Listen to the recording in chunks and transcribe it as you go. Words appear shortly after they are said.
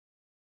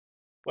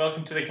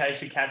Welcome to the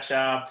Casey Catch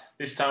Up.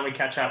 This time we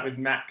catch up with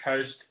Matt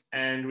Coast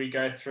and we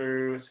go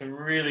through some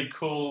really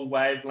cool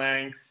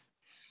wavelength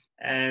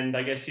and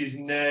I guess his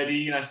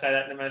nerdy, and I say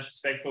that in the most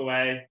respectful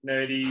way,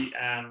 nerdy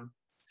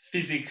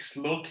physics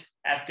look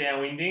at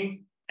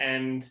downwinding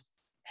and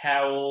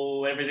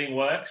how everything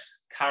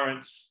works,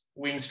 currents,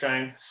 wind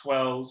strength,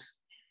 swells,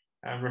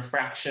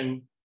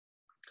 refraction.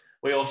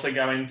 We also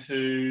go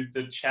into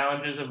the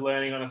challenges of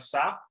learning on a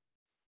SUP,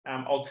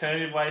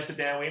 alternative ways to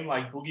downwind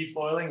like boogie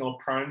foiling or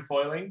prone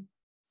foiling,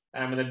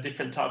 and the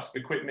different types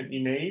of equipment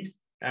you need.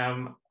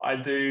 I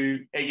do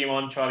egg him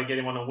on, try to get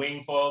him on a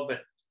wing foil, but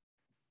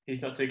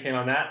he's not too keen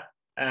on that,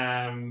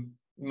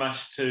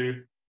 much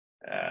to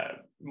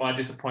my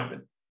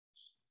disappointment.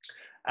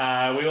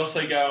 We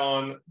also go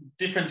on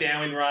different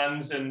downwind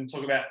runs and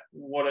talk about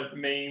what it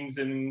means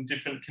in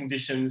different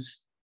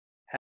conditions.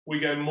 We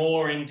go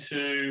more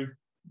into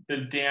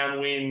the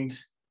downwind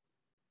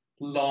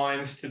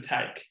lines to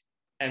take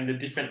and the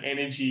different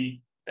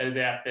energy that is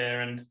out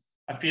there, and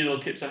a few little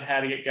tips on how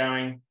to get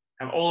going.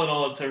 All in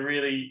all, it's a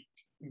really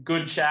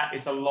good chat.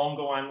 It's a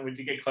longer one. We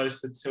did get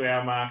close to the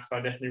 2-hour mark, so I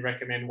definitely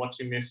recommend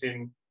watching this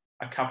in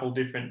a couple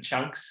different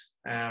chunks,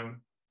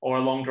 or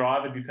a long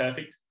drive would be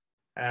perfect.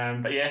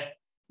 But yeah,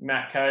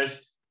 Matt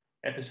Coast,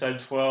 episode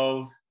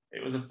 12.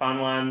 It was a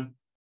fun one.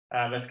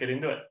 Let's get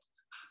into it.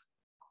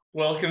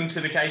 Welcome to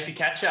the Casey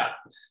Catch Up.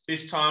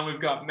 This time we've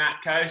got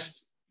Matt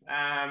Coast.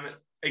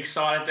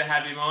 Excited to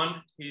have him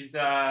on.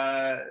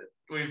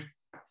 We've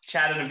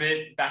chatted a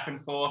bit back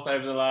and forth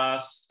over the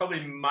last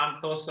probably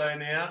month or so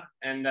now,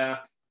 and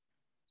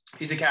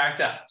he's a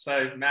character.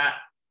 So Matt,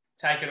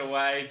 take it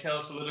away. Tell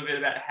us a little bit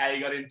about how you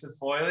got into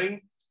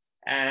foiling,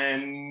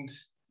 and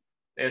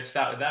let's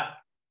start with that.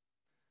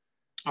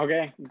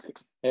 Okay.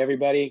 Hey,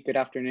 everybody. Good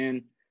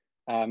afternoon.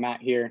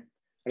 Matt here.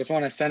 I just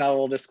want to send out a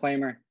little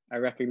disclaimer. I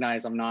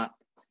recognize I'm not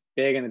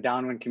big in the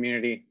downwind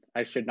community.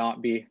 I should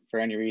not be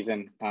for any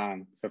reason.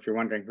 So if you're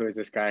wondering who is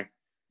this guy,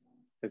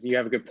 because you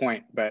have a good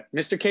point. But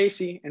Mr.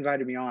 Casey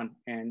invited me on,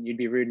 and you'd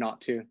be rude not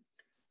to.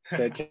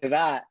 So to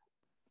that,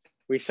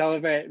 we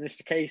celebrate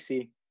Mr.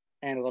 Casey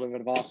and a little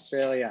bit of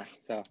Australia.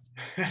 So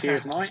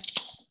cheers, mate.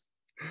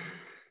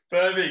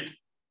 Perfect.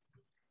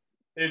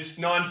 It's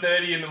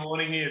 9:30 in the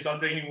morning here, so I'm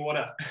drinking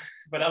water.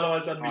 But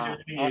otherwise, I'd be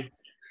joining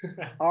you.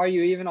 Are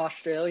you even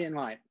Australian,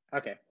 mate?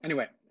 Okay.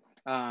 Anyway,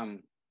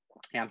 I'm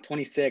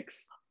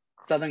 26.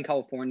 Southern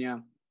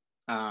California,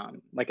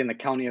 like in the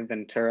county of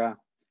Ventura.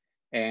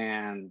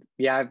 And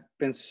yeah, I've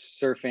been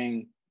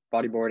surfing,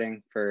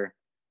 bodyboarding for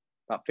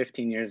about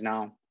 15 years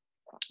now.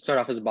 Started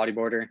off as a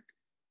bodyboarder,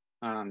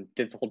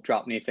 did the whole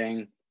drop knee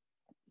thing,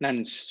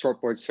 then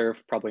shortboard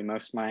surf probably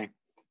most of my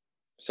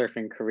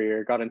surfing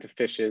career, got into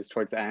fishes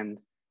towards the end.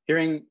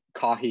 Hearing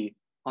Kahi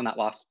on that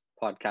last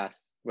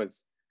podcast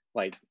was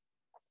like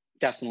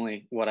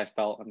definitely what I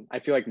felt. And I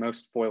feel like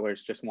most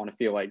foilers just want to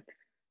feel like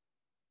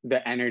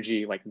the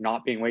energy like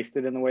not being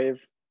wasted in the wave.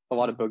 A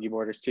lot of boogie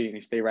boarders too, and you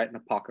stay right in the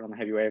pocket on the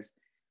heavy waves.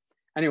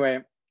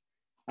 Anyway,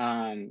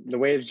 the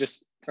waves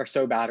just are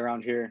so bad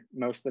around here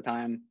most of the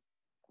time.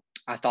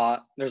 I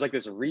thought there's like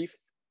this reef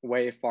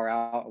way far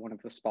out at one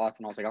of the spots,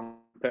 and I was like, I'm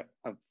gonna put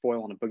a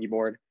foil on a boogie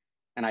board.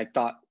 And I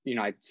thought,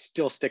 I'd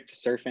still stick to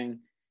surfing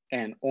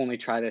and only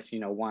try this,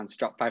 once,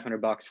 drop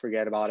 $500,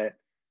 forget about it.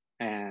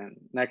 And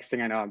next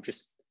thing I know, I'm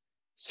just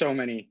so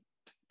many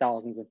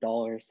thousands of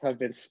dollars have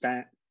been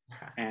spent.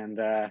 And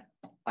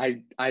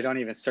I don't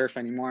even surf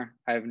anymore.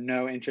 I have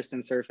no interest in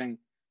surfing.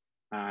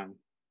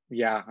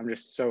 Yeah, I'm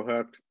just so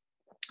hooked.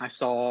 I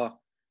saw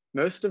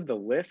most of the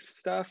lift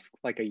stuff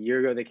like a year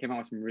ago. They came out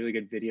with some really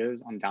good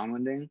videos on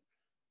downwinding,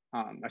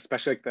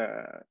 especially like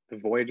the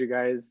Voyager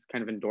guys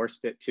kind of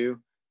endorsed it too,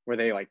 where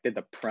they like did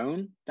the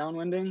prone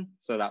downwinding.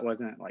 So that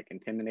wasn't like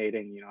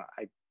intimidating.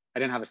 I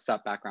didn't have a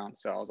SUP background,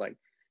 so I was like,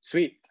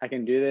 sweet, I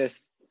can do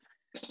this.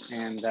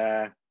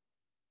 And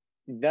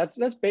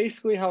that's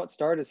basically how it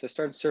started. So I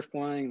started surf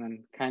foiling, and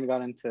then kind of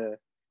got into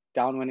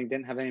downwinding,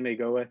 didn't have anybody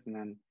to go with, and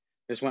then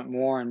just went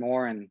more and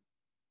more, and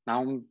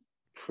now I'm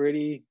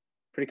pretty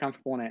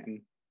comfortable in it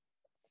and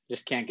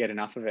just can't get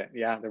enough of it.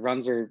 Yeah, the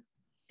runs are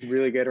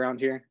really good around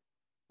here.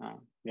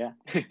 Yeah.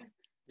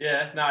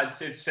 Yeah, no, it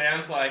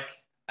sounds like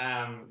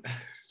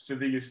it's the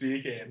biggest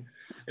beer can.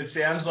 It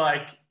sounds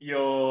like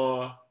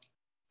you're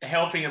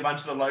helping a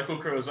bunch of the local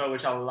crew as well,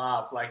 which I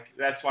love. Like,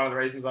 that's one of the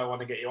reasons I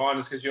want to get you on,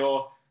 is because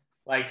you're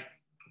like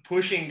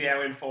pushing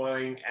downwind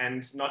foiling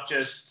and not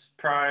just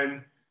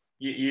prone.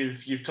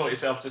 You've taught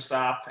yourself to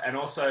SUP, and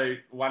also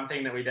one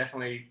thing that we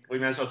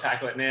may as well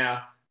tackle it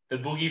now, the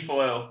boogie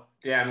foil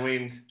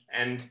downwind.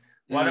 And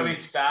why don't we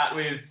start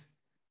with,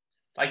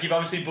 like, you've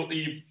obviously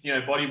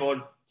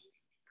bodyboard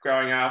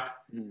growing up.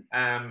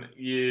 If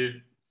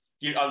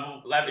you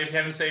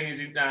haven't seen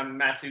his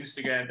Matt's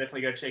Instagram,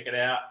 definitely go check it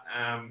out.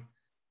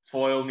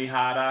 Foil me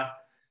harder.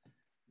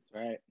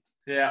 That's right.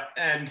 Yeah,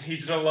 and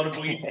he's done a lot of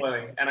boogie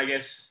foiling, and I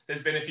guess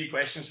there's been a few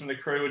questions from the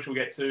crew, which we'll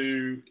get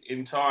to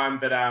in time,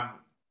 but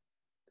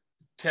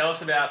tell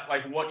us about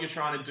like what you're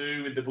trying to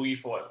do with the boogie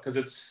foil, because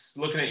it's,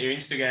 looking at your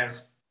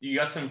Instagrams, you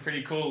got some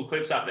pretty cool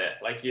clips up there.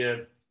 Like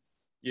you're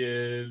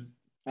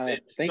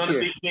It's Thank not a you.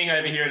 big thing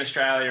over here in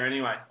Australia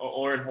anyway,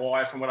 or in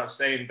Hawaii from what I've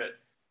seen. But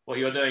what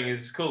you're doing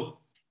is cool.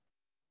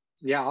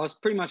 Yeah, I was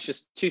pretty much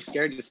just too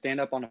scared to stand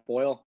up on a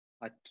foil.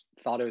 I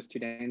thought it was too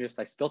dangerous.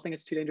 I still think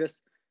it's too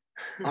dangerous.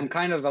 I'm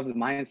kind of the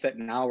mindset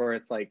now where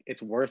it's like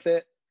it's worth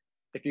it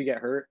if you get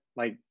hurt.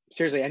 Like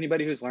seriously,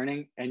 anybody who's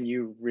learning and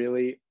you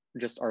really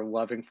just are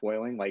loving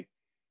foiling, like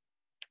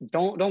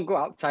don't go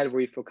outside of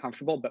where you feel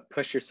comfortable, but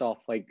push yourself.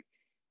 Like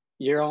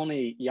you're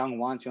only young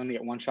once, you only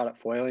get one shot at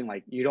foiling.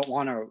 Like you don't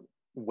want to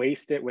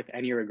waste it with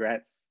any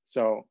regrets.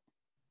 So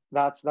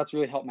that's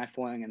really helped my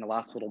foiling in the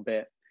last little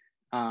bit.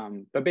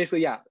 But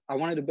basically, yeah, I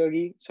wanted a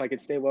boogie so I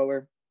could stay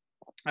lower.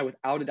 I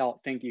without a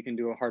doubt think you can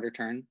do a harder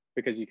turn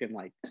because you can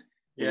like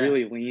Yeah,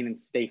 really lean and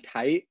stay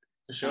tight.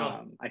 for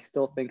sure. I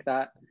still think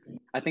that.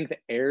 I think the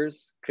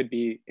airs could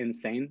be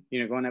insane.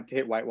 You know, going up to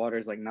hit whitewater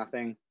is like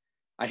nothing.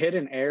 I hit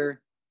an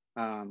air.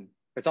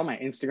 It's on my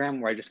Instagram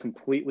where I just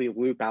completely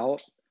loop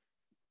out.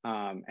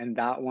 And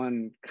that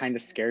one kind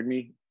of scared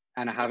me.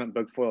 And I haven't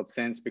book foiled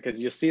since because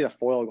you just see the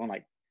foil going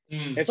like,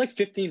 it's like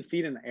 15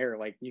 feet in the air.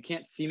 Like you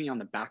can't see me on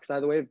the backside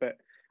of the wave, but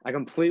I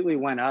completely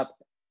went up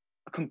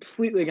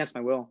completely against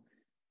my will.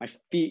 My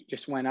feet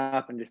just went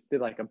up and just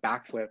did like a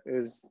backflip. It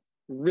was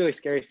really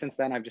scary. Since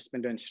then, I've just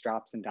been doing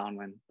straps and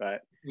downwind,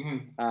 but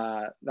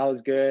that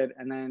was good.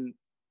 And then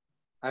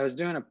I was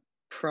doing a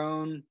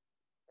prone,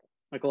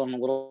 like on a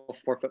little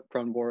 4-foot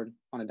prone board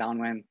on a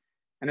downwind,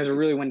 and it was a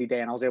really windy day,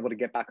 and I was able to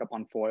get back up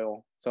on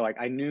foil. So like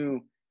I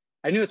knew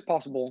it's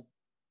possible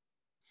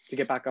to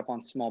get back up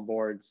on small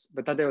boards,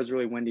 but that day was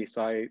really windy,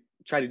 so I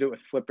tried to do it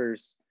with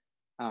flippers.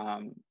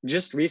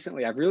 Just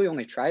recently, I've really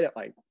only tried it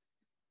like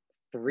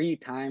 3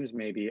 times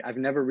maybe. I've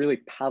never really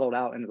paddled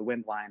out into the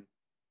wind line,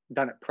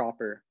 done it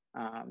proper.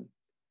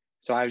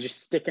 So I would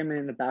just stick them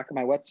in the back of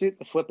my wetsuit,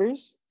 the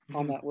flippers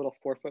on that little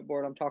 4-foot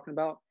board I'm talking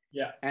about.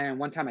 Yeah. And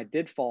one time I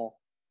did fall.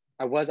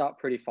 I was out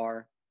pretty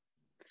far.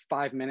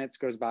 5 minutes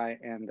goes by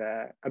and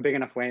a big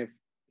enough wave,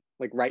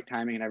 like right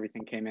timing and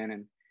everything came in.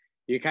 And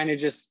you kind of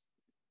just,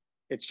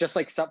 it's just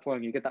like sup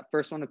flowing. You get that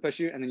first one to push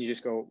you and then you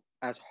just go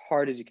as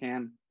hard as you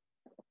can.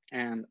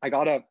 And I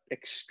got up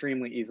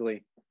extremely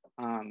easily.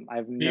 I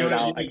have no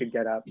doubt I could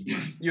get up.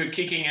 You were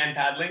kicking and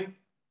paddling?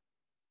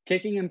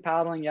 Kicking and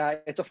paddling, yeah.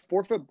 It's a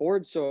 4-foot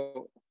board,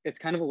 so it's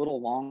kind of a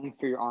little long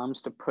for your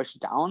arms to push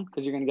down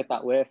because you're going to get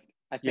that lift.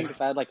 I think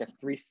if I had like a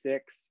 3.6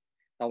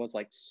 that was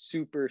like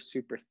super,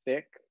 super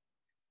thick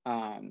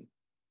and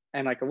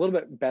like a little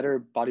bit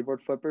better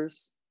bodyboard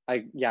flippers,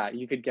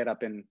 you could get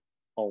up in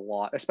a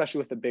lot, especially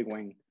with the big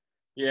wing.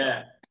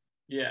 Yeah. So,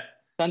 yeah.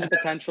 Tons of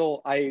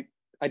potential. I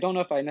don't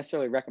know if I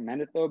necessarily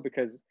recommend it though,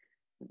 because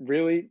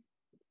really,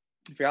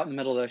 if you're out in the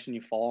middle of the ocean,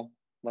 you fall,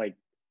 like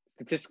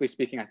statistically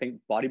speaking, I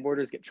think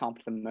bodyboarders get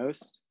chomped the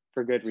most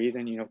for good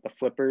reason, you know, with the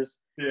flippers,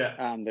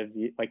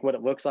 like what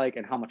it looks like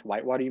and how much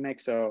whitewater you make.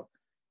 So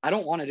I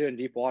don't want to do it in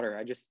deep water.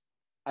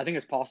 I think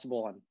it's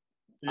possible.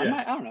 And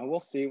I don't know.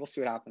 We'll see what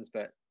happens,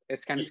 but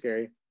it's kind of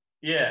scary.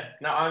 Yeah,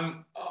 no,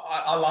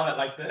 I love it.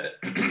 Like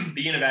the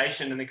the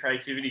innovation and the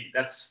creativity.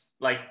 That's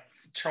like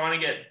trying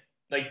to get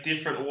like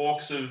different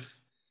walks of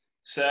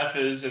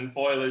surfers and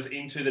foilers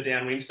into the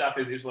downwind stuff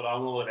is what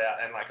I'm all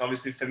about. And like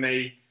obviously for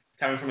me,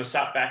 coming from a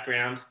SUP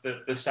background,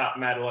 the SUP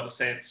made a lot of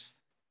sense.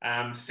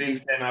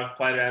 Since then, I've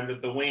played around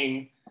with the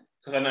wing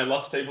because I know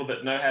lots of people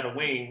that know how to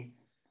wing,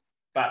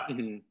 but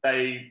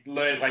they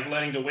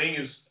learning to wing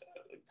is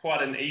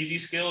quite an easy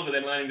skill, but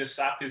then learning to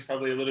SUP is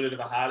probably a little bit of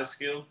a harder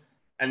skill.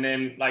 And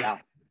then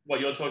what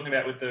you're talking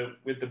about with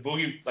the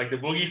boogie, like the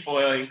boogie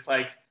foiling,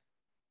 like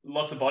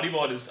lots of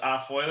bodyboarders are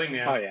foiling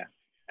now. Oh yeah.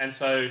 And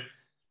so,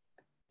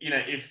 you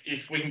know,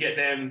 if we can get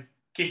them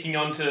kicking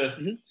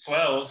onto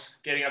swells,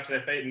 getting up to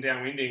their feet and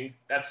downwinding,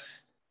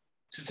 that's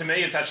to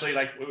me, it's actually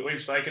like we've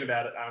spoken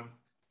about it.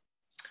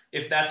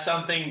 If that's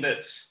something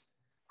that's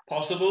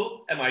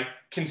possible and like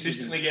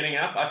consistently getting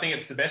up, I think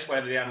it's the best way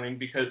to downwind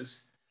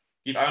because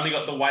you've only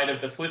got the weight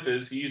of the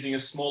flippers using a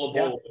smaller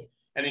board. Yeah.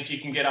 And if you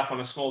can get up on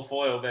a small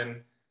foil,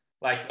 then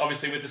like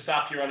obviously with the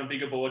SUP, you're on a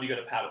bigger board, you got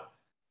to paddle.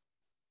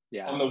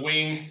 Yeah. On the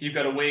wing, you've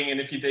got a wing, and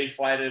if you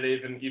deflate it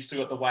even, you've still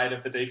got the weight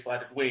of the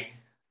deflated wing.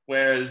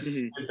 Whereas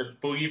with the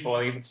boogie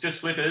foiling, if it's just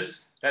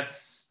flippers,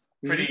 that's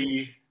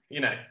pretty, you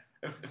know,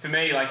 for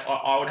me, like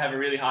I would have a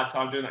really hard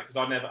time doing that because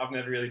I've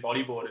never really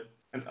bodyboarded,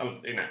 and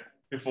you know,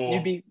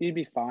 before. You'd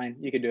be fine.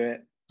 You could do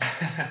it.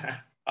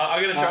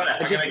 I'm gonna try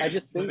that. I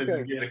just think give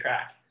it a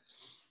crack.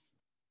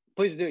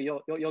 Please do.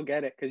 You'll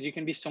get it because you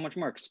can be so much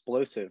more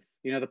explosive.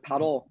 You know, the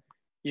paddle,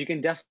 you can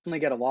definitely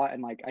get a lot.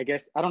 And like, I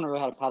guess I don't know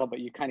how to paddle, but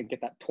you kind of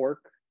get that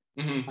torque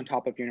on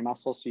top of your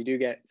muscles. So you do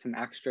get some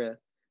extra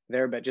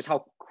there, but just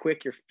how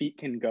quick your feet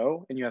can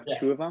go, and you have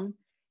 2 of them,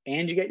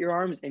 and you get your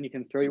arms, and you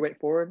can throw your weight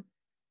forward.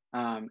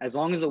 As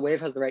long as the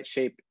wave has the right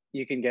shape,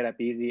 you can get up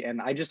easy.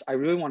 And I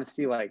really want to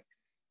see, like,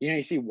 you know,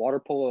 you see water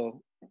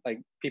polo,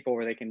 like people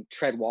where they can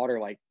tread water,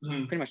 like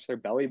pretty much their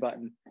belly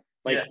button.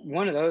 Like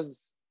one of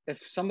those, if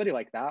somebody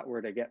like that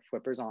were to get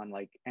flippers on,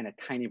 like, and a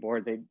tiny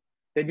board,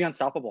 they'd be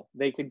unstoppable.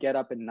 They could get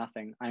up in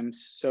nothing. I'm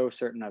so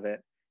certain of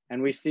it.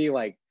 And we see,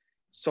 like,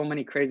 so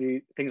many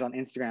crazy things on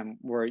Instagram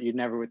where you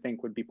never would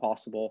think would be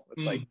possible.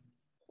 It's like,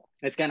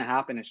 it's going to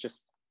happen. It's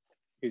just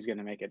who's going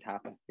to make it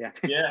happen. Yeah.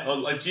 Yeah.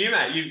 Well, it's you,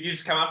 mate. You've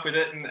just come up with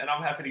it, and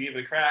I'm happy to give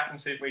it a crack and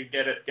see if we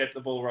get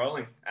the ball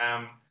rolling.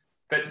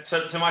 But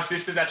so my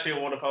sister's actually a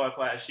water polo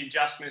player. She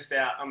just missed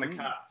out on the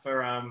cut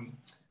for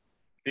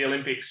the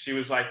Olympics. She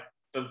was like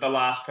the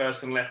last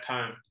person left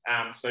home.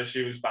 So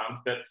she was bummed.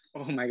 But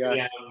oh my gosh.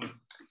 Yeah,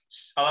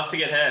 I'll have to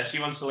get her. She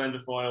wants to learn to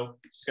foil.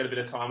 She's got a bit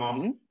of time off.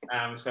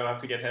 So I'll have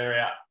to get her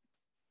out.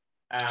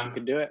 She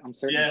could do it, I'm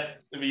certain. Yeah,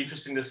 it'll be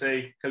interesting to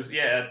see. Because,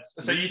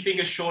 so you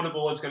think a shorter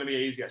board is going to be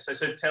easier. So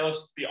tell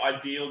us the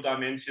ideal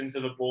dimensions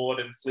of a board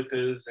and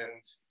flippers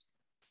and,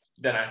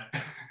 don't know.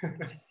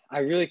 I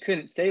really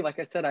couldn't say. Like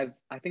I said, I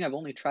think I've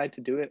only tried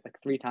to do it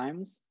like 3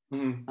 times.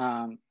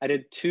 I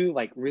did 2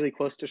 like really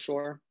close to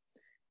shore,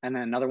 and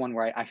then another one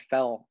where I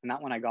fell, and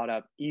that one I got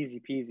up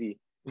easy peasy.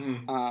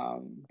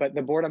 But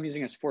the board I'm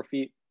using is 4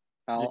 feet.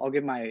 I'll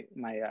give my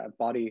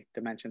body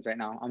dimensions right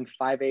now. I'm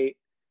 5'8",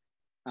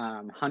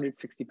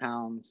 160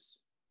 pounds.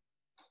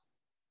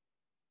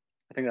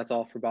 I think that's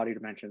all for body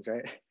dimensions,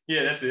 right?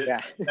 Yeah, that's it.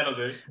 Yeah, that'll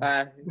do.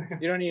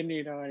 You don't even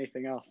need to know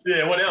anything else.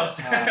 Yeah, what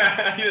else?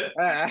 Yeah,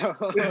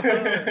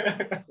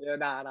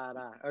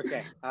 nah.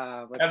 Okay.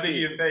 How big are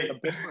your feet?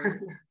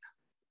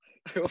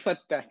 What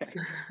the heck?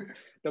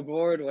 The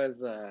board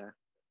was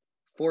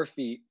 4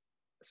 feet.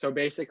 So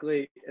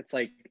basically, it's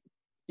like,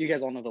 you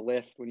guys all know the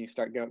lift. When you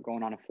start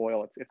going on a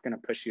foil, it's going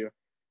to push you.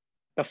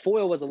 The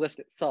foil was a lift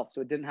itself, so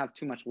it didn't have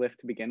too much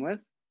lift to begin with.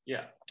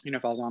 Yeah. You know,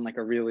 if I was on like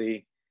a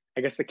really,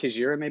 I guess the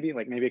Kijira maybe a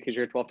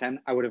Kijira 1210,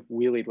 I would have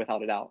wheelied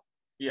without a doubt.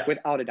 Yeah.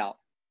 Without a doubt.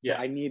 So yeah.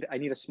 I need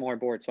a smaller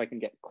board so I can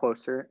get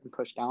closer and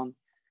push down.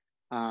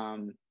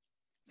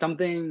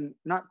 Something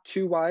not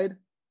too wide.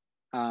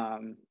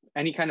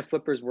 Any kind of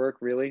flippers work,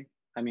 really.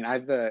 I mean, I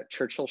have the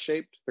Churchill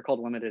shaped. They're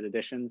called limited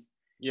editions.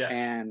 Yeah.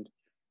 And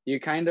you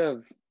kind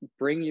of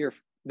bring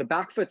the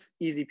back foot's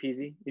easy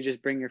peasy. You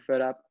just bring your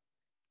foot up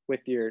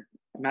with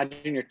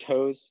imagine your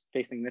toes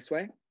facing this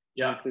way.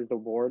 Yeah. This is the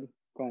board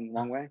going the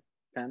long way,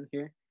 10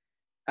 here.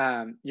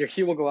 Your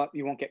heel will go up.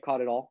 You won't get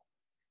caught at all.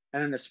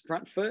 And then this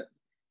front foot,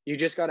 you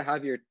just got to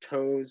have your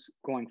toes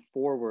going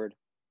forward.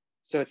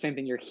 So it's the same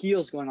thing. Your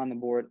heel's going on the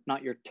board,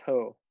 not your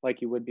toe,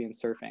 like you would be in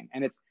surfing.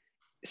 And it's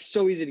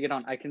so easy to get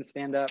on. I can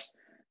stand up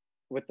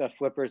with the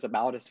flippers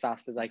about as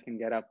fast as I can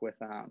get up with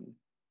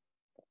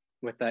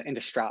the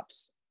into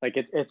straps. Like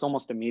it's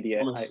almost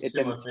immediate. It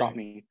didn't stop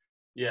me.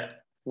 Yeah.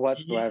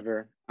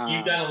 Whatsoever.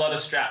 You've done a lot of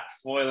strap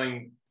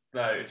foiling,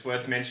 though. It's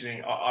worth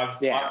mentioning. I've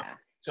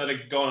sort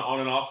of gone on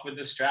and off with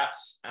the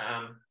straps.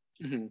 I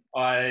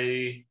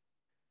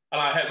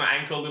hurt my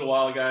ankle a little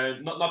while ago.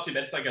 Not too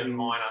bad. It's like a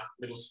minor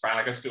little sprain.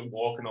 Like I still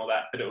walk and all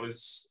that, but it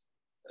was.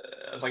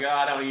 I was like,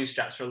 I don't want to use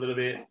straps for a little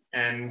bit,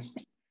 and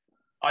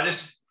I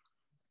just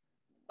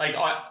like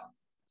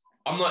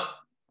I'm not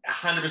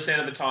 100%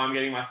 of the time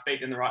getting my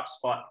feet in the right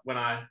spot when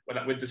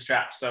with the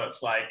straps. So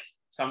it's like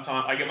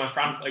sometimes I get my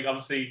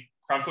obviously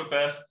front foot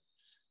first.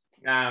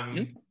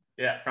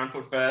 Yeah, front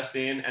foot first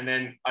in, and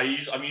then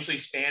I'm usually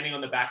standing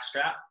on the back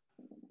strap.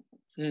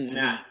 And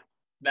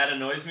that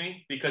annoys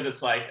me because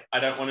it's like I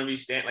don't want to be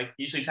like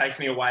usually takes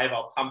me a wave,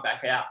 I'll pump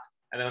back out,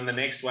 and then on the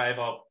next wave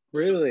I'll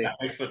that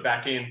next foot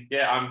back in.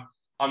 Yeah,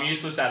 I'm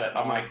useless at it.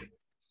 I'm like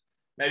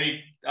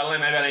maybe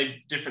I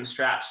need different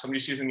straps. I'm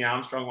just using the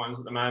Armstrong ones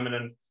at the moment,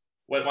 and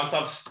once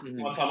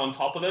I'm on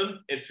top of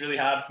them, it's really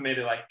hard for me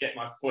to like get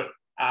my foot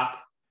up,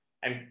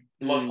 and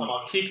a lot of time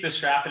I'll kick the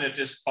strap and it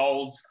just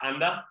folds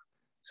under,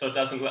 so it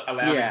doesn't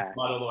allow me to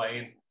slide all the way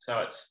in. So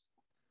it's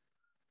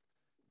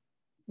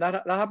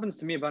that happens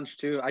to me a bunch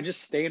too. I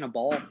just stay in a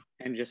ball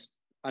and just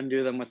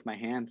undo them with my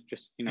hand,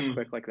 just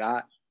quick like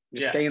that.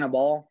 Just stay in a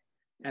ball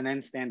and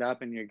then stand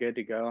up and you're good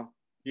to go.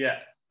 Yeah.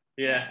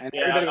 And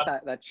everybody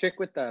with that chick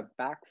with the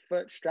back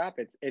foot strap,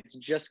 it's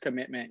just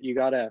commitment.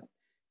 Your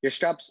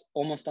strap's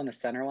almost on the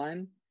center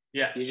line.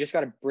 Yeah. You just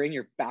got to bring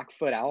your back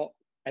foot out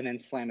and then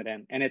slam it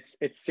in. And it's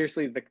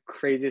seriously the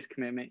craziest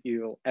commitment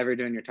you'll ever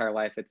do in your entire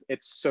life.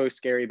 It's so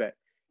scary, but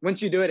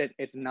once you do it,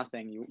 it's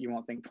nothing. You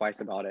won't think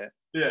twice about it.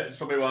 Yeah, it's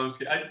probably why I'm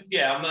scared.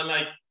 I'm not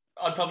like,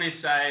 I'd probably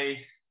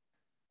say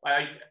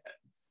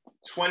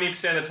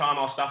 20% of the time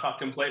I'll stuff up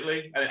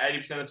completely, and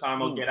 80% of the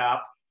time I'll get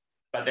up,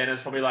 but then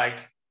it's probably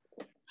like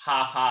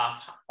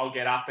half. I'll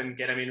get up and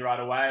get them in right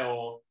away,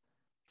 or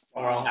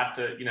I'll have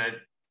to,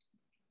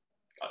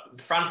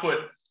 the front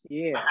foot,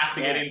 I have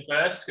to get in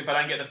first. If I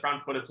don't get the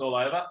front foot, it's all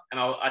over. And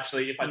I'll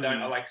actually, if I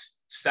don't, I'll like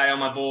stay on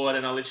my board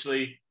and I'll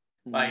literally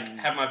like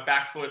have my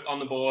back foot on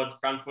the board,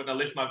 front foot, and I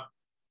lift my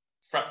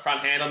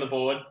front hand on the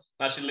board, and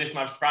I actually lift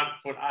my front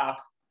foot up,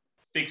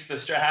 fix the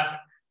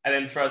strap, and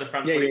then throw the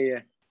front foot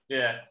in.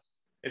 Yeah.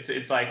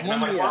 It's like, and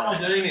I'm like, why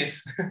am I doing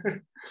this?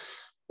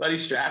 Bloody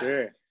strap.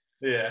 Sure.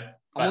 Yeah.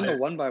 I'm on the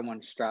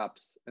 1x1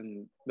 straps,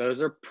 and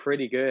those are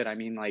pretty good. I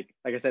mean, like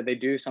I said, they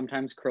do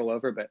sometimes curl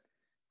over, but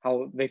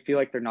how they feel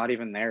like they're not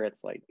even there,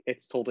 it's like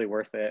it's totally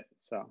worth it.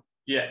 So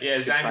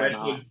Zane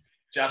Redwood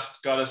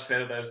just got a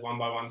set of those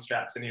 1x1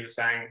 straps, and he was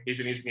saying he's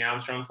been using the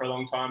Armstrong for a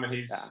long time, and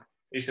he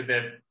said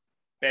they're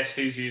best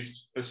he's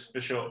used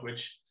for sure,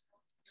 which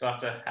so I have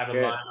to have a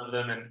line of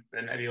them and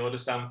then maybe order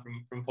some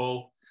from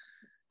Paul,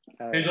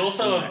 who's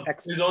also a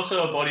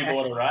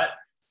bodyboarder, right?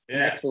 Yeah.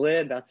 Next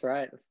lid, that's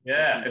right.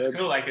 Yeah, it's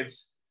cool. Like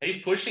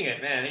he's pushing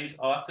it, man.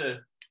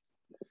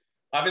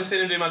 I haven't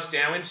seen him do much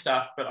downwind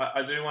stuff, but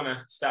I do want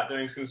to start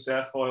doing some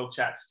surf foil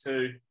chats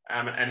too.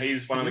 And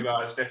he's one of the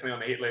guys definitely on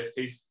the hit list.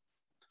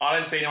 I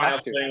don't see anyone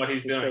else doing what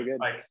he's doing. So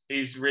like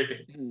he's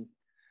ripping.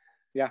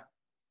 Yeah.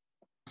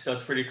 So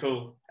it's pretty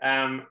cool.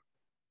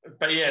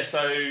 But yeah,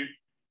 so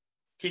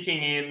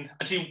kicking in.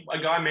 Actually, a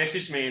guy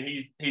messaged me and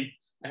he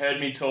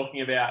heard me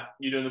talking about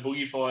you doing the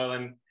boogie foil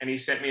and he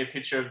sent me a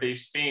picture of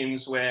these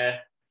fins where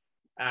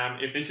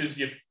if this is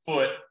your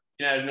foot,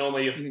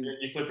 normally your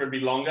flipper would be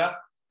longer.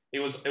 It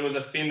was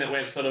a fin that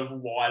went sort of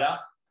wider.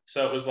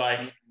 So it was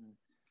like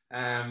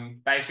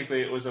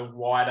basically it was a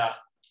wider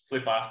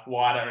flipper,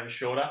 wider and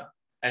shorter.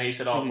 And he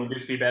said, would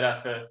this be better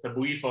for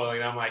boogie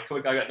foiling? And I'm like,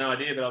 look, I got no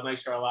idea, but I'll make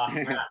sure I'll ask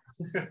Matt.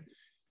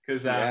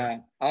 Because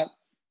I'd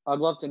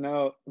love to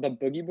know. The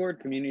boogie board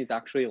community is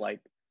actually like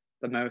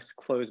the most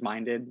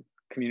closed-minded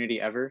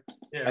community ever.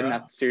 Yeah, and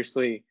that's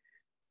seriously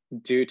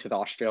due to the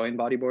Australian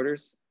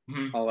bodyboarders.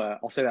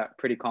 I'll say that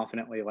pretty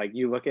confidently. Like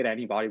you look at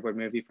any bodyboard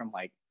movie from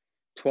like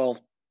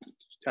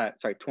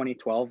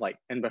 2012, like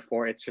and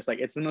before, it's just like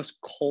it's the most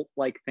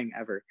cult-like thing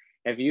ever.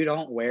 If you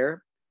don't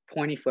wear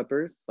pointy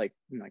flippers like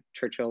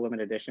Churchill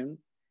limited editions,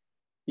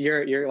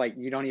 you're like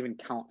you don't even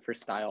count for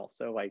style.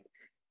 So like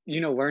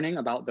learning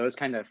about those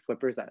kind of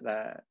flippers that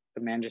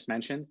the man just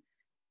mentioned,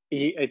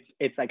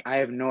 it's like I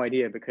have no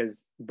idea,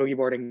 because boogie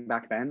boarding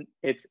back then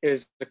it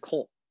was a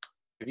cult.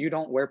 If you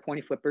don't wear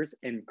pointy flippers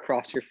and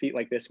cross your feet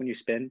like this when you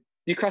spin,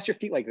 you cross your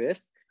feet like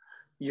this,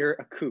 you're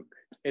a kook.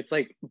 It's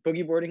like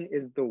boogie boarding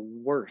is the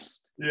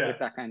worst with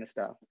that kind of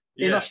stuff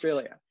in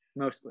Australia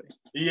mostly.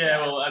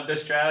 Yeah, well, the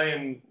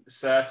Australian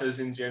surfers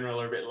in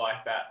general are a bit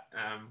like that.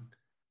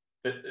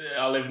 But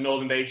I live in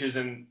Northern Beaches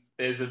and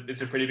it's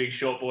a pretty big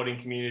shortboarding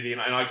community.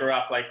 And I grew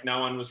up like no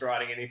one was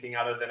riding anything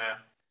other than a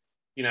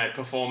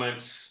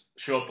performance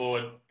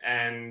shortboard.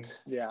 And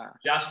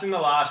just in the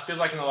last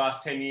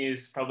 10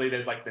 years, probably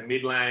there's like the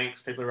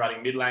mid-lengths. People are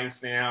riding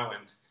mid-lengths now,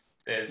 and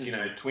there's,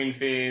 twin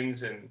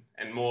fins and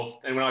more.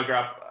 And when I grew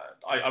up,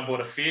 I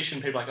bought a fish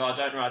and people are like, oh,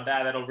 don't ride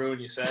that. That'll ruin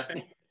your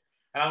surfing.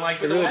 And I'm like,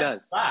 but the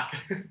waves suck.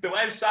 The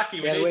waves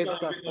sucky. We need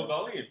something a bit more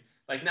volume.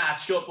 Like, nah,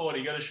 it's shortboard.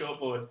 You got a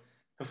shortboard,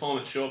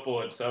 performance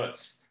shortboard. So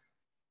it's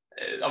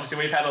obviously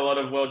we've had a lot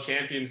of world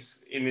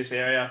champions in this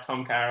area.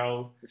 Tom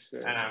Carroll,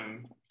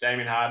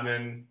 Damien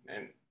Hardman,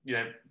 and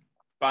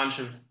bunch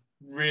of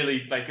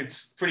really like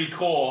it's pretty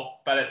core,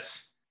 but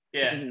it's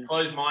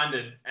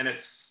closed-minded, and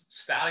it's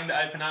starting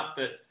to open up.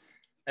 But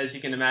as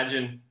you can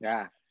imagine,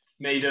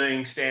 me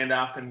doing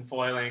stand-up and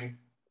foiling,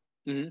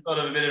 sort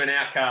of a bit of an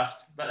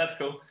outcast, but that's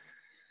cool.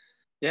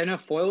 Yeah, no,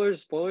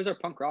 foilers are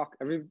punk rock.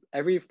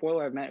 Every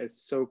foiler I've met is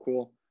so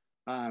cool.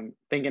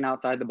 Thinking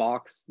outside the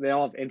box. They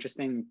all have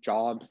interesting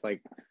jobs.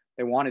 Like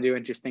they want to do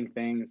interesting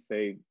things.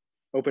 They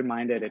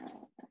open-minded.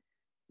 It's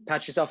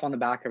pat yourself on the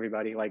back,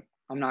 everybody. Like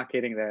I'm not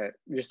kidding. That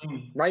just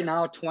right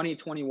now,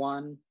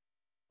 2021,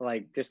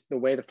 like just the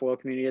way the foil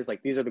community is,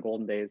 like these are the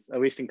golden days,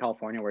 at least in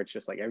California, where it's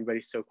just like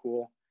everybody's so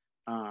cool.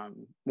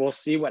 We'll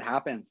see what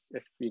happens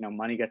if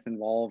money gets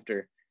involved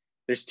or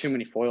there's too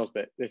many foils,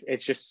 but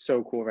it's just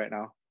so cool right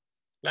now.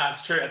 No,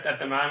 it's true. At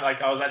the moment,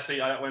 like I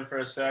went for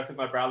a surf with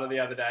my brother the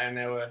other day, and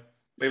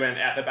we went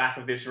out the back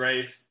of this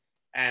reef,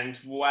 and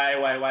way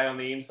on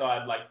the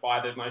inside, like by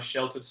the most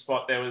sheltered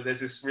spot,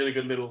 there's this really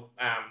good little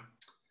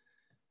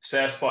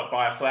surf spot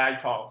by a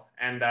flagpole,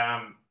 and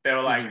there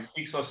were like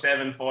 6 or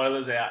 7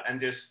 foilers out, and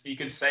just you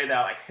could see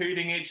they're like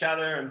hooting each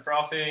other and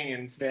frothing,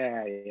 and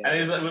and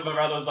he's like, my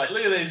brother was like,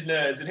 look at these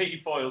nerds, and hit your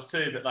foils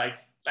too, but like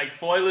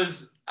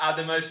foilers are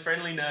the most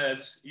friendly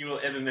nerds you will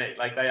ever meet.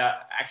 Like they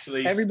are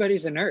actually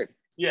everybody's a nerd.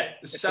 Yeah,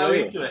 it's so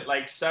into it,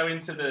 like so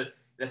into the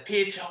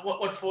pitch. Oh,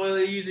 what foil are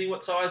you using?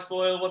 What size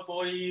foil? What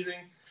board are you using?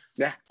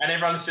 Yeah, and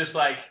everyone's just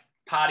like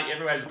party.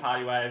 Everywhere's a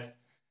party wave.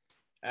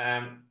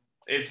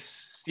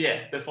 It's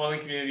the foiling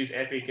community is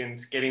epic, and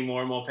getting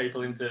more and more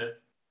people into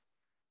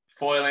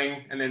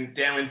foiling, and then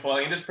downwind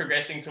foiling, and just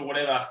progressing to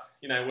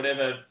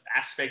whatever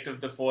aspect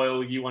of the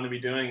foil you want to be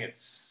doing.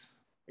 It's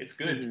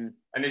good, and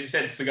as you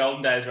said, it's the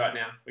golden days right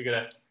now. We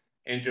got to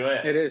enjoy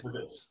it. It is.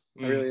 It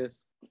really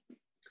is.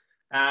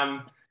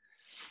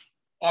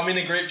 I'm in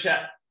a group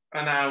chat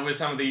with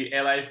some of the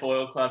LA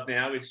Foil Club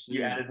now, which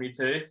you added me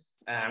to,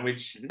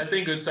 which has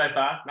been good so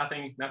far.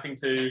 Nothing.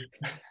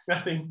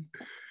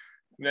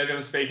 Maybe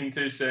I'm speaking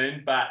too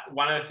soon, but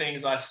one of the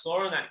things I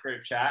saw in that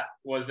group chat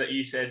was that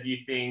you said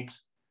you think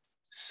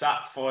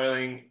SUP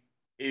foiling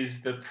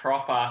is the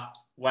proper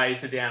way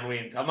to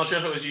downwind. I'm not sure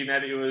if it was you,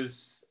 maybe it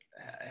was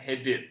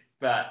head dip,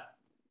 but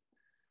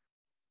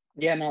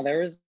yeah, no, there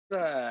was.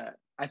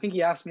 I think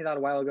he asked me that a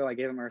while ago. I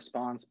gave him a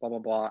response, blah, blah,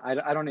 blah.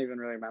 I don't even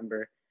really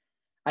remember.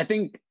 I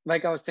think,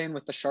 like I was saying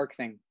with the shark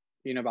thing,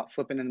 about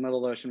flipping in the middle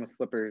of the ocean with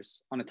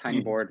flippers on a tiny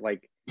board,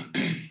 like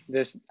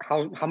this,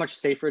 how much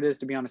safer it is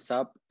to be on a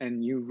SUP,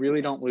 and you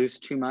really don't lose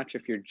too much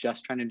if you're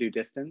just trying to do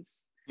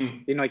distance.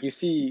 Mm. You know, like you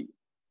see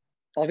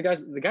all the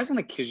guys on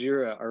the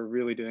Kijira are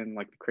really doing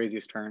like the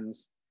craziest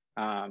turns.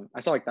 I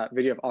saw like that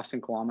video of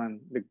Austin Kalama and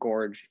the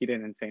gorge. He did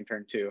an insane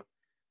turn too.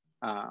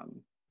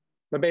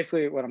 But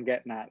basically what I'm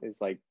getting at is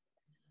like,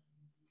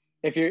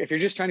 if you're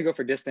just trying to go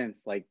for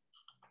distance, like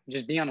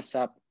just be on a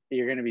sup.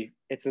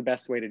 It's the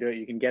best way to do it.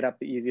 You can get up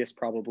the easiest,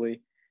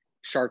 probably.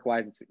 Shark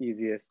wise, it's the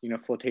easiest. You know,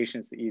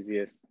 flotation is the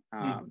easiest.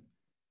 And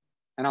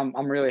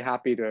I'm really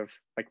happy to have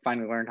like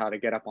finally learned how to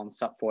get up on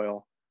sup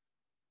foil,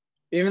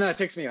 even though it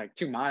takes me like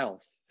 2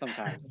 miles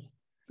sometimes.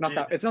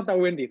 It's not that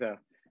windy though.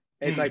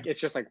 It's like, it's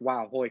just like,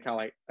 wow, holy cow,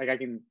 like I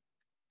can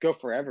go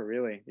forever,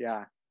 really.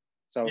 Yeah.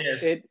 So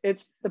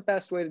it's the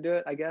best way to do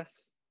it, I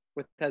guess,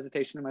 with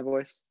hesitation in my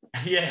voice.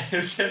 Yeah,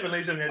 there's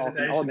definitely some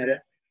hesitation. I'll admit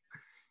it.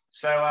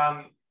 So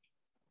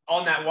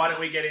on that, why don't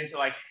we get into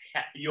like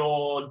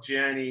your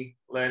journey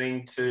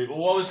learning to, well,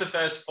 what was the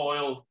first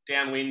foil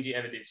downwind you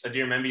ever did? So do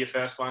you remember your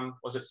first one?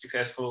 Was it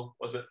successful?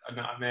 Was it a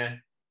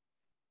nightmare?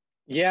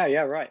 Yeah,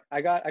 right.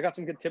 I got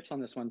some good tips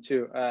on this one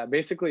too.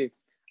 Basically,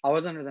 I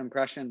was under the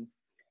impression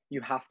you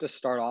have to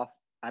start off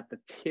at the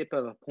tip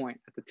of a point,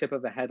 at the tip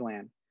of a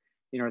headland.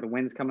 You know, the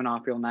wind's coming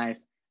off real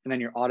nice, and then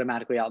you're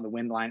automatically out in the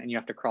wind line, and you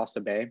have to cross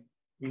a bay.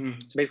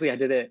 Mm-hmm. So basically, I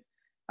did it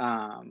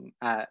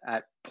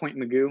at Point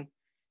Magoo.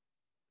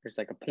 There's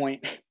like a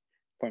point,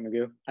 Point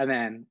Magoo, and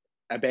then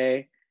a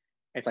bay.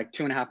 It's like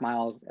 2.5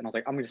 miles, and I was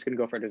like, I'm just gonna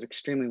go for it. It was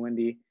extremely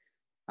windy.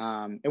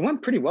 It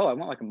went pretty well. I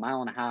went like 1.5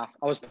 miles.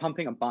 I was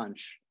pumping a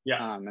bunch.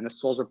 Yeah. And the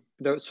swells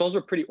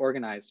were pretty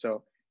organized,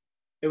 so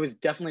it was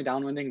definitely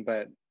downwinding,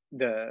 but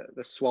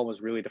the swell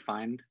was really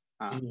defined.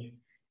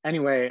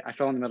 Anyway, I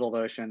fell in the middle of the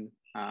ocean.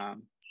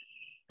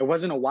 It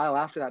wasn't a while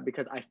after that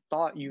because I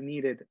thought you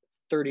needed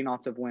 30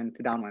 knots of wind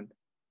to downwind.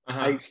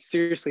 I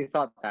seriously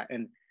thought that,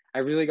 and I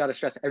really got to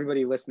stress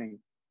everybody listening,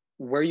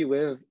 where you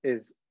live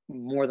is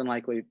more than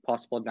likely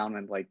possible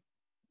downwind, like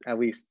at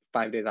least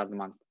 5 days out of the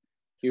month.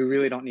 You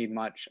really don't need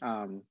much.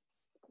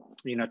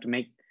 You know, to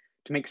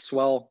make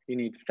swell, you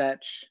need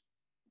fetch,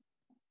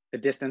 the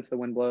distance the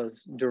wind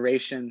blows,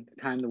 duration,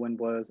 the time the wind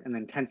blows, and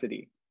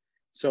intensity.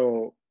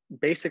 So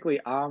basically,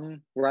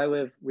 where I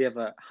live, we have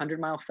a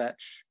 100-mile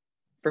fetch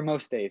for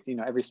most days. You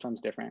know, every storm's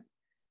different.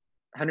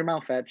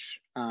 100-mile fetch.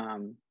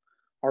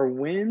 Our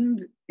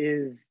wind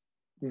is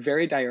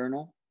very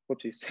diurnal.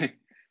 Whoopsies. I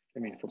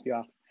mean, flip you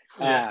off.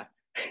 Yeah.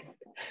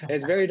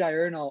 It's very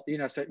diurnal, you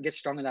know, so it gets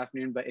strong in the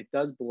afternoon, but it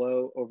does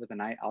blow over the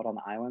night out on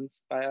the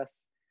islands by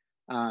us.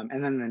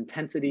 And then the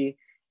intensity,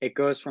 it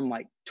goes from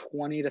like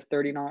 20 to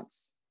 30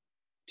 knots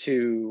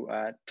to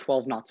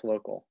 12 knots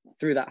local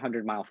through that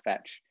 100-mile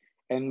fetch.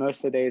 And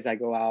most of the days I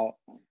go out,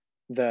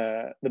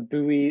 the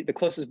buoy, the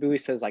closest buoy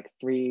says like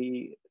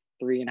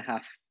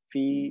 3.5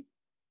 feet,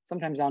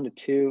 sometimes down to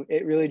 2.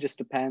 It really just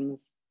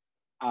depends.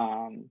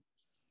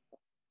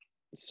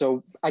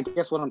 So I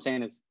guess what I'm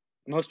saying is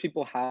most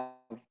people have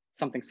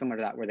something similar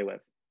to that where they live.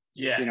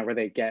 Yeah. You know, where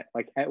they get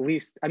like at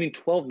least, I mean,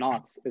 12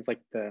 knots is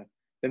like the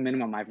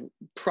minimum I've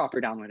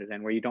proper downwinded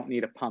in, where you don't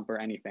need a pump or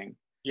anything.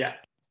 Yeah.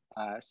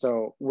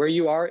 So where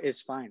you are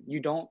is fine. You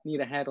don't need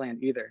a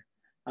headland either.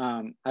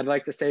 I'd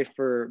like to say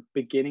for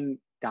beginning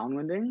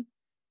downwinding,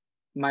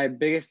 my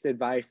biggest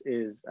advice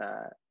is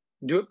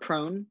do it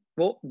prone.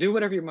 Well, do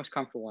whatever you're most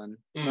comfortable in.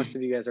 Most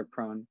of you guys are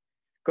prone.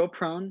 Go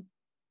prone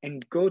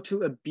and go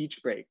to a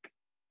beach break.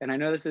 And I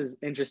know this is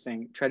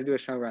interesting. Try to do a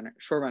shore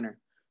runner,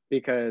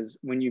 because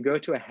when you go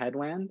to a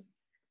headland,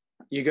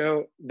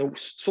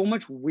 so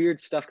much weird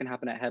stuff can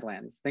happen at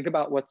headlands. Think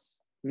about what's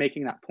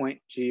making that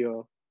point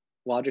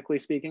geologically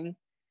speaking.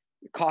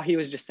 Kahi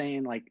was just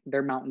saying like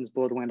their mountains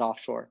blow the wind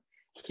offshore.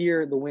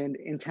 Here, the wind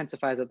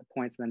intensifies at the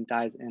points and then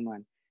dies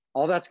inland.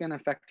 All that's going to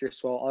affect your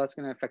swell. All that's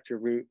going to affect your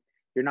route.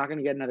 You're not going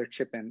to get another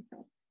chip in.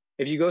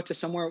 If you go to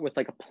somewhere with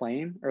like a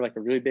plain or like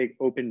a really big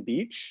open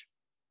beach,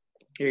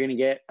 you're going to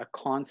get a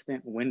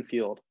constant wind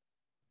field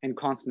and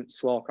constant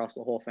swell across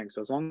the whole thing.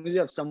 So as long as you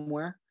have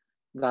somewhere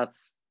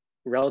that's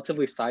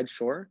relatively side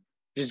shore,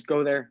 just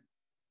go there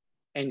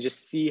and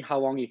just see how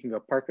long you can go.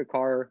 Park a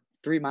car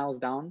 3 miles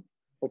down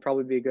will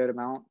probably be a good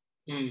amount,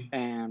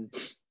 and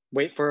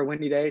wait for a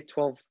windy day,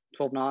 12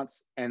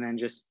 knots, and then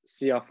just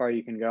see how far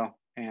you can go.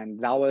 And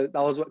that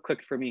was what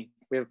clicked for me.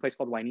 We have a place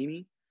called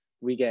Wainini.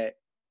 We get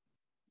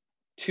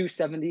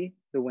 270,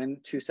 the wind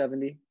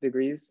 270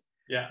 degrees,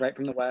 right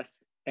from the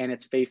west, and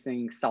it's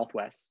facing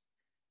southwest.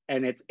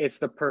 And it's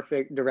the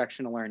perfect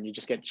direction to learn. You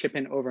just get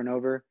chipping over and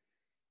over.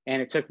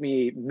 And it took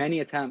me many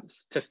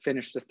attempts to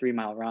finish the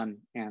 3-mile run.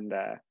 And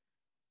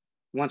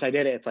once I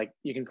did it, it's like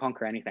you can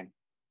conquer anything.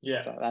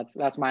 Yeah. So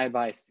that's my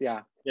advice.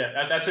 Yeah.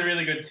 Yeah, that's a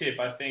really good tip.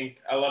 I think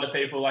a lot of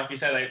people, like you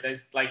say,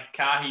 there's like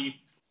Kahi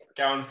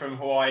going from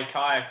Hawaii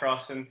Kai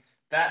across, and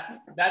that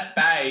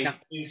bay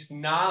is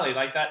gnarly.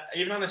 Like that,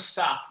 even on a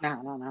sup.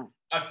 No.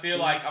 I feel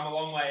like I'm a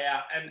long way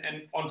out,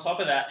 and on top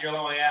of that, you're a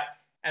long way out,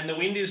 and the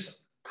wind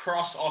is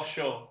cross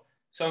offshore.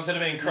 So instead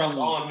of being cross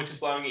on, which is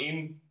blowing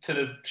into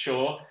the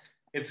shore,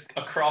 it's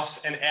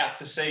across and out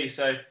to sea.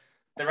 So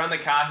the run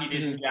that Kahi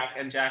did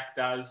and Jack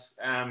does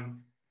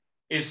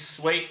is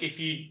sweet if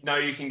you know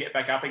you can get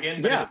back up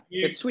again. But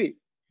it's sweet.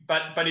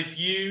 but if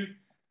you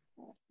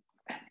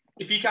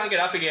can't get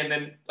up again,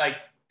 then like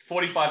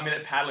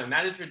 45-minute paddling,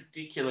 that is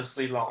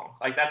ridiculously long.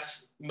 Like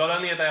that's not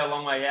only are they a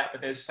long way out,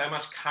 but there's so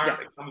much current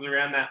that comes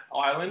around that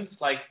island.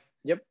 Like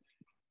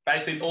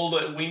basically all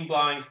the wind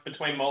blowing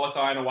between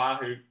Molokai and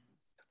Oahu,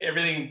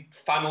 everything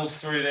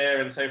funnels through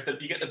there. And so if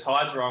you get the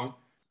tides wrong,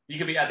 you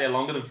could be out there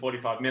longer than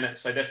 45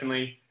 minutes. So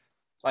definitely,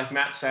 like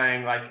Matt's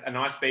saying, like a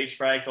nice beach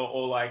break,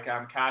 or like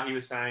Kahi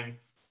was saying,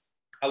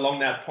 along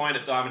that point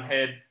at Diamond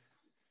Head,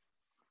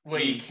 where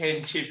you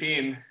can chip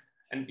in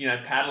and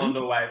paddle onto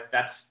a wave.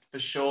 That's for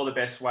sure the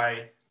best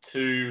way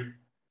to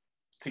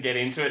get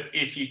into it.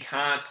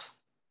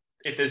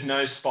 If there's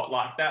no spot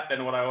like that,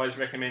 then what I always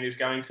recommend is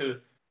going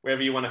to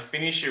wherever you want to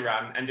finish your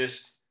run and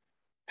just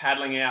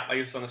paddling out, like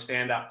it's on a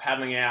stand up,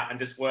 paddling out and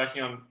just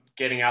working on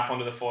getting up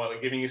onto the foil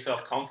and giving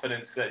yourself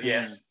confidence that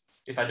yes,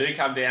 if I do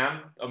come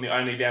down on the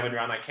only downward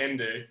run I can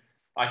do,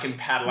 I can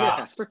paddle up.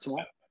 Yeah, start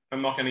small.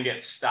 I'm not going to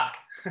get stuck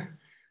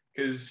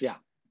because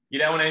you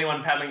don't want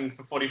anyone paddling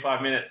for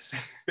 45 minutes.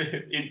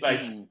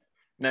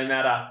 No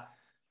matter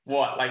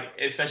what, like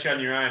especially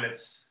on your own,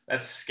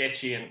 that's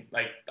sketchy. And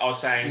like I was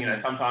saying,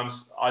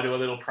 sometimes I do a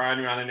little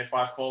prone run, and if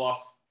I fall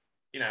off,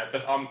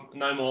 I'm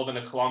no more than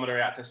a kilometre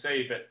out to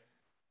sea, but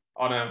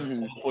on a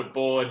 4-foot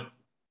board,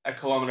 a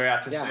kilometre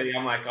out to sea,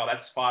 I'm like, oh,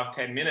 that's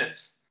 5-10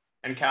 minutes.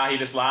 And Kahi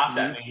just laughed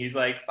at me. He's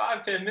like,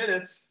 5-10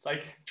 minutes?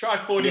 Like, try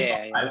 45.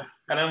 Yeah.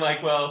 And I'm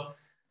like, well,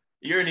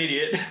 you're an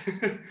idiot.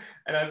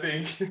 And I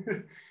think,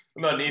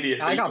 I'm not an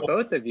idiot. I got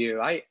both of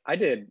you. I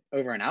did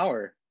over an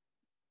hour.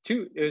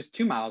 It was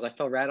 2 miles. I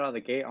fell right out of the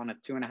gate on a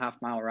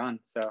 2.5 mile run.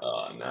 So,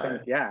 oh, no.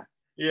 Yeah.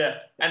 Yeah.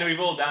 And we've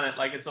all done it.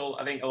 Like, it's all,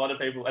 I think a lot of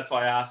people, that's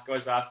why I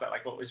always ask that,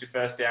 like, what was your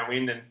first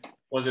downwind and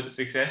was it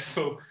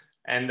successful?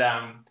 And,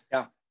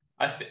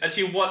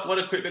 actually, what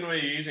equipment were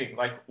you using?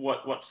 Like,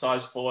 what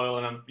size foil?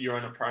 And you're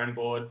on a prone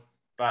board,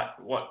 but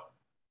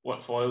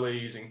what foil were you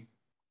using?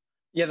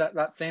 Yeah,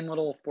 that same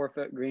little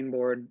 4-foot green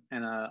board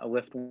and a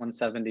Lift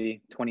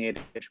 170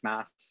 28-inch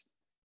mast.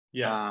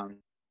 Yeah.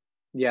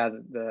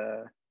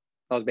 That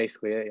was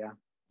basically it.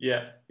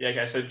 Yeah.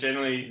 Okay. So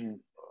generally,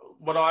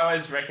 what I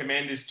always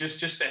recommend is just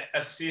to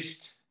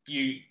assist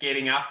you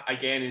getting up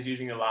again is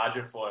using a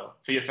larger foil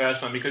for your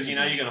first one, because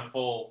you're going to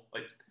fall.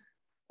 Like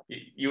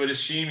you would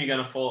assume you're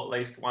going to fall at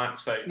least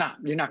once. So no,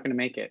 you're not going to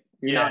make it.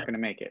 You're not going to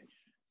make it.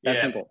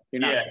 That's simple.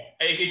 You're not.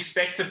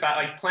 Expect to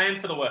plan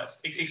for the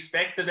worst.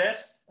 Expect the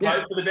best,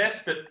 hope for the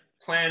best, but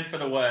plan for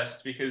the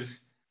worst,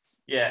 because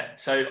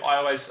so I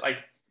always,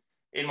 like,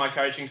 in my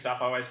coaching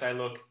stuff, I always say,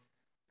 look,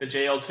 the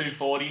GL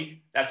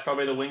 240, that's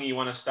probably the wing you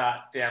want to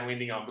start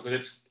downwinding on,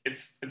 because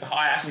it's a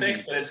high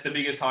aspect, but it's the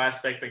biggest high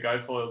aspect that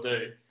GoFoil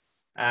do.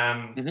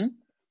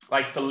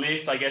 Like for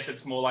lift, I guess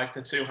it's more like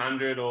the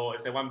 200, or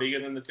is there one bigger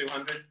than the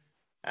 200?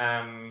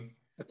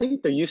 I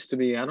think there used to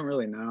be. I don't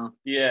really know.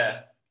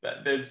 Yeah.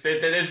 There's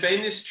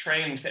been this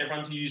trend for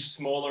everyone to use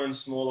smaller and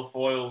smaller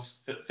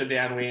foils for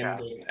downwind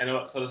and all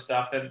that sort of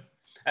stuff. And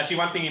actually,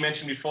 one thing you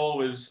mentioned before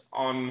was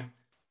on,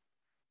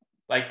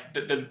 like,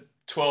 the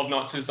 12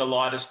 knots is the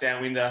lightest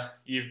downwinder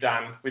you've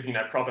done with,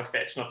 proper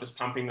fetch, not just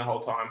pumping the whole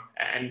time.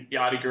 And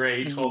I'd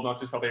agree, 12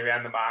 knots is probably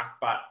around the mark.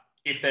 But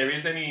if there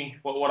is any,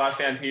 what I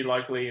found here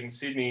locally in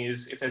Sydney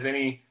is if there's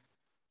any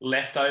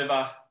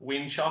leftover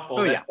wind chop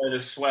or leftover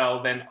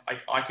swell, then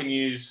I can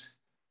use,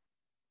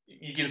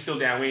 you can still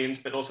downwind,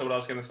 but also what I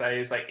was going to say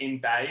is, like, in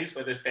bays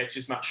where the fetch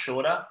is much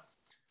shorter,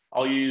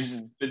 I'll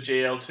use the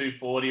GL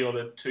 240 or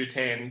the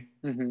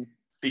 210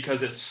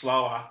 because it's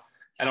slower.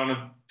 And on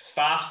a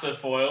faster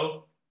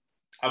foil,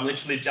 I'm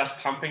literally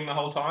just pumping the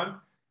whole time,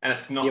 and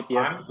it's not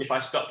fun. If I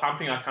stop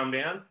pumping, I come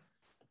down.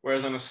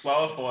 Whereas on a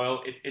slower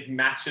foil, it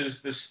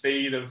matches the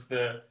speed of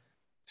the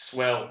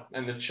swell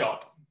and the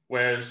chop.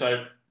 Whereas,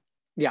 the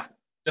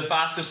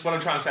fastest, what I'm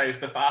trying to say is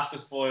the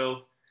fastest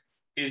foil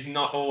is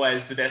not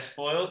always the best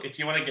foil. If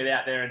you want to get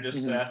out there and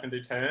just surf and do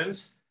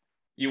turns,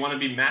 you want to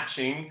be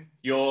matching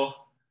your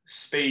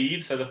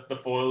speed, so the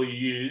foil you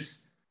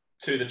use,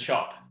 to the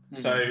chop.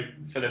 So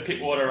for the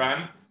Pittwater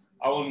run,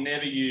 I will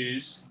never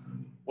use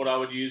what I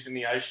would use in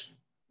the ocean.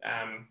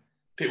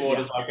 Pittwater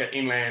is like an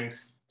inland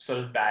sort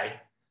of bay.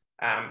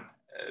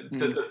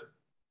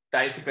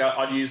 Basically,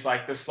 I'd use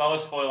like the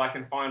slowest foil I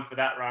can find for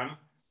that run.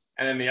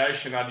 And then the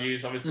ocean, I'd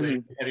use, obviously,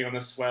 depending on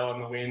the swell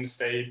and the wind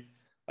speed,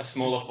 a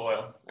smaller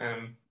foil.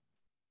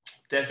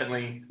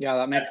 Definitely. Yeah,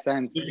 that makes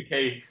sense. Super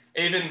key.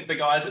 Even the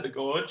guys at the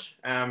gorge,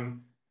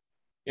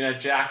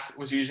 Jack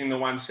was using the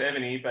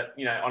 170, but,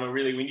 on a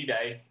really windy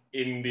day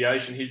in the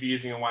ocean, he'd be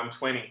using a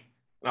 120.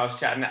 And I was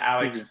chatting to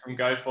Alex from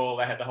GoFall.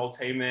 They had the whole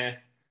team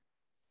there.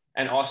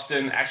 And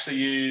Austin actually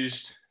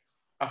used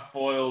a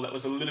foil that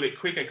was a little bit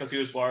quicker because he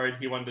was worried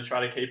he wanted to try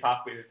to keep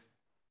up with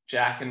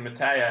Jack and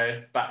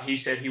Matteo. But he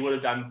said he would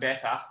have done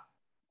better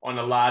on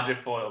a larger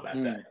foil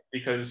that day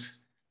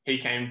because he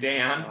came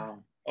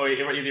down, or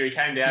either he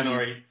came down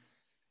or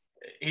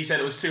he said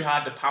it was too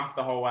hard to pump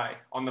the whole way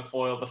on the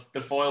foil.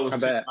 The foil was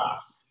too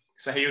fast.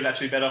 So he was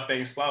actually better off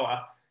being slower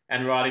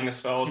and riding the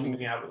swells and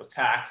being able to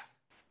attack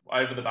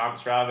over the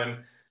bumps rather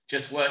than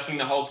just working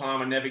the whole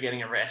time and never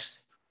getting a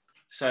rest.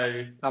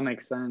 So That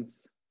makes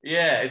sense.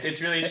 yeah,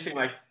 it's really interesting.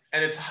 Like,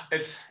 and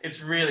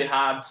it's really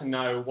hard to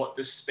know what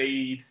the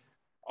speed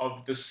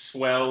of the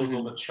swells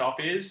or the chop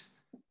is,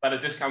 but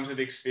it just comes with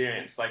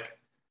experience. Like,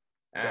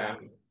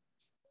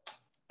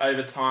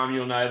 over time,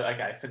 you'll know that,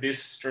 okay, for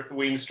this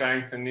wind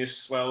strength and this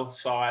swell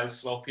size,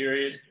 swell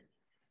period,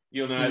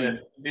 you'll know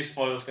that this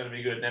foil is going to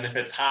be good. And if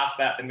it's half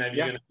that, then maybe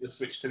you're going to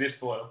switch to this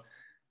foil.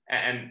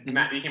 And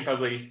Matt, you'll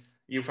probably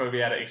be able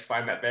to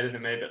explain that better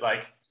than me. But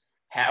like,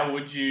 how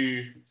would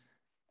you?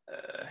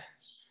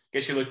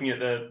 Guess you're looking at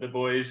the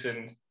boys,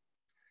 and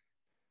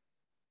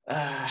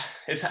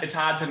it's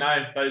hard to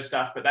know those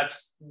stuff. But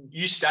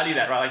you study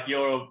that, right?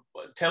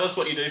 Like, tell us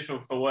what you do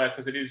for work,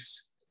 because it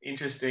is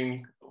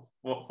interesting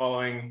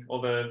following all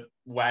the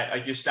wave.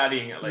 Like, you're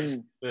studying at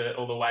least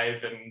all the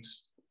wave and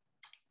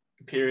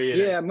period.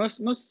 Yeah, most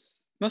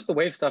of the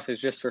wave stuff is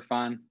just for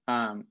fun.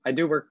 I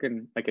do work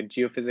in like a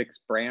geophysics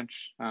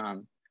branch.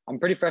 I'm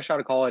pretty fresh out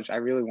of college. I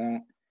really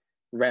won't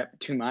rep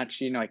too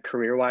much, like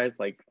career wise.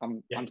 Like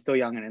I'm still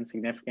young and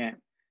insignificant.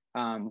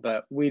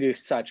 But we do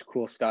such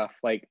cool stuff.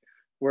 Like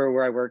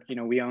where I work,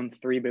 we own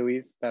 3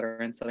 buoys that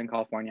are in Southern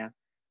California.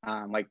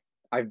 Like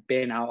I've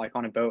been out like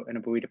on a boat in a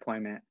buoy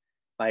deployment.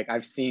 Like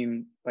I've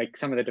seen like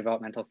some of the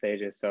developmental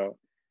stages. So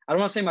I don't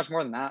want to say much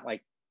more than that.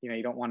 Like,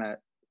 you don't want to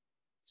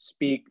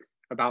speak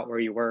about where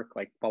you work,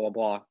 like blah, blah,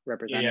 blah,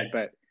 represented,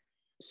 but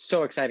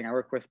so exciting. I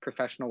work with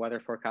professional weather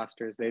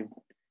forecasters. They've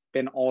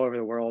been all over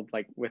the world,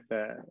 like with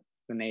the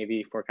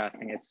Navy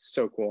forecasting. It's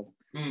so cool.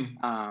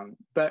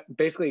 But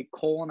basically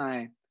Cole and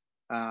I,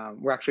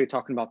 we're actually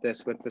talking about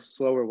this with the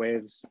slower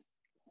waves.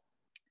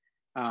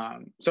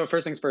 So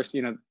first things first,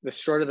 the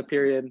shorter the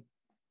period,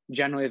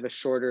 generally the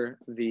shorter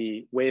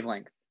the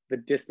wavelength, the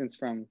distance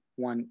from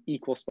one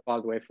equal spot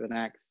of the wave to the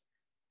next.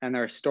 And the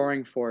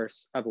restoring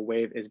force of a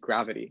wave is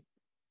gravity.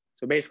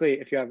 So basically,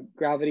 if you have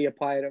gravity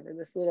applied over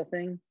this little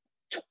thing,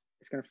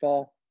 it's going to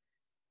fall.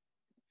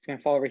 It's going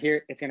to fall over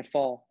here. It's going to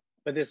fall.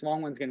 But this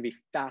long one's going to be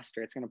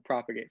faster. It's going to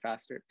propagate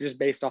faster, just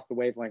based off the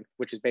wavelength,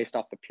 which is based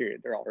off the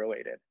period. They're all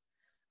related.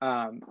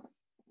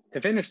 To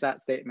finish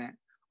that statement,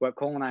 what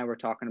Cole and I were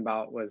talking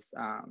about was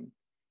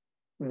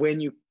when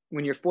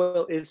your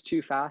foil is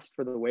too fast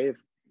for the wave,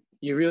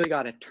 you really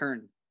got to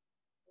turn,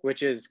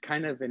 which is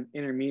kind of an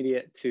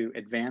intermediate to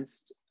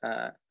advanced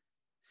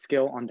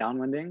skill on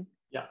downwinding.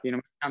 Yeah.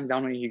 I'm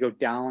downwinding, you go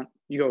down,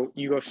 you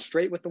go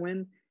straight with the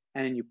wind,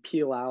 and then you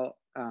peel out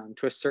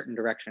to a certain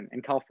direction.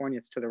 In California,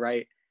 it's to the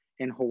right.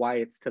 In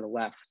Hawaii, it's to the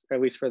left, or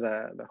at least for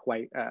the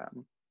Hawaii,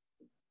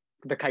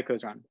 the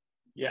Kaiko's run.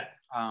 Yeah.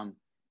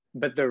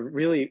 But the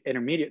really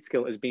intermediate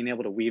skill is being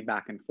able to weave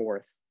back and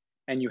forth.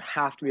 And you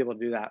have to be able to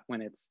do that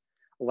when it's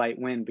light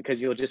wind, because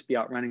you'll just be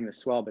outrunning the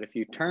swell. But if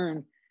you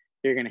turn,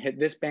 you're going to hit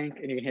this bank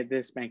and you're going to hit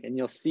this bank, and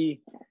you'll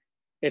see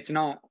it's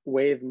not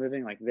wave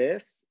moving like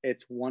this.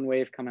 It's one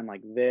wave coming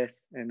like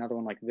this and another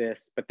one like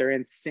this, but they're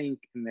in sync,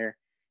 and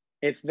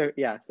it's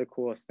the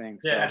coolest thing.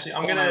 So yeah, actually,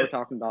 we're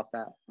talking about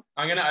that.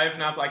 I'm going to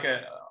open up like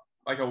a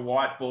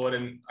whiteboard,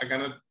 and I'm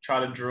going to try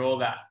to draw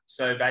that.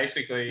 So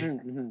basically,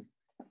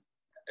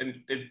 and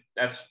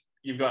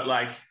you've got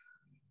like,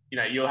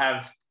 you'll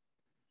have,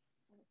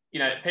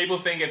 people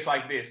think it's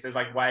like this. There's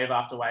like wave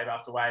after wave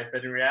after wave,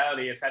 but in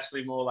reality, it's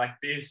actually more like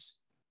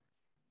this.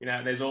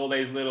 There's all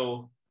these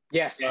little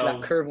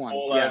that curve one.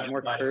 Yeah,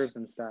 more curves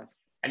and stuff.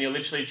 And you're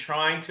literally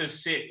trying to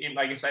sit in,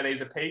 like you say,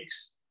 these are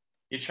peaks.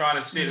 You're trying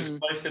to sit as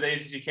close to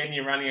these as you can.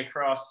 You're running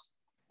across,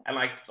 and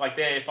like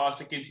there, if I was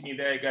to continue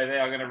there, go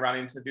there, I'm going to run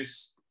into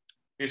this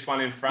one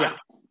in front. Yeah.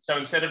 So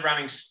instead of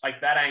running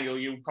like that angle,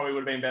 you probably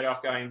would have been better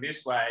off going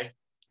this way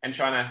and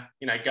trying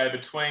to, go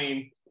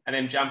between and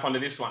then jump onto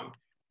this one.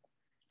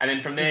 And then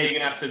from there, you're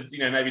going to have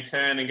to, maybe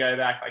turn and go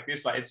back like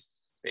this way.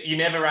 You're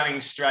never running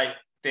straight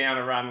down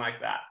a run like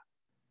that,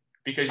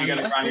 because you're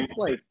going to run into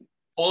like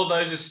all of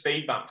those are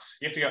speed bumps.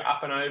 You have to go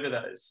up and over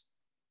those.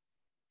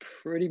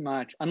 Pretty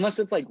much, unless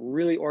it's like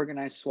really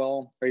organized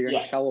swell, or you're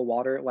in shallow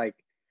water. Like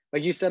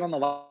you said on the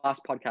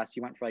last podcast,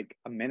 you went for like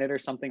a minute or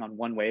something on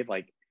one wave.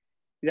 Like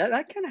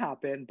that can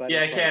happen, but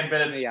it can,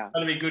 but it's got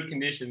to be good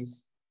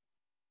conditions.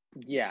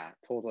 Yeah,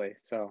 totally.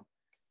 So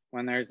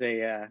when there's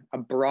a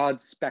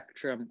broad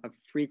spectrum of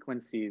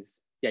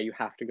frequencies, you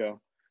have to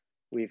go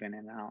weave in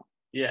and out.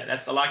 Yeah,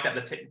 I like that,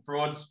 the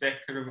broad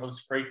spectrum of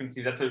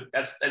frequencies. And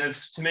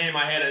it's, to me in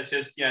my head, it's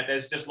just,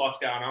 there's just lots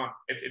going on.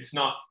 There's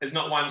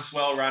not one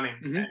swell running,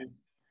 and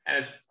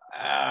it's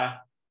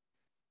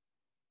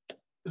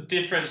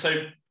different.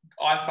 So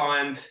I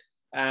find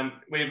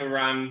we have a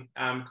run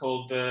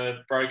called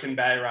the Broken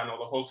Bay Run, or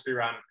the Hawkesbury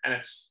Run, and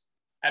it's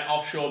an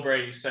offshore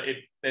breeze. So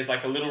there's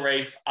like a little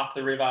reef up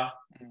the river,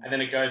 and then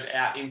it goes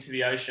out into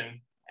the ocean,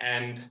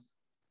 and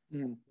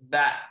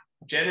that,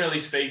 generally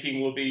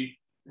speaking, will be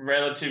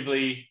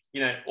relatively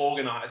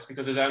organized,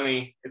 because it's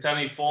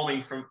only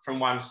forming from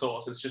one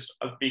source. It's just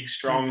a big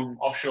strong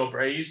offshore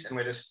breeze, and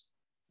we're just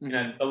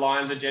the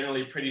lines are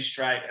generally pretty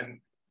straight, and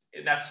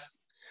that's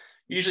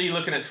usually you're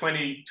looking at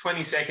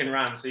 20-second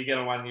runs. So you get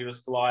on one and you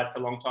just glide for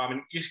a long time,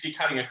 and you're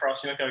cutting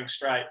across, you're not going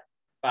straight,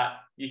 but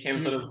you can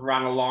sort of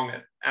run along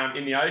it.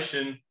 In the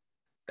ocean,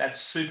 that's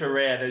super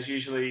rare. There's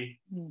usually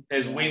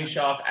wind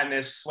chop and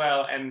there's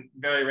swell, and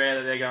very rare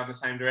that they go in the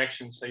same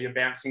direction. So you're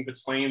bouncing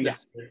between the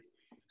two.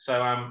 So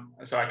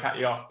I cut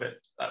you off, but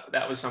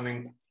that was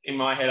something in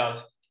my head I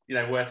was,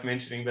 worth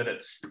mentioning, that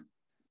it's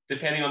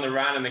depending on the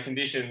run and the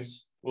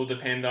conditions will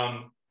depend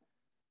on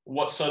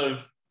what sort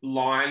of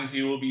lines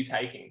you will be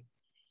taking.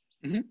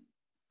 Mm-hmm.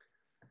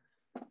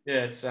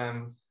 Yeah, it's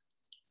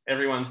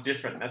everyone's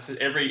different. That's what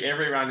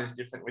every run is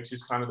different, which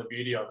is kind of the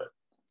beauty of it.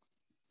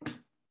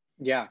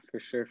 Yeah, for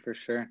sure.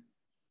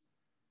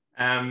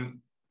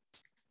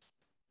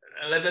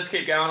 Let's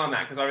keep going on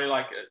that, because I really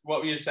like it. What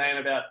were you saying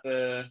about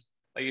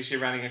I guess you're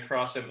running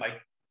across, and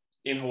like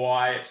in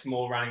Hawaii, it's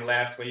more running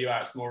left. Where you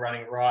are, it's more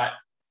running right.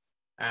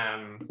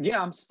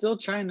 Yeah, I'm still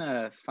trying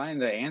to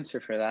find the answer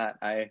for that.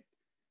 I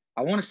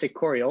want to say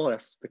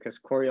Coriolis, because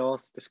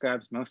Coriolis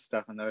describes most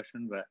stuff in the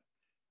ocean, but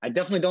I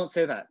definitely don't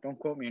say that. Don't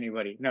quote me,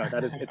 anybody. No,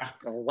 it's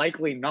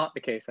likely not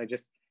the case.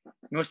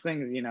 Most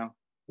things,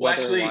 well,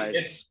 actually,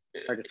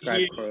 are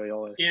described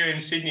Coriolis. Here in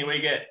Sydney, we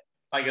get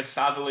like a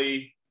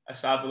southerly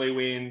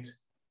wind,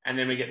 and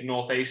then we get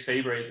northeast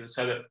sea breezes.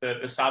 So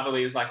that the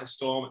southerly is like a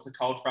storm. It's a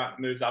cold front,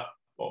 moves up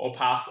or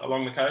past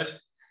along the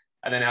coast.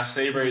 And then our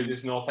sea breeze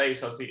is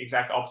northeast, so it's the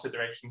exact opposite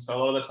direction. So a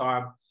lot of the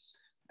time,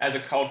 as a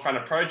cold front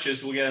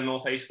approaches, we'll get a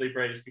northeasterly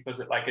breeze, because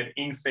it's like an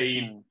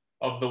infeed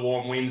of the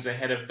warm winds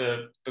ahead of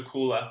the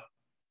cooler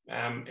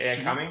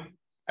air coming.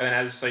 And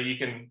then so you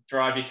can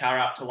drive your car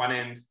up to one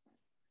end,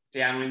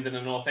 downwind in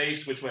the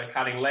northeast, which we're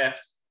cutting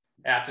left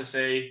out to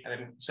sea, and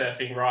then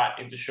surfing right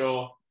into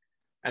shore.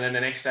 And then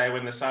the next day,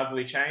 when the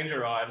southerly change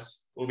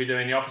arrives, we'll be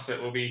doing the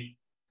opposite. We'll be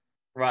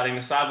riding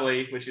the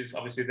southerly, which is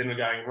obviously then we're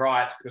going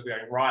right, because we're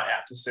going right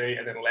out to sea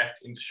and then left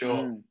into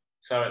shore.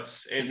 So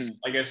it's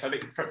I guess, I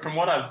think from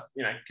what I've,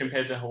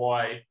 compared to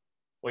Hawaii,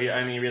 where you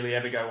only really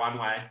ever go one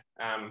way,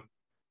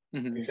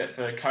 except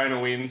for Kona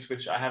winds,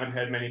 which I haven't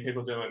heard many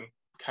people doing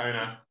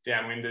Kona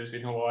downwinders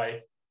in Hawaii,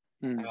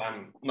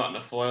 not in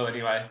a foil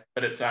anyway.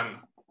 But it's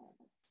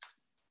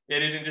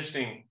it is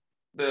interesting,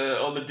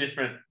 all the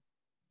different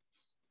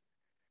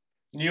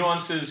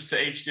nuances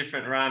to each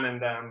different run,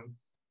 and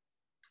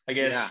I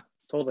guess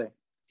totally.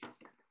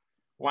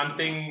 One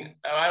thing,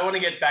 I want to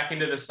get back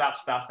into the SUP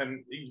stuff,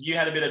 and you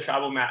had a bit of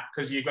trouble, Matt,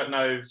 because you've got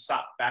no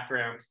SUP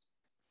background,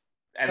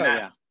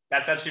 and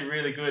that's actually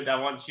really good. I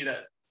want you to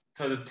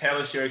sort of tell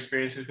us your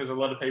experiences, because a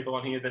lot of people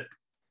on here that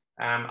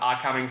are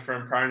coming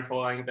from prone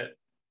foiling that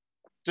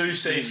do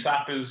see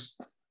SUP as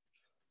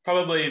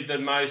probably the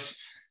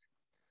most,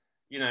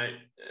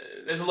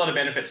 there's a lot of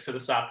benefits to the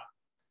SUP.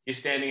 You're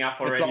standing up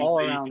already. It's an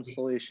all-around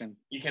solution.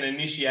 You can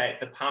initiate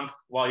the pump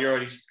while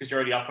because you're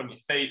already up on your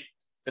feet.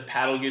 The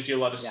paddle gives you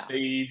a lot of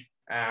speed.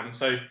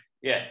 So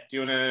yeah, do you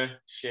want to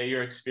share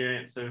your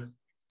experience of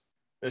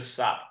the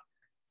SUP?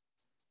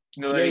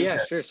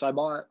 Yeah, sure. So I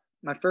bought,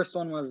 my first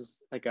one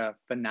was like a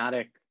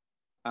Fanatic.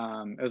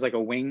 It was like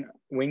a wing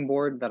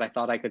board that I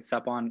thought I could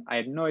SUP on. I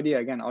had no idea.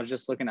 Again, I was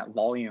just looking at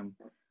volume.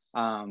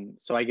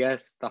 So I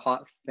guess the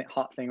hot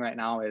thing right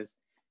now is,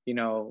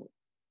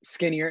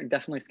 skinnier,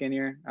 definitely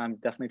skinnier.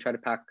 Definitely try to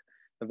pack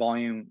the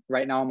volume.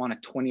 Right now I'm on a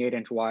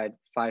 28-inch wide,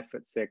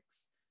 5'6",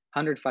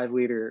 105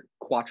 liter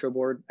Quattro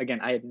board. Again,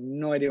 I had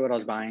no idea what I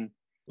was buying.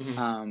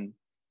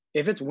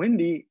 If it's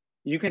windy,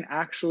 you can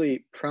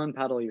actually prone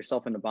paddle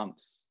yourself into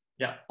bumps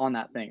on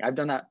that thing. I've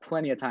done that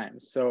plenty of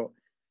times. So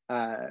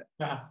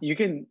you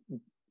can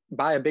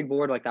buy a big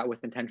board like that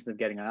with intentions of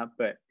getting up,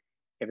 but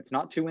if it's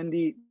not too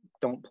windy,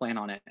 don't plan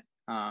on it.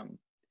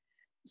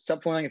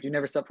 Subfoiling, if you've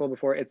never subfoiled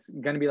before, it's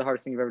going to be the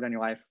hardest thing you've ever done in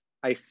your life.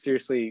 I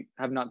seriously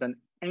have not done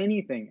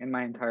anything in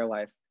my entire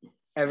life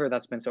ever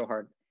that's been so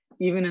hard,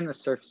 even in the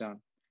surf zone.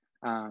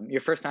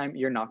 Your first time,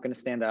 you're not going to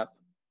stand up.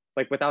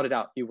 Like, without a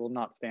doubt, you will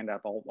not stand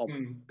up. I'll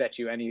bet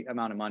you any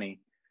amount of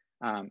money.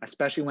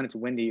 Especially when it's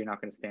windy, you're not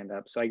going to stand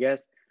up. So I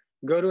guess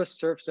go to a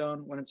surf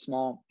zone when it's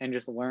small and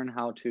just learn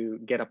how to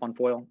get up on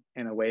foil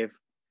in a wave,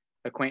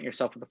 acquaint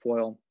yourself with the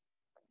foil,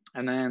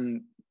 and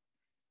then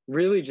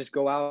really just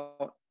go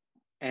out.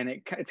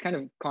 And it's kind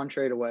of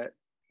contrary to what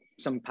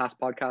some past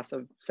podcasts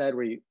have said,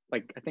 where you,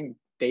 like, I think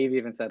Dave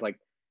even said, like,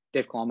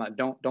 Dave Kalama,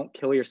 don't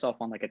kill yourself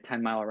on like a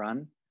 10-mile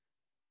run.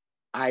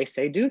 I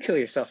say do kill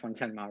yourself on a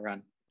 10-mile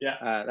run.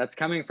 Yeah. That's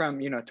coming from, a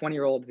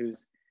 20-year-old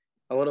who's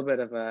a little bit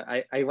of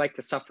I like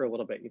to suffer a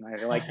little bit.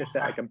 I like to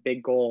set like a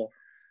big goal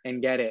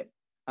and get it.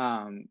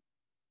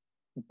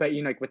 But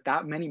like with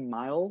that many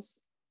miles,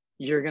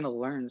 you're going to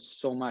learn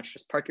so much.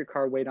 Just park your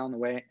car way down the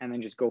way and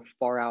then just go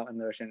far out in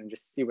the ocean and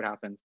just see what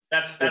happens.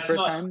 That's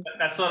not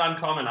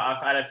uncommon.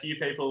 I've had a few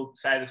people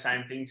say the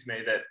same thing to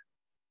me, that,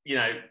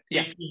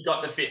 if you've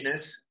got the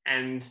fitness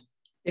and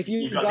if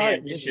you've got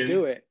it, just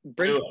do it.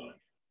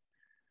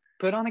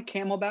 Put on a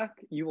Camelback.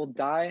 You will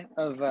die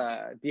of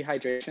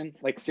dehydration.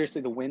 Like,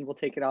 seriously, the wind will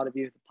take it out of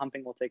you. The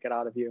pumping will take it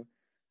out of you.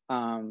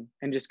 And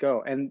just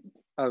go. And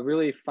a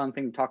really fun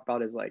thing to talk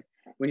about is, like,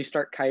 when you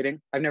start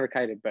kiting, I've never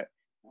kited, but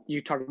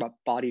you talk about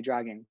body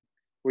dragging,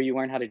 where you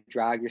learn how to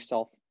drag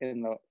yourself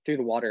through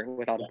the water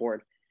without a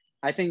board.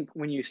 I think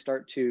when you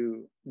start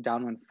to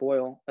downwind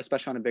foil,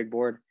 especially on a big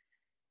board,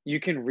 you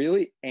can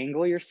really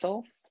angle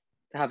yourself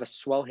to have a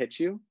swell hit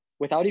you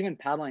without even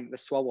paddling. The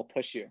swell will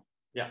push you.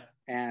 Yeah.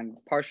 And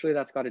partially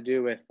that's got to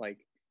do with like,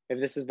 if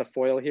this is the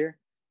foil here,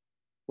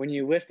 when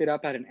you lift it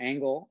up at an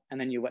angle and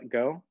then you let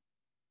go,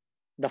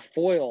 the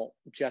foil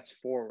jets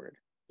forward.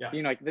 Yeah.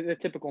 You know, like the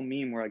typical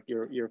meme where like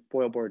your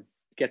foil board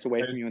gets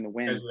away from you in the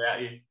wind. Goes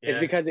without you. Yeah. It's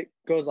because it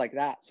goes like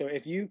that. So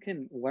if you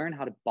can learn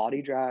how to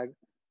body drag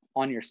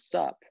on your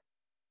sup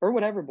or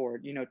whatever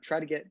board, you know, try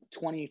to get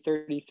 20,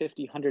 30,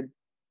 50, 100,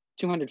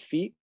 200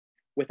 feet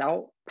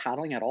without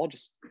paddling at all,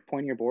 just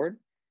pointing your board,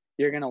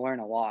 you're going to learn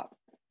a lot.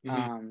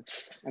 And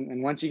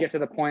once you get to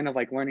the point of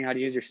like learning how to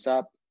use your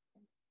sup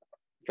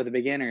for the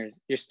beginners,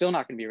 you're still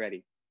not going to be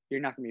ready.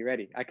 You're not going to be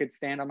ready. I could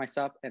stand on my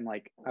sup and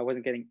like I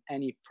wasn't getting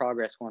any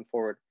progress going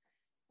forward.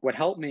 What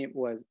helped me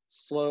was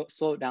slow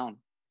it down.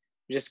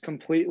 Just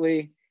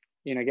completely,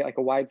 you know, get like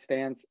a wide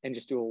stance and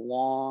just do a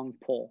long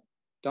pull.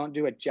 Don't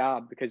do a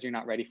jab because you're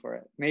not ready for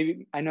it.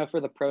 Maybe, I know for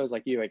the pros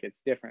like you, like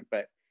it's different,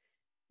 but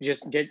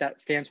just get that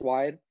stance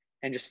wide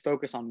and just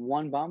focus on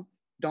one bump.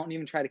 Don't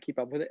even try to keep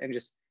up with it and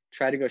just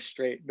try to go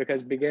straight,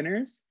 because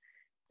beginners,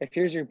 if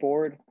here's your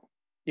board,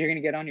 you're going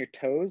to get on your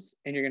toes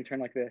and you're going to turn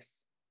like this.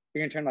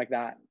 You're going to turn like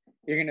that.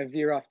 You're going to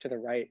veer off to the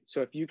right.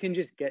 So if you can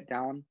just get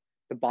down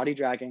the body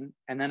dragging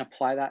and then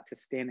apply that to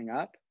standing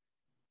up,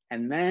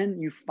 and then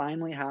you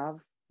finally have,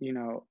 you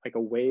know, like a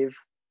wave,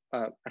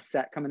 a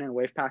set coming in, a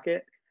wave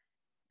packet,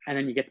 and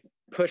then you get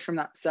push from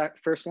that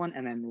first one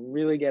and then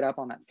really get up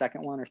on that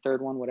second one or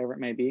third one, whatever it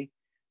may be.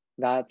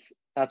 That's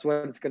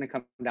what it's going to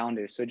come down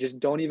to. So just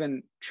don't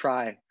even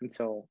try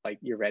until like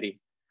you're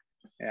ready.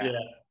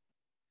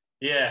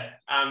 Yeah.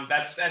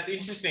 That's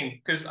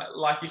interesting because,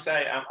 like you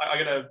say,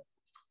 I got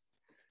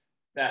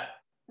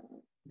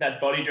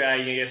that body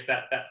dragging. I guess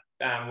that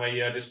where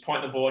you're just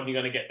pointing the board and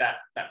you're going to get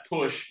that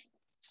push.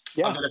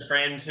 Yeah. I've got a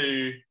friend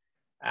who,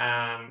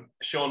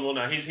 Sean will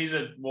know. He's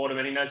a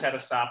waterman. He knows how to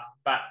sup,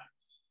 but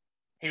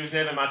he was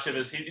never much of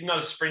he's not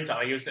a sprinter.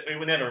 He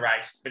would never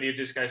race, but he would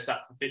just go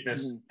sup for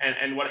fitness.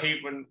 And what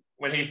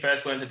when he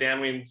first learned to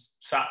downwind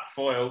sup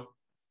foil,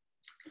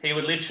 he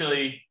would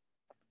literally,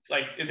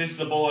 like, if this is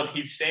the board,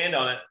 he'd stand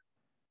on it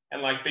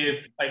and like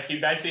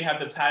he'd basically have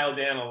the tail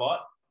down a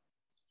lot.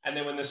 And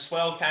then when the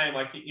swell came,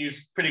 like he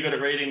was pretty good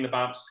at reading the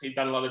bumps. He'd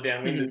done a lot of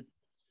downwinders.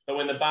 But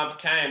when the bump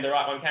came, the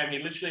right one came, he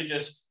literally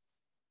just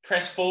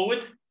press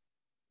forward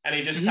and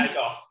he'd just take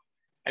off.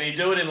 And he'd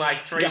do it in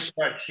like 3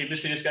 strokes. He'd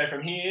literally just go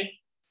from here,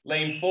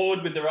 lean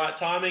forward with the right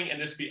timing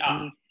and just be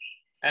up.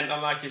 And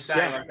like you're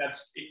saying, like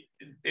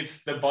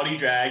it's the body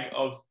drag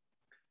of,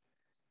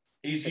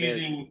 he's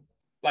using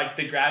like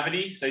the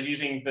gravity. So he's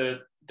using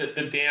the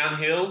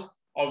downhill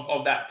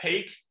of that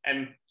peak,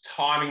 and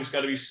timing's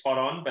got to be spot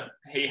on. But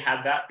he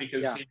had that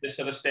because he just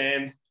sort of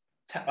stand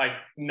like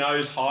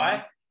nose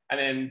high and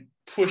then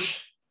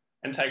push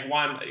and take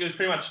one. It was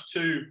pretty much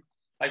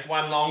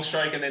one long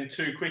stroke and then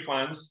 2 quick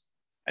ones.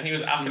 And he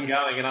was up and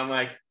going. And I'm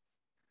like,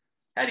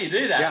 how do you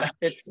do that?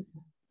 Yeah,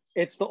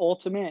 it's the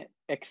ultimate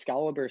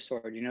Excalibur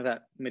sword. You know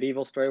that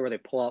medieval story where they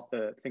pull out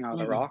the thing out of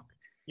the rock?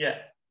 Yeah.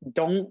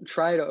 Don't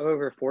try to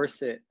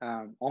overforce it.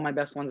 All my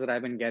best ones that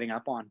I've been getting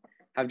up on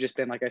have just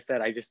been, like I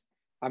said,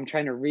 I'm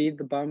trying to read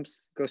the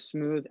bumps, go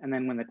smooth. And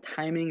then when the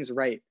timing's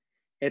right,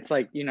 it's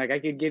like, you know, like I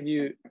could give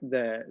you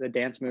the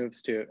dance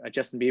moves to a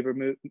Justin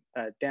Bieber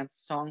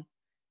dance song.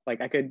 Like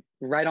I could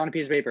write on a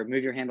piece of paper,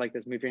 move your hand like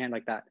this, move your hand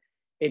like that.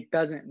 It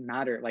doesn't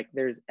matter. Like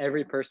there's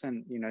every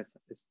person, you know,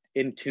 is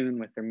in tune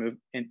with their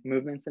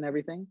movements and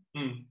everything.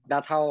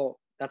 That's how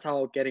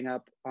getting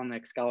up on the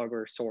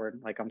Excalibur sword,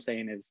 like I'm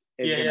saying, is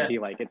gonna be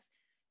like. It's,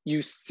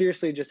 you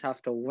seriously just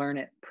have to learn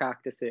it,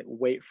 practice it,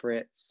 wait for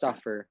it,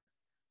 suffer.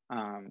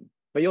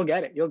 But you'll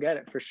get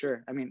it for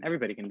sure. I mean,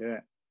 everybody can do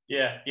it.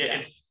 Yeah.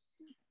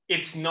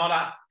 It's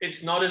not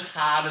as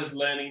hard as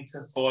learning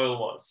to foil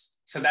was.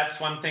 So that's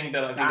one thing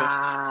that I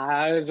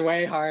think. It was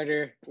way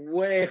harder.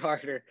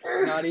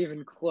 Not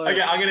even close.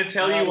 Okay, I'm going to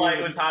tell you why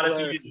it was harder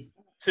for you.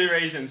 2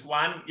 reasons.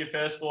 One, your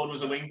first board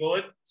was a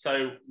wingboard,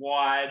 so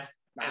wide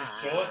and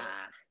short.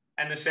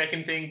 And the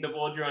second thing, the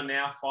board you're on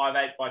now,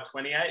 5'8" by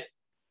 28.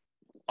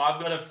 I've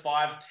got a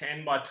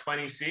 5'10" by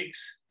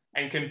 26,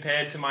 and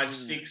compared to my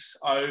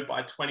 6'0"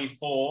 by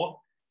 24,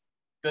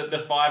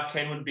 the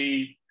 5'10" would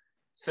be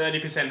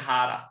 30%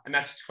 harder, and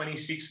that's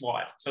 26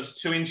 wide. So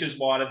it's 2 inches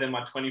wider than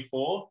my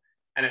 24,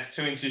 and it's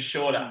 2 inches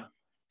shorter.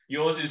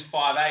 Yours is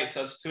 5'8",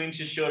 so it's 2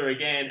 inches shorter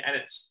again, and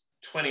it's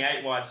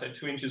 28 wide, so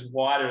 2 inches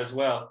wider as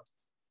well.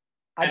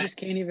 I just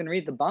can't even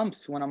read the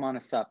bumps when I'm on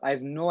a sup. I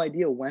have no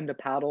idea when to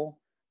paddle,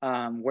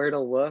 where to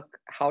look,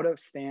 how to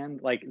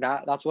stand. Like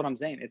that. That's what I'm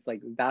saying. It's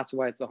like, that's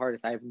why it's the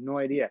hardest. I have no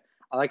idea.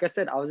 Like I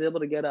said, I was able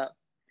to get up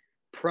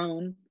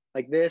prone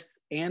like this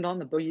and on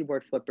the boogie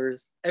board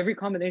flippers, every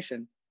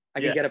combination.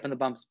 I could get up in the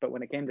bumps, but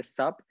when it came to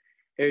sup,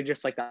 it was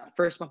just like that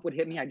first bump would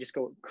hit me, I'd just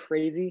go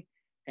crazy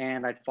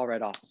and I'd fall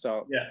right off.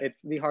 So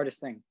it's the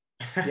hardest thing.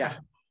 Yeah.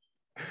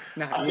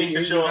 No, I think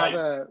for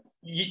sure,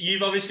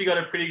 you've obviously got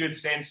a pretty good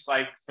sense,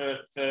 like for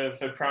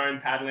prone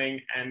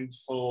paddling and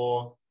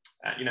for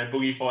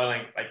boogie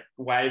foiling, like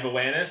wave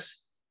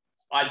awareness.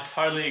 I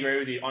totally agree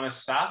with you on a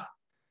sup.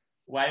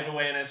 Wave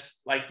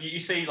awareness, like you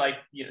see, like,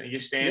 you know, your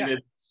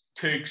standard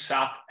kook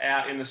sup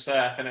out in the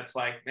surf, and it's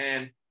like,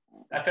 man,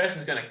 that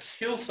person's going to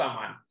kill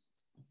someone.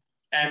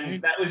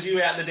 And that was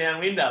you out in the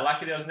downwinder.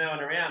 Lucky there was no one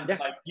around, but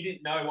like you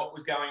didn't know what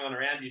was going on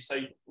around you. So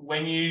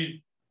when you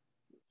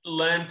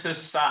learn to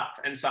sup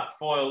and sup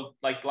foil,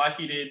 like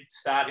you did,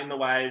 start in the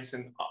waves,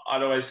 and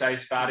I'd always say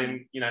start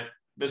in, you know,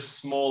 the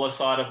smaller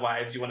side of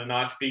waves. You want a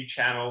nice big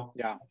channel,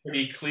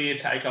 pretty clear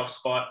takeoff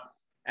spot,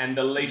 and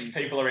the least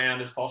people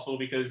around as possible,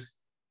 because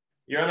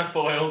you're on a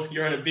foil,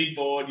 you're on a big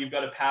board, you've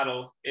got a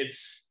paddle.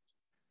 It's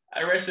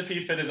a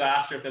recipe for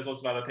disaster if there's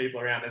lots of other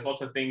people around. There's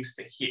lots of things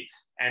to hit,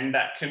 and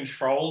that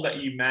control that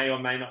you may or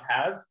may not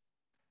have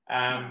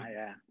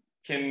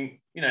can,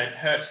 you know,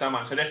 hurt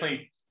someone. So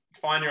definitely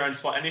find your own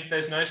spot. And if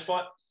there's no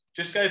spot,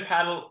 just go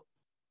paddle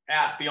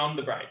out beyond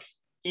the break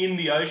in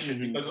the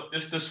ocean, because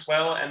just the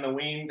swell and the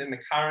wind and the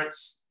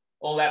currents,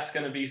 all that's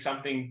going to be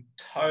something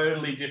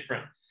totally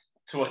different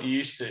to what you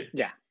used to.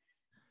 Yeah.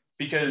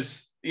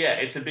 Because, yeah,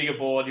 it's a bigger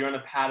board, you're on a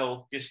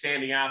paddle, you're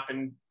standing up,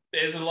 and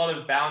there's a lot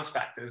of balance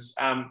factors.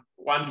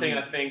 One thing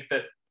I think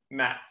that,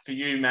 Matt, for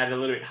you made it a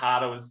little bit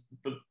harder was,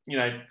 you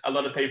know, a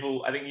lot of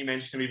people, I think you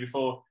mentioned to me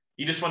before,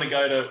 you just want to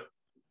go to,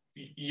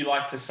 you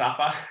like to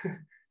suffer.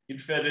 You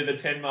prefer to do the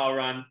 10-mile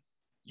run.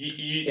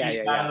 You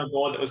started on a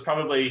board that was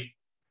probably,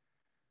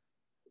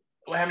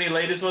 well, how many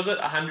liters was it?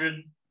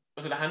 100?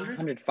 Was it 100?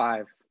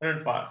 105.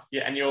 105.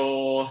 Yeah, and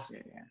you're,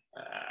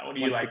 what are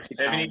you, like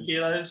 70 pounds.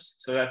 kilos?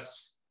 So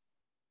that's,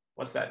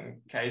 what's that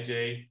in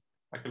kg?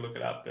 I could look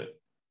it up, but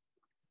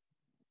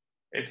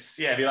it's,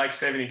 it'd be like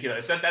 70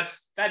 kilos.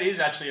 That is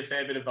actually a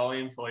fair bit of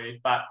volume for you.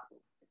 But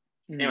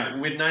anyway,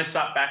 with no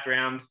sup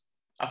background,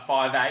 a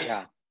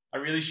 5'8", a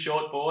really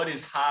short board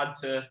is hard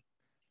to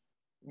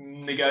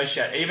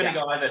negotiate. Even a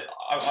guy that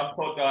I've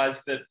taught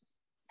guys that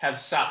have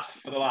supped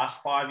for the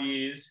last 5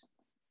 years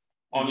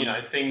on, you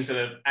know, things that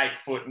are 8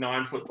 foot,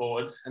 9 foot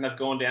boards, and they've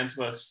gone down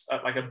to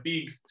a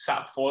big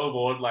sup foil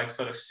board, like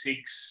sort of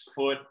 6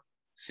 foot,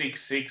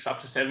 6'6", up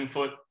to 7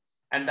 foot,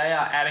 and they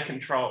are out of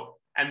control.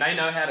 And they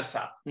know how to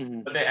sup,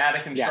 but they're out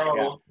of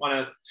control on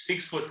a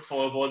 6 foot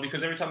foil board,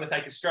 because every time they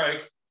take a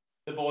stroke,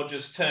 the board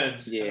just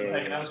turns and they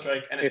take another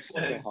stroke, and it's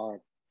so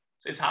hard.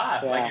 It's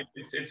hard. Like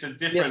it's a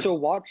different. Yeah. So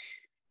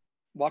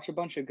watch a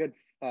bunch of good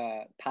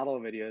paddle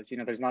videos. You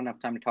know, there's not enough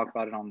time to talk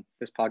about it on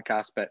this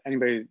podcast, but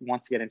anybody who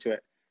wants to get into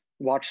it,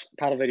 watch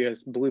paddle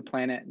videos. Blue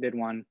Planet did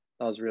one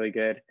that was really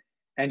good.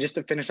 And just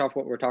to finish off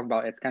what we're talking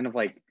about, it's kind of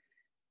like,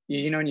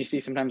 you know, when you see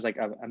sometimes like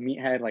a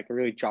meathead, like a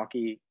really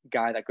jockey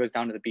guy that goes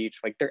down to the beach,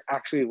 like they're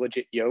actually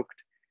legit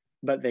yoked,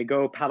 but they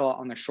go paddle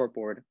on their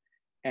shortboard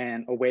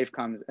and a wave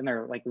comes and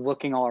they're like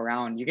looking all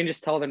around. You can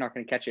just tell they're not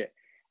going to catch it.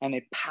 And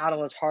they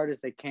paddle as hard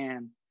as they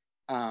can,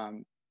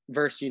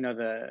 versus, you know,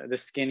 the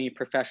skinny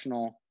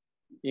professional,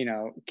 you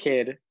know,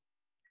 kid,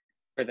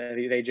 or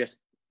they just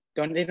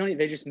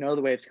know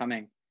the wave's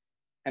coming,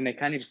 and they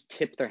kind of just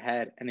tip their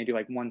head and they do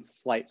like one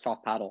slight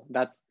soft paddle.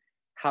 That's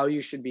how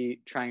you should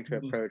be trying to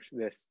approach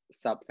this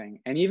sup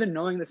thing. And even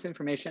knowing this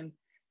information,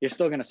 you're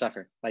still going to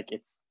suffer. Like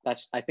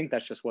I think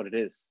that's just what it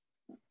is.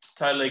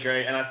 Totally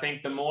agree. And I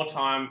think the more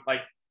time,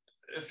 like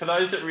for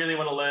those that really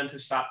want to learn to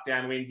sup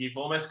downwind, you've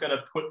almost got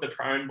to put the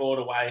prone board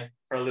away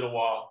for a little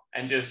while,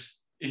 and just,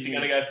 if you're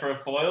going to go for a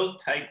foil,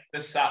 take the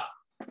sup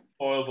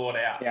foil board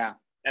out. Yeah.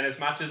 And as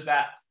much as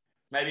that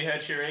maybe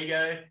hurts your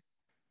ego,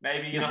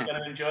 maybe you're not going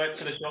to enjoy it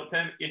for the short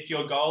term, if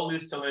your goal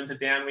is to learn to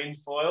downwind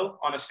foil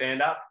on a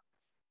stand-up,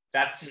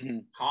 that's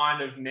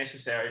kind of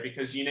necessary,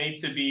 because you need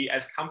to be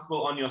as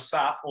comfortable on your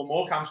sup, or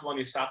more comfortable on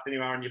your sup, than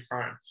you are on your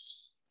prone.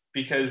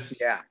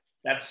 Because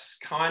that's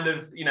kind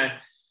of, you know,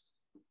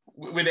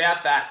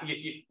 without that,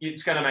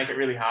 it's going to make it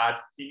really hard.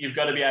 You've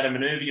got to be able to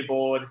maneuver your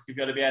board. You've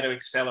got to be able to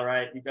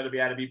accelerate. You've got to be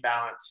able to be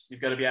balanced.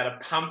 You've got to be able to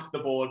pump the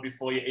board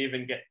before you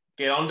even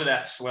get onto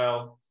that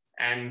swell.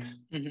 And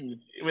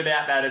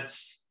without that,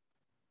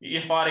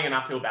 you're fighting an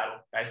uphill battle.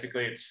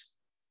 Basically, it's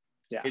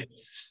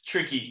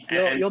tricky.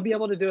 You'll be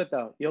able to do it,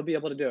 though. You'll be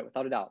able to do it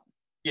without a doubt.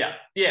 Yeah.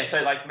 Yeah.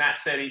 So like Matt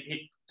said,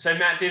 so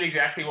Matt did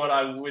exactly what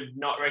I would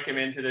not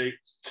recommend to do.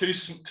 Too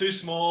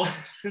small,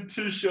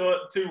 too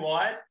short, too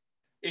wide.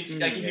 If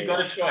you've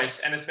got a choice,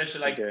 and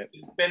especially like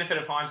benefit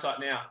of hindsight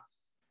now,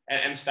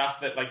 and stuff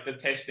that like the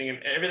testing and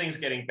everything's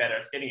getting better.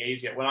 It's getting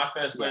easier. When I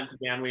first learned to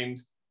downwind,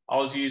 I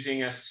was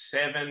using a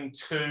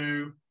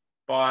 7.2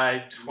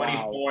 by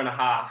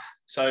 24.5.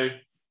 So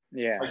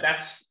like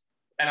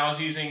and I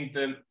was using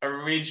the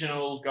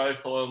original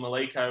GoFoil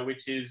Maliko,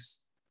 which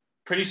is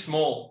pretty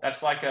small.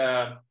 That's like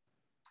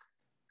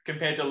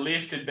compared to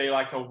lift, it'd be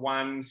like a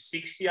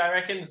 160, I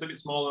reckon. It's a bit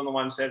smaller than the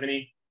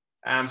 170.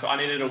 So I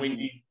needed a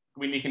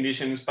windy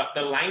conditions, but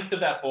the length of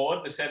that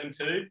board, the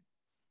 7.2,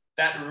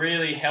 that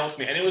really helps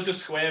me. And it was a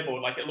square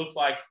board. Like it looked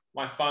like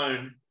my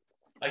phone,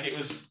 like it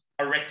was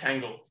a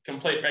rectangle,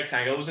 complete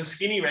rectangle. It was a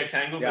skinny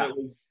rectangle, but it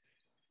was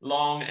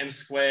long and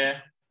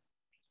square.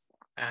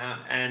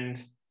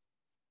 And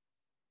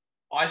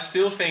I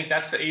still think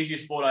that's the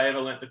easiest board I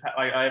ever learned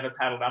I ever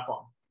paddled up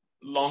on.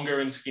 Longer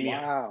and skinnier.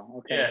 Wow.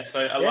 Okay. Yeah.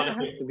 So a lot of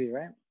it has to be,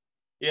 right?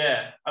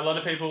 Yeah, a lot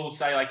of people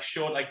say like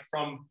short, like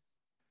from.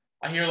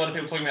 I hear a lot of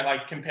people talking about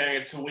like comparing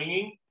it to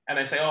winging, and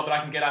they say, "Oh, but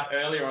I can get up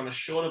earlier on a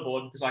shorter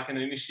board because I can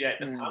initiate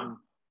the pump."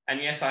 And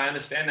yes, I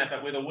understand that,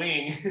 but with a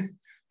wing,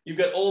 you've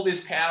got all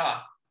this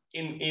power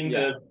in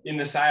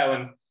the sail,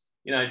 and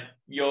you know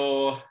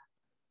your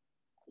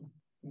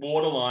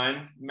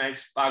waterline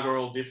makes bugger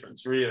all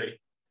difference,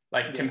 really.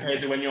 Like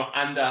compared to when you're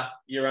under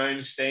your own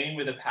steam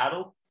with a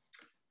paddle,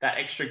 that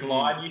extra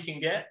glide you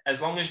can get,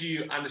 as long as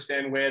you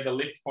understand where the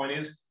lift point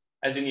is,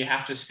 as in you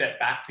have to step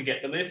back to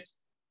get the lift.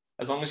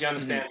 As long as you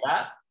understand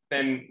that,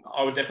 then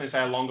I would definitely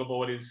say a longer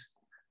board is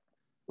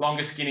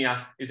longer,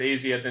 skinnier is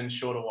easier than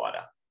shorter,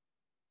 wider.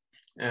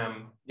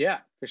 Yeah,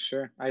 for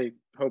sure. I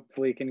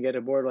hopefully can get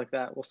a board like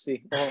that. We'll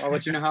see. I'll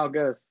let you know how it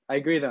goes. I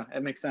agree though.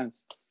 It makes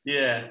sense.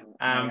 Yeah.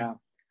 Yeah.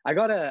 I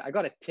got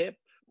a tip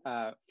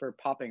for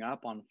popping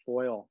up on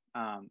foil.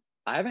 I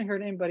haven't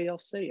heard anybody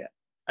else say yet.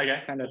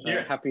 Okay. Kind of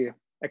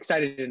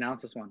excited to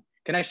announce this one.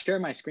 Can I share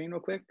my screen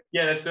real quick?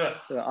 Yeah, let's do it.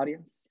 For the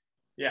audience?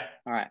 Yeah.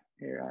 All right.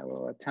 Here, I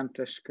will attempt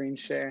a screen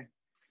share.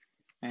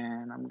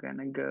 And I'm going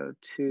to go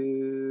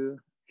to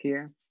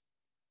here.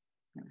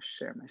 I'm going to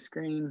share my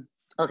screen.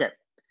 Okay.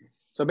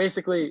 So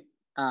basically,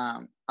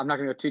 I'm not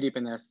going to go too deep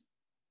in this.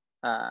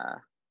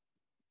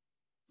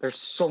 There's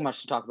so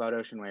much to talk about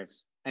ocean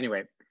waves.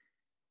 Anyway,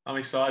 I'm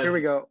excited. Here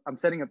we go. I'm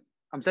setting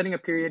a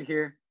period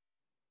here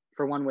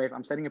for one wave.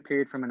 I'm setting a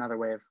period from another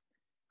wave.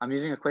 I'm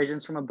using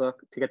equations from a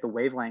book to get the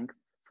wavelength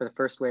for the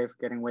first wave,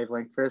 getting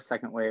wavelength for the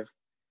second wave.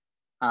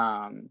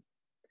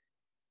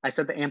 I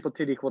set the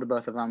amplitude equal to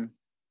both of them.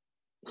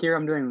 Here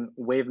I'm doing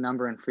wave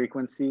number and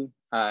frequency.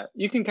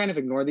 You can kind of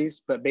ignore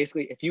these, but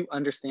basically if you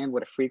understand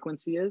what a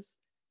frequency is,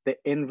 the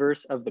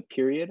inverse of the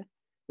period,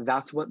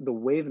 that's what the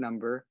wave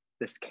number,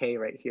 this K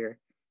right here,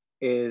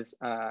 is.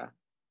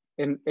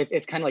 And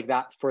it's kind of like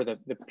that for the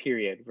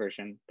period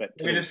version. But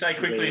let me just say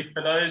quickly,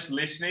 for those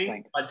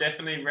listening, I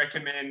definitely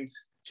recommend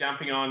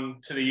jumping on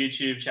to the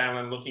YouTube channel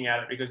and looking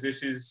at it, because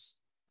this is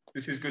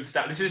good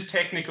stuff. This is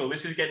technical.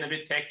 This is getting a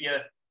bit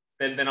techier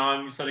than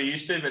I'm sort of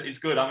used to, but it's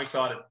good. I'm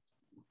excited.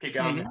 Keep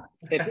going.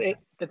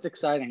 It's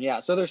exciting. Yeah.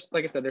 So there's,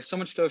 like I said, there's so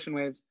much to ocean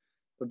waves,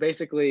 but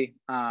basically,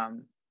 let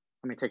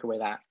me take away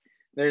that.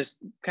 There's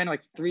kind of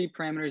like 3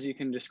 parameters you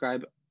can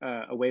describe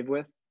a wave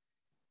with.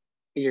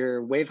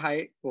 Your wave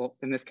height, well,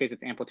 in this case,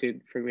 it's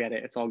amplitude. Forget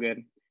it. It's all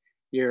good.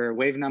 Your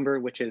wave number,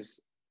 which is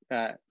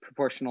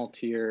proportional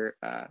to your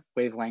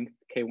wavelength,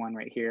 K1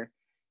 right here,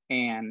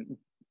 and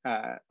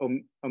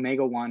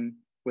omega 1,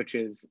 which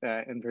is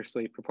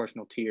inversely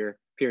proportional to your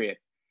period.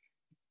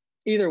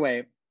 Either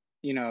way,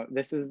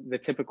 this is the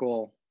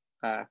typical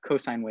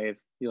cosine wave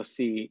you'll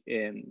see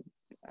in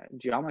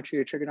geometry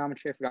or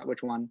trigonometry. I forgot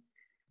which one.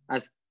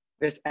 As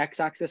this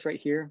x-axis right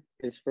here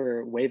is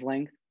for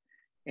wavelength,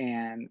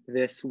 and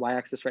this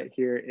y-axis right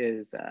here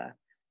is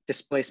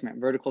displacement,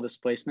 vertical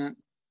displacement.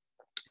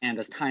 And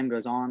as time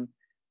goes on,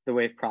 the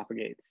wave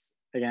propagates.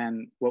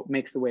 Again, what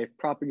makes the wave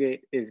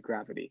propagate is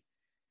gravity.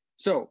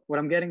 So what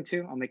I'm getting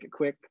to, I'll make it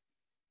quick.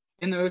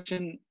 In the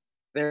ocean,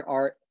 there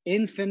are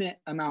infinite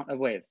amount of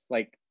waves.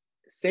 Like,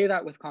 say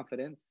that with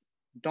confidence.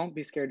 Don't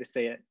be scared to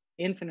say it.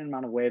 Infinite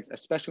amount of waves,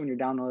 especially when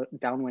you're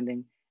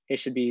downwinding. It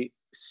should be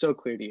so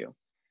clear to you.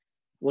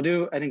 We'll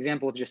do an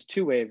example with just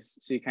 2 waves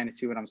so you kind of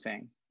see what I'm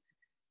saying.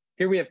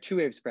 Here we have 2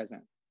 waves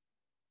present.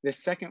 This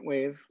second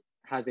wave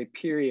has a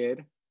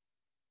period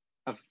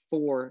of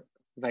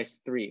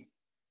 4/3.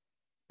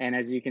 And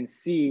as you can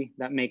see,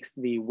 that makes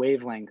the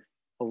wavelength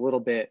a little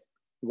bit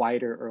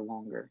wider or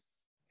longer.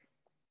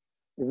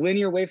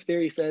 Linear wave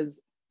theory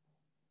says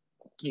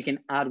you can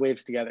add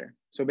waves together.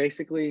 So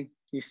basically,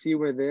 you see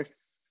where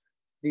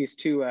these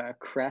 2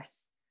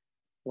 crests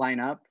line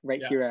up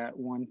right here at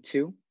 1,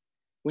 2.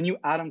 When you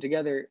add them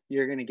together,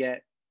 you're going to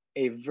get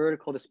a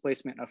vertical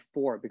displacement of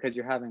 4, because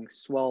you're having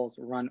swells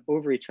run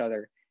over each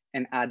other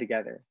and add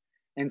together.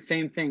 And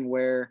same thing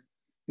where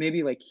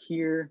maybe like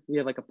here, we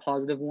have like a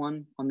positive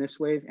 1 on this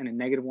wave and a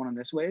negative 1 on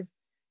this wave.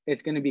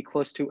 It's going to be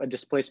close to a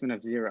displacement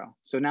of 0.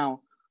 So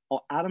now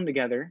I'll add them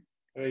together.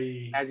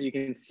 Hey. As you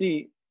can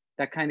see,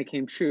 that kind of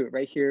came true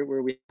right here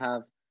where we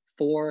have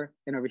 4,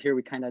 and over here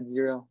we kind of had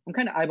 0. I'm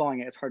kind of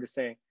eyeballing it. It's hard to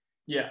say.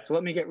 Yeah. So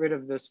let me get rid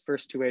of those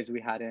first 2 waves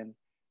we had in.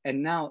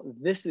 And now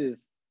this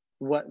is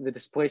what the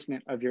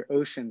displacement of your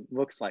ocean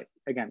looks like.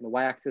 Again, the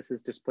y-axis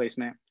is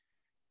displacement.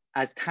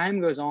 As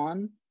time goes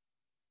on,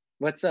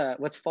 let's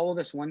follow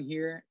this one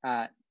here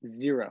at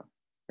 0,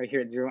 right here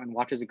at 0, and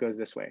watch as it goes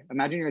this way.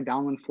 Imagine you're a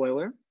downwind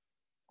foiler.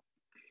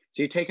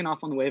 So you're taking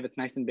off on the wave, it's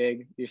nice and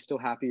big. You're still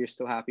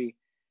happy.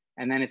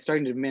 And then it's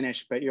starting to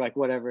diminish, but you're like,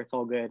 whatever, it's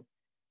all good.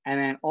 And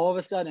then all of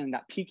a sudden,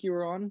 that peak you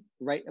were on,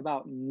 right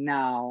about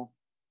now,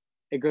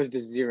 it goes to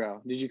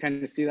 0. Did you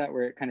kind of see that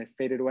where it kind of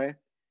faded away?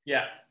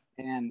 Yeah.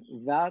 And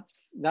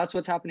that's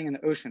what's happening in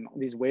the ocean.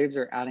 These waves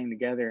are adding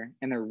together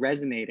and they're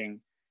resonating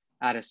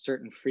at a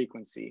certain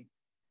frequency.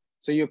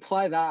 So you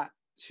apply that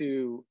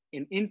to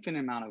an infinite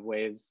amount of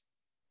waves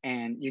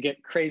and you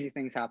get crazy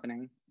things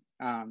happening.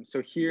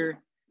 So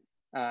here,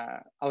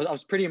 I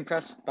was pretty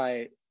impressed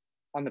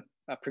on the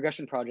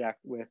progression project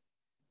with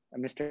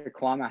Mr.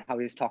 Kalama, how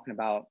he was talking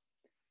about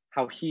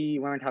how he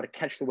learned how to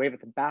catch the wave at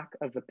the back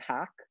of the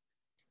pack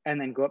and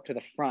then go up to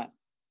the front.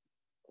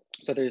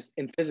 So there's,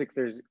 in physics,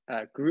 there's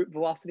group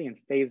velocity and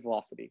phase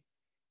velocity.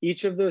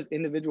 Each of those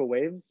individual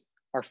waves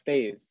are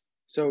phase.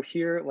 So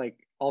here, like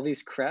all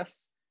these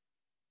crests,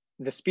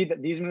 the speed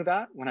that these move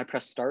at when I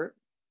press start,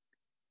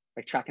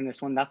 like tracking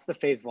this one, that's the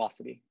phase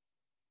velocity.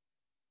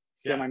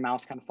 See how my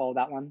mouse kind of followed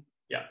that one?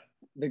 Yeah.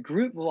 The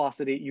group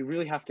velocity, you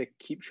really have to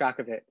keep track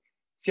of it.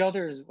 See how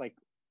there's like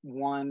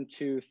 1,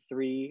 2,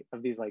 3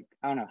 of these, like,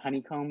 I don't know,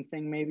 honeycomb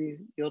thing, maybe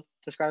you'll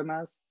describe them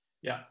as?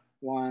 Yeah.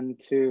 1,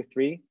 2,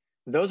 3.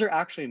 Those are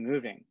actually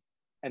moving,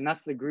 and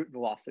that's the group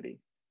velocity.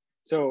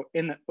 So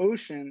in the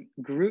ocean,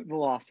 group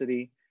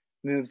velocity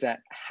moves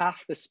at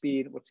half the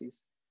speed,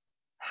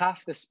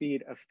 half the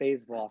speed of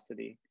phase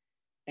velocity.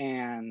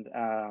 And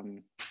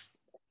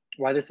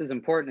why this is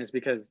important is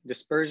because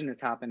dispersion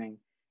is happening.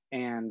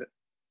 And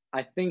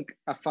I think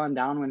a fun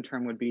downwind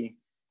term would be,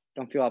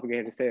 don't feel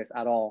obligated to say this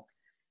at all.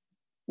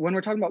 When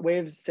we're talking about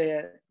waves, say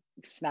at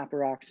Snapper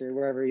Rocks or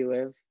wherever you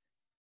live,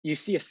 you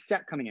see a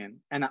set coming in,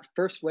 and that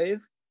first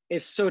wave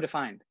is so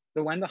defined.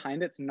 The wind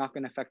behind it's not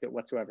going to affect it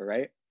whatsoever,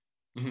 right?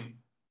 Mm-hmm.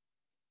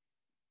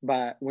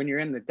 But when you're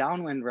in the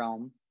downwind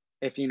realm,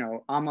 if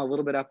I'm a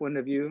little bit upwind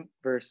of you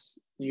versus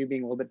you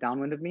being a little bit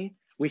downwind of me,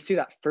 we see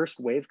that first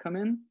wave come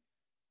in.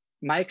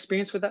 My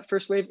experience with that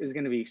first wave is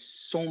going to be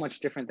so much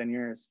different than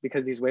yours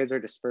because these waves are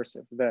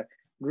dispersive. The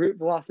group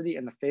velocity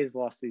and the phase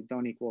velocity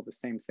don't equal the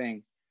same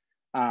thing.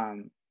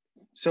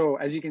 So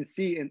as you can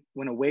see,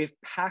 when a wave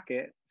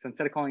packet, so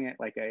instead of calling it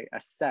like a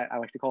set, I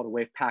like to call it a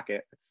wave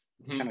packet. It's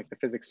kind of like the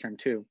physics term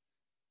too.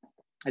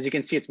 As you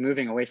can see, it's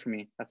moving away from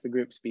me. That's the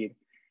group speed.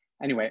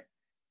 Anyway,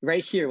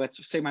 right here,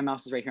 let's say my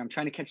mouse is right here. I'm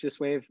trying to catch this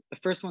wave. The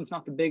first one's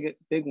not the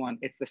big one.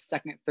 It's the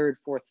second, third,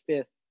 fourth,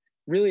 fifth.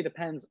 Really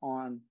depends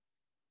on,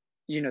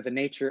 the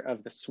nature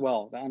of the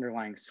swell, the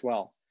underlying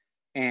swell.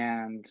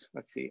 And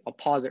let's see, I'll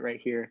pause it right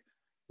here.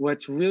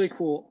 What's really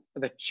cool,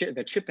 the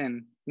chip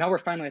in, now we're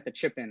finally at the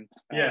chip in.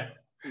 Yeah.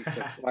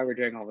 Why we're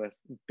doing all this.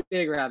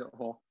 Big rabbit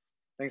hole.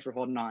 Thanks for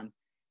holding on.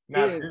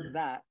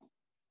 That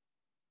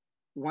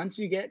once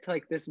you get to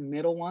like this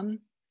middle one,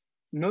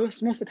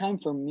 most of the time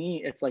for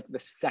me, it's like the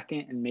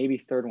second and maybe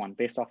third one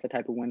based off the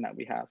type of wind that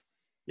we have.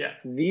 Yeah.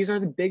 These are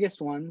the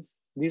biggest ones.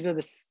 These are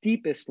the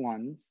steepest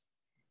ones.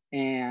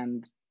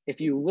 And if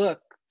you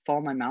look,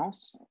 follow my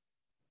mouse,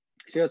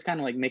 see how it's kind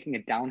of like making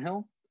a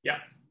downhill? Yeah.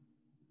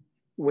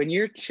 When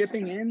you're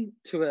chipping in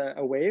to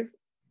a wave,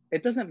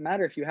 it doesn't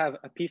matter if you have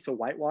a piece of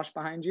whitewash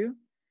behind you.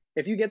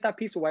 If you get that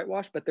piece of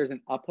whitewash, but there's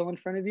an uphill in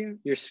front of you,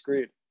 you're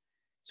screwed.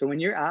 So when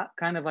you're at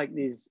kind of like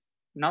these,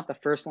 not the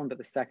first one, but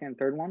the second and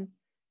third one,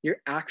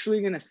 you're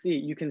actually going to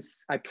see,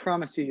 I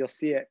promise you, you'll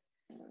see it.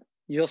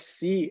 You'll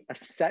see a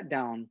set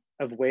down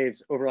of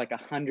waves over like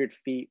 100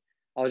 feet.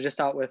 I was just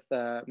out with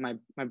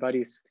my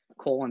buddies,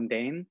 Cole and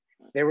Dane.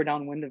 They were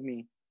downwind of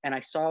me, and I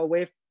saw a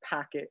wave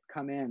packet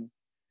come in.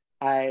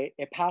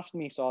 It passed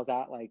me, so I was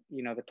at like,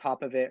 the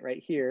top of it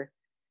right here.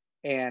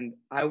 And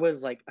I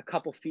was like a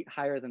couple feet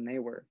higher than they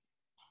were.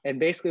 And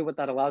basically what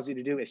that allows you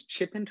to do is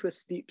chip into a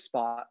steep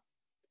spot.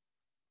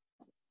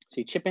 So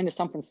you chip into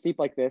something steep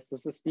like this.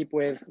 This is a steep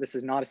wave. This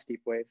is not a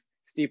steep wave.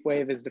 Steep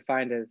wave is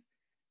defined as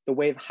the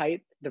wave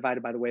height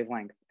divided by the wave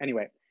length.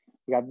 Anyway,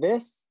 you got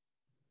this.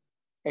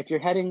 If you're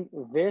heading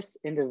this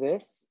into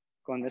this,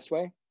 going this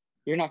way,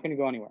 you're not going to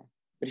go anywhere.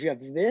 But if you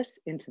have this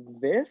into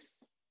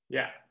this,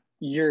 yeah,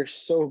 you're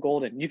so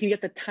golden. You can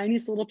get the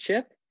tiniest little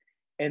chip,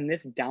 and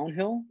this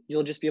downhill,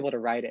 you'll just be able to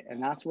ride it.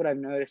 And that's what I've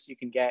noticed you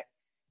can get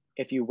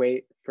if you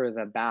wait for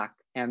the back.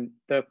 And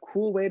the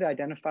cool way to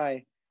identify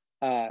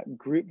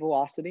group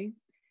velocity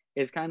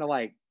is kind of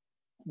like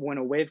when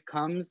a wave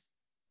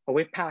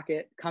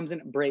packet comes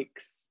and it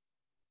breaks.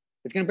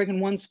 It's going to break in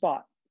one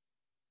spot.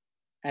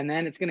 And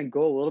then it's going to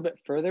go a little bit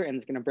further and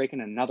it's going to break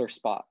in another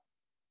spot.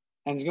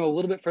 And it's going to go a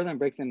little bit further and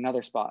breaks in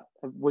another spot.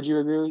 Would you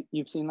agree?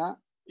 You've seen that?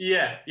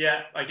 Yeah.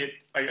 Like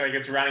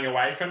it's running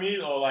away from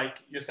you, or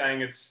like you're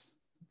saying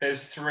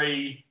there's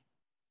three.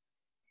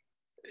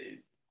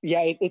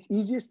 Yeah, it's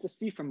easiest to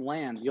see from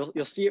land.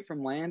 You'll see it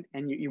from land,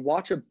 and you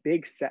watch a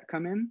big set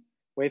come in,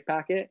 wave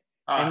packet,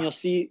 and you'll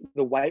see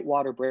the white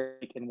water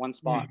break in one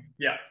spot.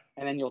 Yeah.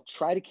 And then you'll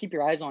try to keep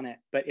your eyes on it,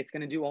 but it's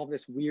going to do all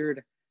this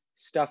weird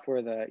stuff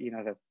where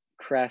the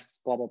crests,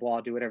 blah, blah, blah,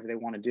 do whatever they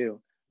want to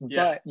do.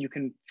 Yeah. But you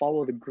can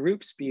follow the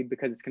group speed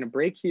because it's going to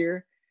break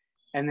here,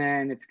 and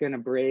then it's going to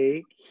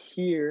break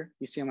here.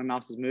 You see how my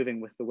mouse is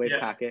moving with the wave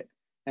packet,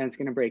 and it's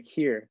going to break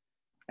here.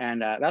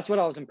 And that's what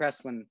I was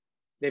impressed when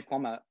Dave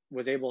Palma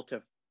was able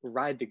to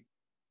ride the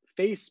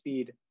phase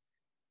speed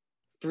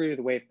through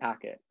the wave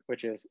packet,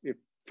 which is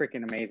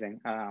freaking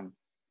amazing.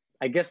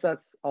 I guess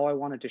that's all I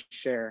wanted to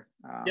share.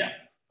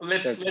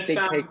 Let's big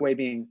takeaway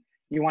being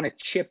you want to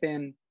chip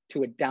in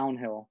to a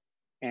downhill,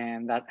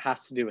 and that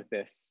has to do with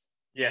this.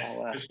 Yes,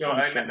 for sure.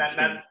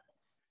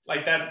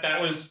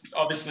 That was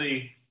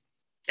obviously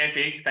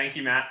epic. Thank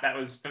you, Matt. That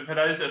was for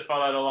those that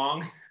followed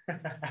along.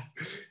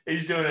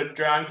 He's doing it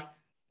drunk.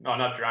 No,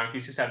 not drunk.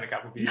 He's just having a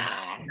couple of beers.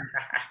 Nah,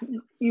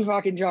 you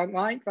fucking drunk,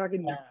 mate.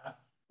 Fucking, are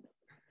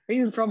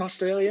you from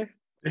Australia?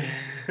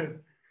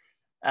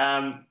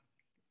 Unreal,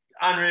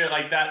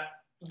 like that.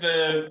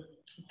 The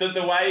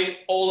way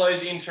all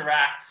those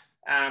interact,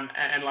 and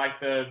like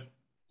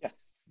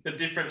Yes. the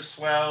different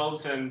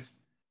swells. And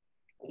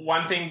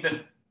one thing that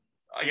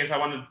I guess I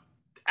want to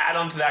add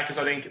on to that, because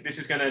I think this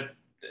is going to,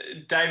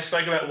 Dave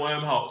spoke about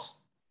wormholes.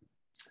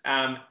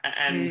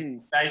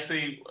 And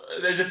basically,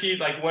 there's a few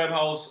like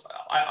wormholes.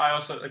 I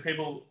also, like,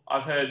 people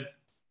I've heard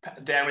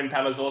downwind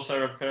paddlers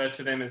also refer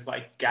to them as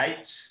like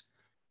gates.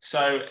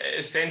 So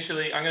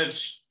essentially, I'm going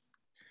to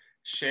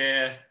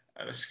share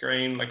a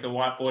screen, like the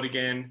whiteboard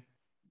again.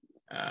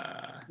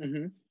 Let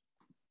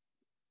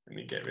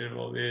me get rid of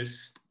all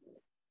this.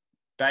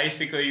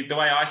 Basically, the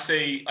way I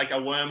see like a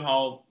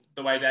wormhole,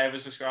 the way Dave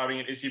was describing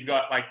it, is you've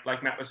got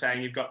like Matt was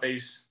saying, you've got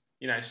these,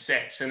 you know,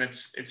 sets, and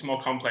it's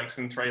more complex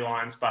than 3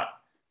 lines, but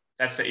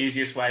that's the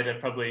easiest way to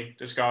probably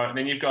describe it. And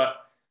then you've got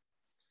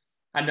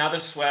another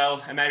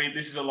swell, and maybe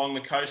this is along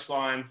the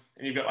coastline,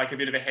 and you've got like a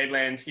bit of a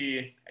headland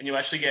here, and you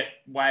actually get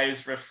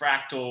waves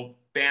refract or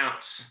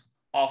bounce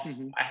off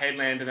a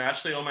headland, and they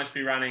actually almost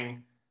be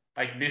running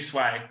like this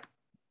way.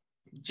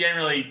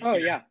 Generally,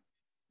 yeah.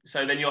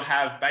 So then you'll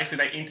have,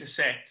 basically they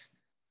intersect,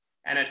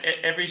 and at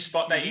every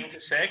spot they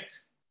intersect,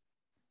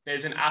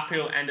 there's an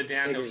uphill and a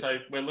downhill. So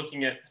we're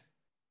looking at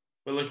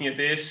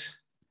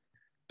this,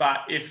 but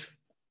if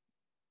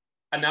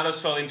another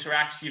swell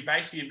interacts,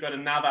 you've got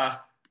another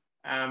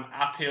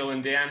uphill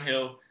and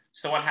downhill.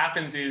 So what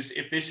happens is,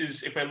 if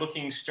we're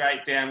looking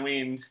straight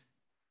downwind,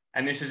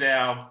 and this is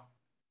our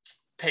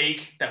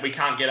peak that we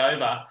can't get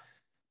over,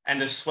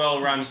 and a swell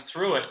runs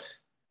through it,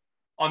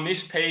 on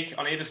this peak,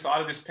 on either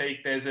side of this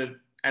peak, there's an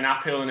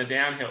uphill and a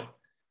downhill.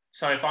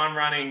 So if I'm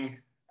running,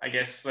 I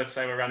guess, let's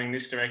say we're running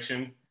this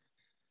direction,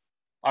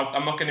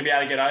 I'm not going to be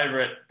able to get over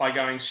it by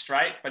going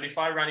straight. But if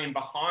I run in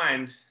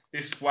behind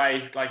this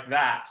wave like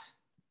that,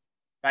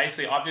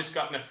 basically I've just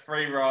gotten a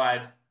free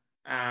ride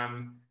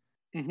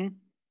to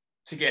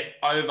get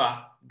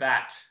over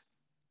that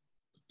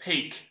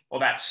peak, or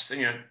that's,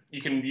 you know,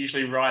 you can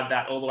usually ride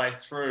that all the way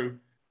through.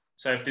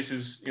 So if this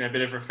is, you know, a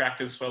bit of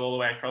refracted swell all the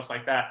way across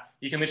like that,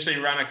 you can literally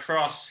run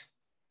across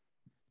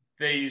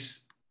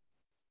these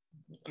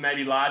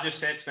maybe larger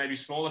sets, maybe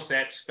smaller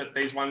sets, but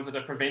these ones that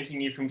are preventing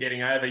you from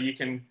getting over, you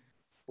can,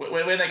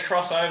 where they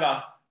cross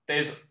over,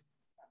 there's,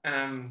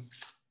 the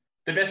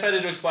best way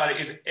to explain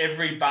it is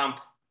every bump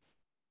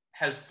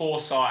has 4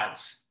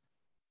 sides.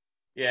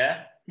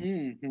 Yeah?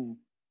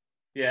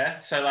 Yeah.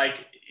 So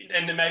like,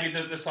 and then maybe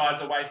the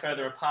sides are way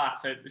further apart.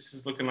 So this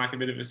is looking like a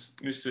bit of a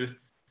Mr.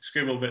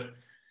 Scribble, but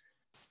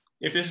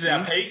if this is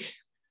our peak,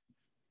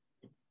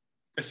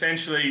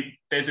 essentially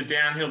there's a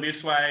downhill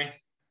this way,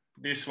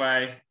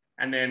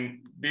 and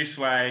then this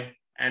way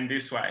and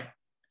this way.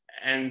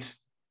 And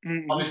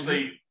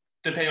obviously,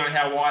 depending on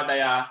how wide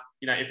they are,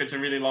 you know, if it's a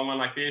really long one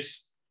like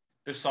this,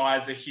 the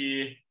sides are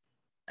here,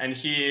 and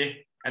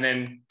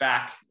then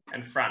back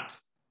and front.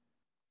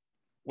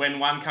 When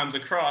one comes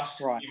across,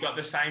 you've got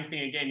the same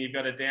thing again. You've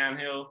got a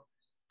downhill,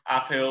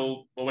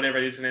 uphill, or whatever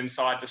it is, and then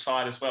side to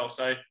side as well.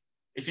 So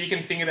if you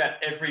can think about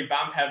every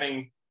bump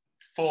having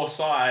 4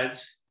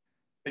 sides,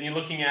 then you're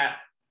looking at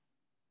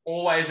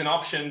always an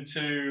option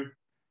to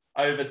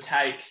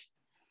overtake,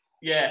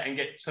 and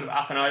get sort of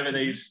up and over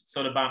these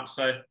sort of bumps.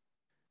 So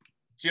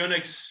do you want to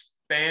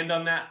expand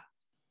on that?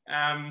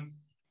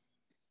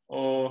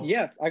 Or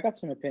yeah, I got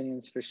some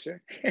opinions for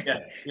sure. yeah,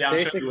 I'm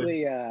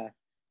basically, sure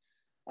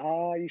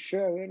you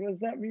sure? What does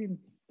that mean?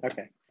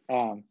 Okay.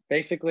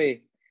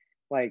 Basically,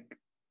 like,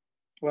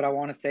 what I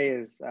want to say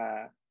is,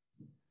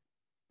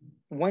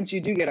 once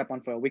you do get up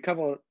on foil, we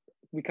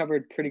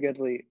covered pretty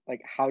goodly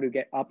like how to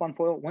get up on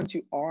foil. Once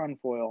you are on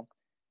foil,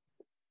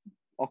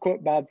 I'll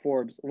quote Bob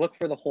Forbes: "Look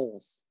for the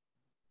holes."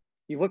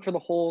 You look for the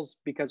holes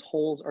because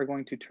holes are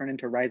going to turn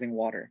into rising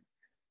water.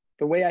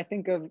 The way I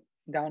think of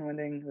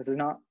downwinding, this is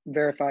not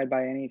verified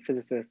by any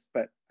physicist,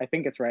 but I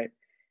think it's right.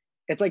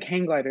 It's like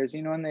hang gliders,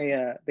 you know, when they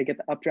get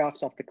the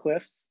updrafts off the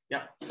cliffs.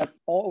 Yeah. That's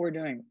all we're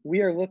doing.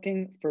 We are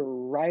looking for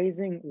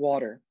rising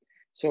water.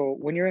 So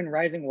when you're in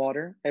rising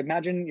water,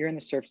 imagine you're in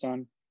the surf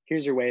zone.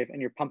 Here's your wave, and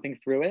you're pumping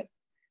through it.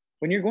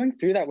 When you're going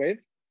through that wave,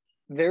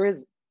 there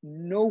is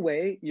no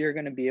way you're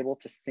going to be able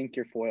to sink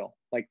your foil.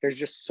 Like, there's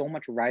just so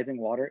much rising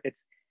water.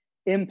 It's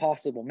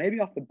impossible. Maybe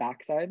off the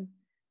backside,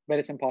 but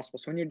it's impossible.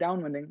 So when you're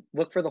downwinding,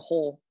 look for the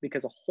hole,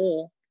 because a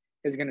hole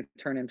is going to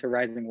turn into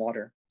rising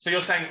water. So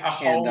you're saying a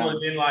hole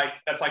is in,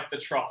 like, that's like the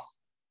trough.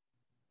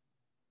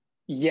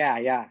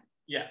 Yeah.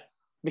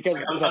 Because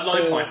like the low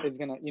hole point is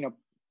going to, you know,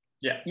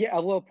 yeah, a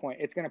low point.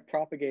 It's going to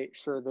propagate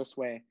this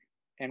way.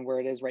 And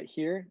where it is right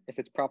here, if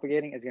it's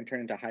propagating, it's going to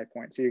turn into a high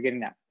point. So you're getting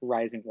that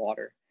rising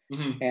water.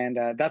 And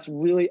that's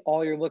really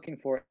all you're looking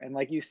for. And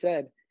like you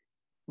said,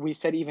 we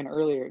said even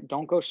earlier,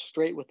 don't go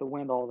straight with the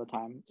wind all the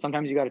time.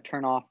 Sometimes you got to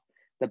turn off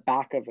the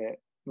back of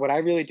it. What I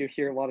really do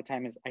here a lot of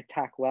time is I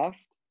tack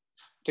left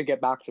to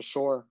get back to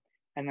shore.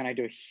 And then I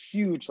do a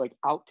huge like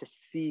out to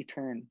sea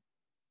turn,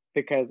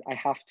 because I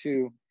have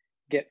to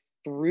get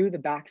through the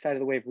backside of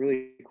the wave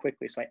really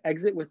quickly. So I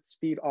exit with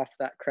speed off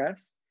that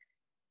crest.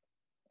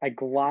 I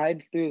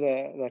glide through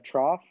the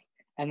trough.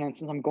 And then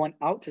since I'm going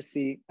out to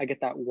sea, I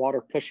get that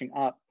water pushing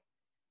up.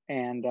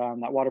 And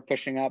that water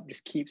pushing up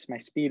just keeps my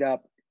speed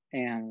up,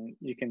 and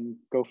you can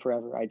go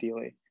forever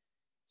ideally.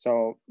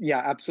 So yeah,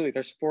 absolutely.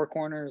 There's four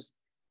corners.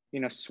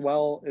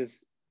 Swell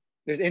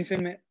there's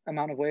infinite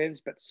amount of waves,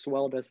 but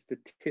swell does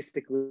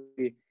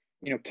statistically,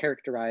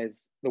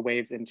 characterize the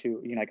waves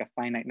into, like a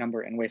finite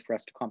number and way for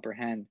us to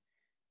comprehend,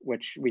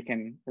 which we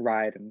can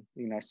ride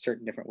in,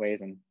 certain different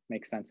ways and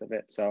make sense of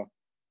it. So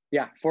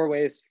yeah, four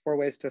ways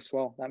to a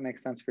swell. That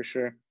makes sense for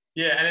sure.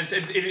 Yeah, and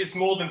it's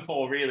more than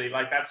four, really.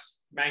 Like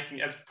that's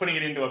putting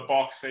it into a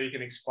box so you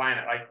can explain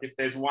it. Like if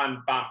there's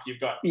one bump, you've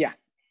got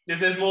If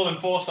there's more than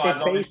four sides,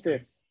 its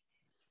basis.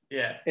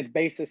 Yeah. Its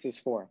basis is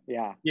four.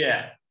 Yeah.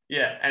 Yeah.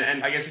 Yeah.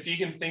 And I guess if you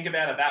can think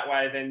about it that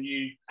way, then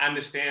you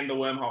understand the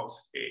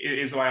wormholes,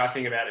 is the way I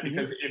think about it.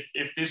 Because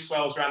if this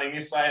swell's running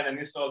this way and then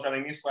this swell's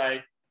running this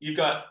way, you've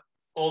got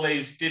all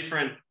these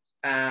different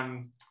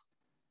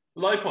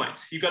low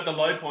points. You've got the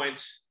low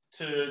points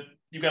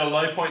you've got a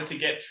low point to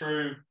get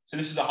through. So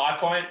this is a high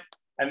point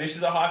and this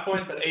is a high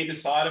point, but either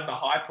side of the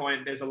high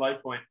point, there's a low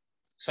point.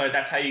 So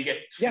that's how you get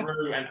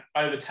through and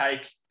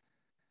overtake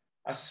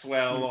a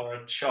swell or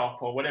a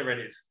chop or whatever it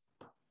is.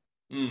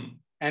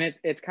 And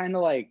it's kind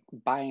of like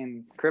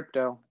buying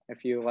crypto.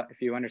 If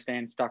you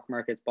understand stock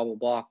markets, blah, blah,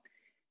 blah,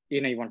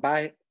 you want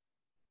to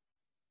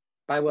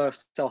buy low,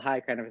 sell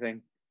high kind of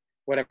thing,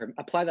 whatever.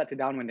 Apply that to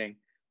downwinding,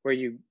 where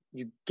you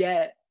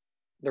get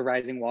the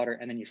rising water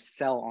and then you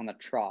sell on the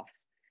trough.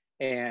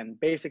 And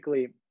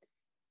basically,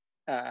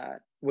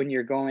 when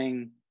you're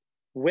going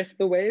with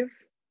the wave,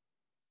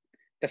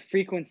 the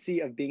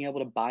frequency of being able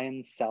to buy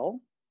and sell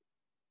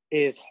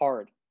is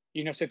hard.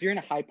 So if you're in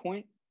a high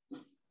point,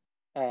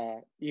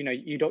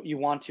 you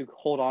want to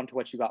hold on to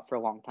what you got for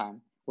a long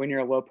time. When you're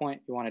a low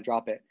point, you want to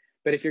drop it.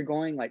 But if you're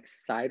going like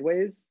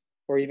sideways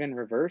or even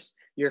reverse,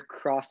 you're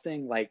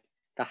crossing like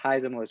the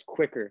highs and lows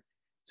quicker.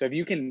 So if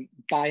you can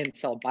buy and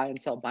sell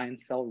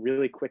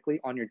really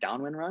quickly on your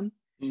downwind run,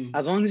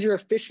 as long as you're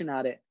efficient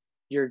at it,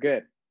 you're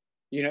good.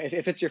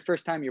 If it's your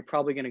first time, you're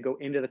probably going to go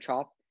into the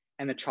chop,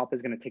 and the chop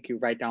is going to take you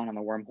right down on the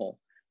wormhole.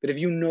 But if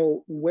you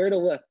know where to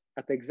look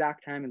at the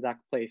exact time,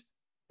 exact place,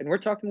 and we're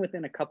talking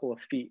within a couple of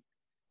feet,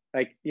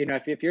 like,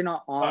 if you're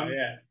not on,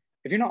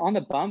 if you're not on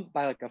the bump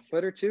by like a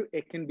foot or two,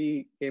 it can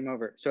be game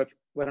over. So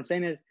what I'm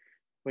saying is,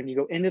 when you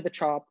go into the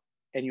chop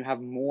and you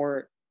have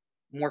more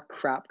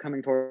crap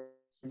coming towards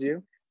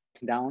you,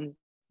 downs,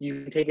 you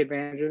can take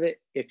advantage of it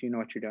if you know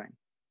what you're doing.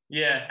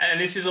 Yeah, and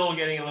this is all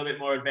getting a little bit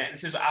more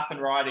advanced. This is up and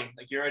riding.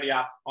 Like you're already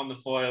up on the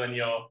foil and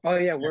you're... Oh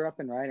yeah, we're up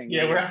and riding.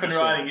 Yeah, we're up and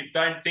riding. You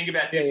don't think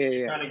about this when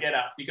you're trying to get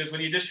up, because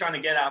when you're just trying to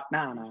get up,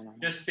 no.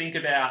 Just think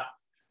about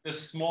the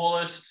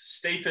smallest,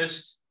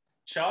 steepest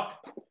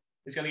chop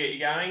is going to get you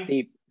going.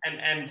 Steep.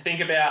 And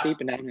think about... Steep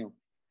and downhill.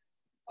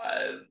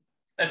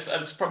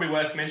 It's probably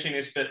worth mentioning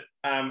this, but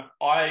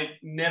I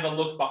never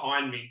look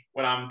behind me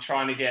when I'm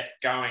trying to get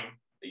going.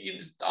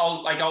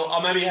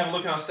 I'll maybe have a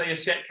look and I'll see a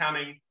set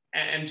coming,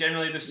 and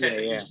generally the set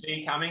that you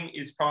see coming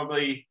is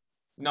probably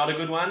not a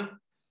good one.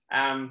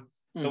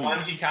 The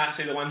ones you can't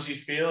see, the ones you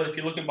feel. If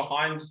you're looking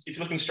behind, if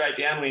you're looking straight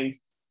downwind,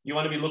 you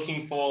want to be looking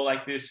for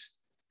like this.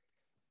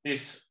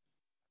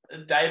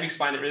 Dave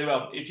explained it really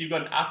well. If you've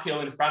got an uphill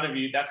in front of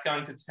you, that's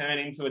going to turn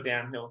into a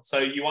downhill. So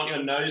you want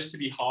your nose to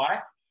be high,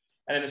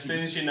 and then as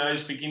soon as your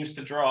nose begins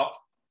to drop,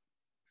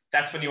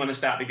 that's when you want to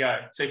start to go.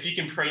 So if you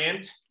can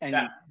preempt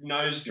that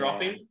nose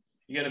dropping,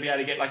 you're going to be able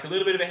to get like a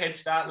little bit of a head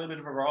start, a little bit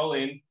of a roll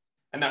in,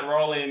 and that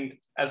roll in,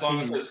 as long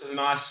as this is a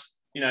nice,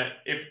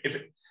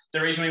 if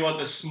the reason we want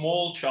the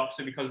small chops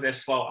is because they're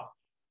slower.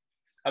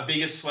 A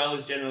bigger swell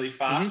is generally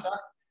faster,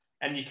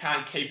 and you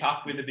can't keep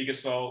up with the bigger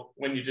swell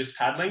when you're just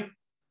paddling.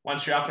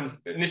 Once you're up and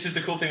this is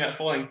the cool thing about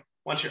foiling,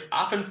 once you're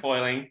up and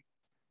foiling,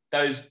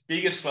 those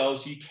bigger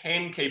swells you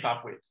can keep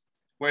up with.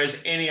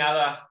 Whereas any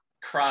other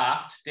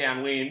craft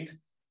downwind,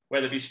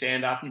 whether it be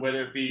stand-up,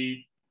 whether it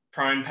be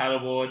prone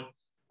paddleboard,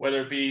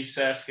 whether it be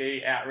surf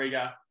ski,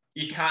 outrigger,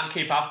 you can't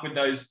keep up with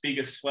those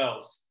bigger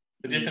swells.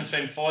 The difference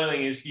between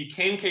foiling is you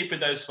can keep with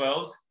those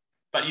swells,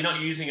 but you're not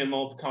using them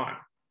all the time.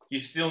 You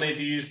still need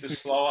to use the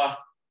slower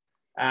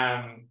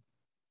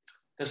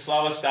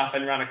stuff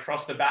and run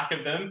across the back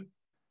of them.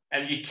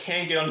 And you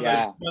can get onto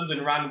those ones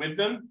and run with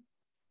them,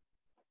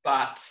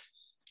 but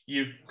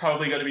you've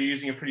probably got to be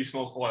using a pretty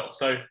small foil.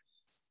 So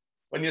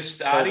when you're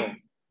starting,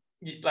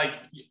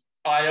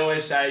 I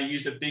always say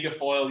use a bigger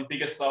foil,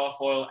 bigger, slower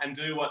foil, and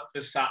do what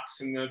the SUPs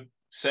and the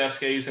surf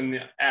skis and the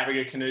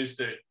outrigger canoes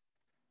do.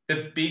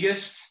 The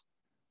biggest,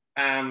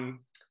 I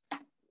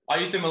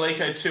used a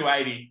Maliko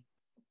 280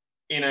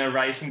 in a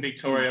race in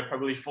Victoria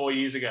probably 4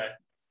 years ago.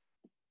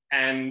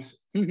 And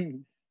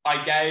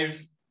I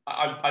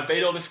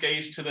beat all the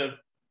skis to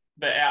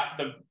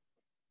the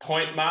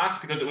point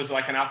mark because it was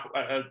like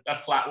a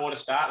flat water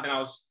start. And then I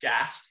was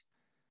gassed.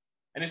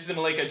 And this is the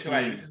Maliko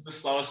 280. This is the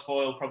slowest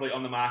foil probably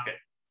on the market.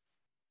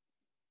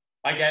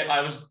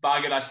 I was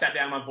buggered. I sat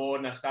down my board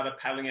and I started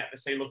paddling out to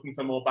sea looking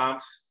for more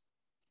bumps.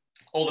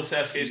 all the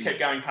surf skis kept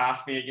going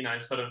past me at, you know,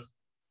 sort of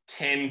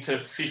 10 to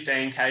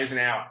 15 Ks an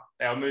hour.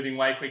 They were moving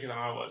way quicker than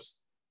I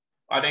was.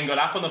 I then got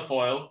up on the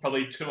foil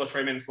probably 2 or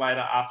 3 minutes later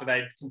after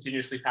they'd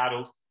continuously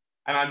paddled,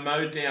 and I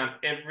mowed down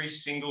every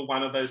single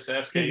one of those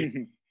surf skis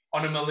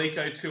on a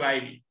Maliko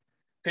 280.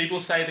 People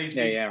say these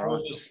big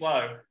foils are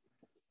slow.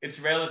 It's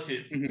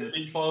relative. The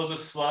big foils are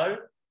slow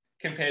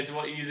compared to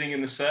what you're using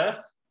in the surf,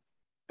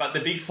 but the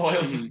big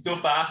foils are still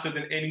faster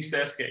than any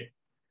surf ski,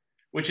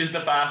 which is the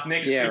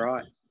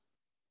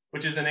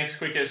which is the next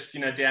quickest,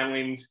 you know,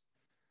 downwind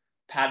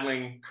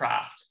paddling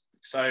craft.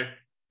 So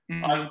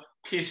I've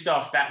pissed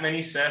off that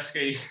many surf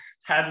ski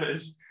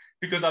paddlers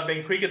because I've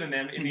been quicker than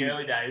them in the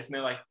early days, and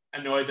they're like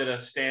annoyed that a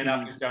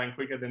stand-up is going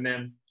quicker than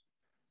them.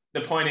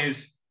 The point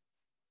is,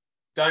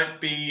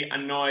 don't be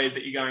annoyed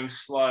that you're going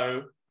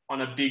slow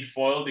on a big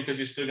foil because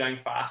you're still going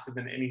faster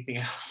than anything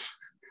else.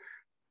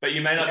 But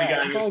you may not be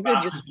going as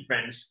fast as your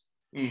friends.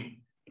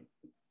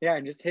 Yeah,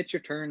 just hit your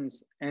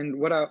turns. And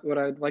what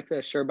I'd like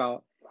to share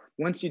about,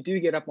 once you do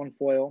get up on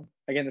foil,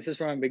 again, this is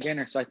from a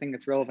beginner, so I think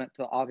it's relevant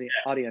to the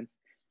audience.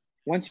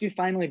 Once you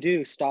finally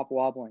do stop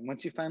wobbling,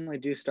 once you finally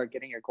do start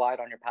getting your glide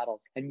on your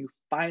paddles, and you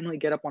finally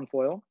get up on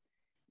foil,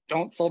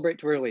 don't celebrate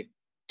too early.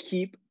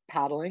 Keep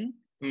paddling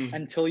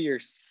until you're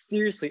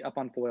seriously up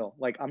on foil.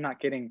 Like, I'm not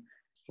kidding.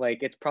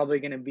 Like, it's probably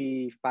going to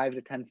be 5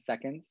 to 10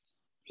 seconds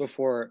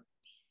before.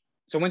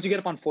 So once you get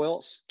up on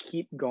foil,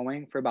 keep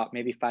going for about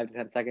maybe 5 to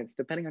 10 seconds,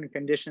 depending on your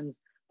conditions,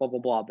 blah, blah,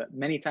 blah. But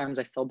many times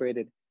I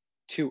celebrated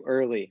too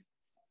early,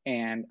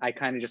 and I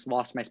kind of just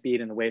lost my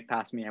speed, and the wave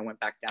passed me. I went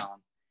back down,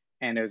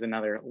 and it was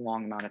another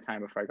long amount of time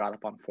before I got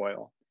up on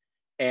foil.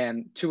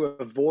 And to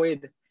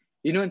avoid,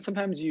 you know, and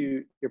sometimes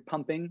you're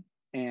pumping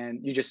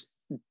and you just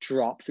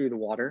drop through the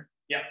water.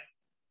 Yeah.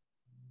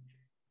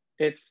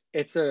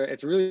 It's a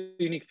really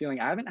unique feeling.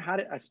 I haven't had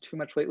it as too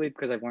much lately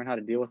because I've learned how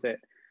to deal with it.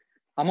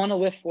 I'm on a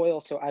lift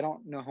foil, so I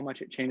don't know how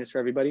much it changes for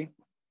everybody.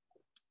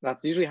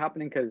 That's usually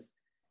happening because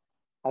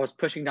I was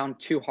pushing down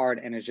too hard,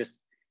 and it's just,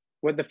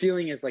 what the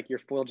feeling is like your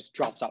foil just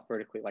drops out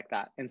vertically like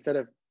that. Instead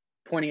of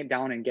pointing it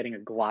down and getting a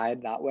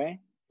glide that way,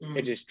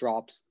 it just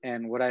drops.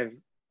 And what I've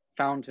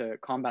found to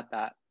combat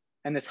that,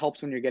 and this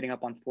helps when you're getting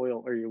up on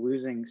foil or you're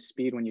losing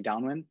speed when you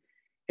downwind,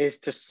 is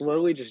to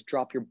slowly just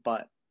drop your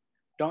butt.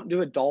 Don't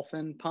do a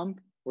dolphin pump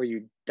where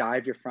you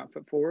dive your front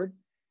foot forward.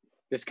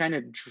 Just kind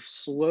of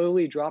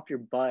slowly drop your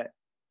butt.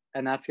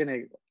 And that's going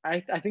to,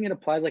 I think it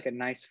applies like a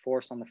nice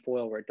force on the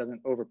foil where it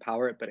doesn't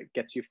overpower it, but it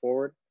gets you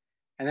forward.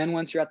 And then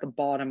once you're at the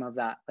bottom of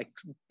that like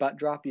butt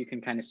drop, you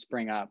can kind of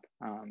spring up.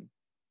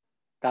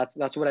 That's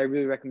what I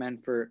really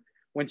recommend for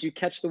once you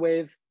catch the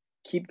wave,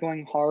 keep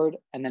going hard.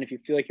 And then if you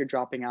feel like you're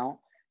dropping out,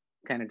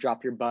 kind of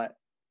drop your butt.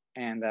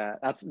 And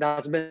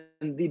that's been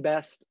the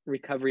best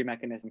recovery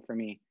mechanism for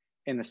me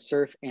in the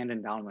surf and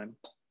in downwind.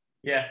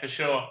 Yeah, for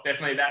sure.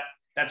 Definitely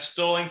that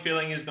stalling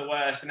feeling is the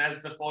worst. And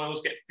as the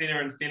foils get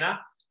thinner and thinner,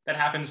 that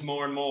happens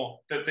more and more.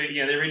 The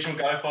original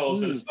Go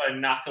foils that are so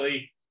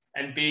knuckly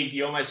and big,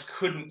 you almost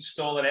couldn't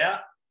stall it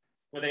out.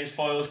 Where these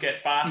foils get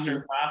faster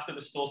and faster,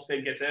 the stall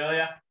speed gets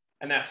earlier.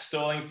 And that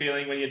stalling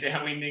feeling when you're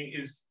downwinding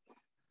it's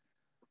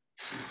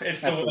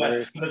the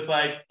worst. It's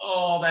like,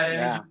 oh, that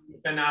energy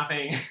for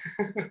nothing.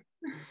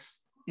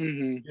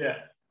 Yeah.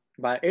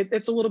 But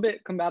it's a little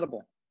bit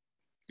compatible.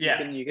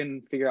 Yeah. You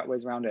can figure out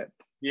ways around it.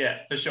 Yeah,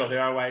 for sure.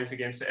 There are ways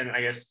against it. And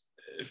I guess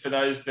for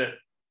those that,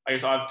 I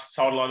guess I've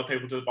told a lot of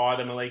people to buy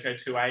the Maliko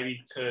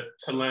 280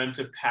 to learn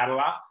to paddle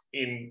up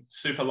in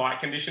super light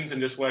conditions and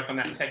just work on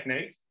that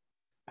technique.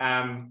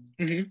 When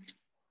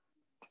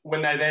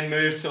they then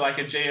move to like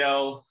a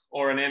GL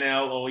or an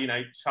NL or, you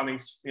know, something,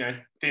 you know,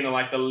 thinner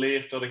like the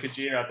Lift or the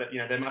Kajira, but, you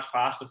know, they're much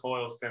faster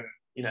foils than,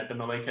 you know, the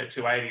Maliko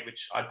 280,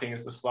 which I think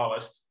is the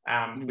slowest,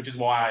 which is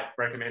why I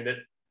recommend it.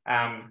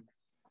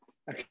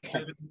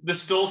 The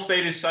stall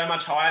speed is so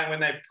much higher, and when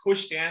they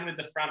push down with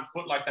the front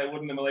foot like they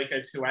would in the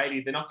Maliko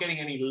 280, they're not getting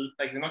any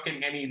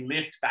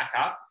lift back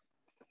up.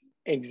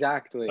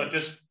 Exactly. But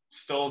just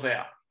stalls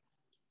out.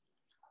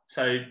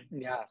 So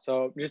yeah,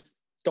 so just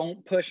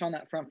don't push on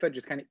that front foot.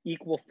 Just kind of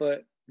equal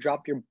foot,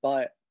 drop your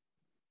butt,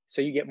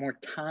 so you get more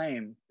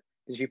time.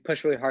 Because if you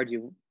push really hard,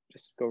 you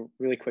just go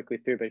really quickly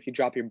through. But if you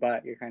drop your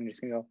butt, you're kind of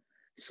just gonna go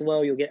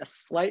slow. You'll get a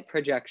slight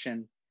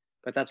projection,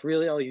 but that's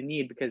really all you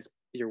need because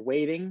you're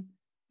waiting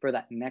for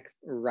that next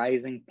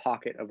rising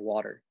pocket of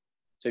water.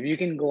 So if you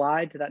can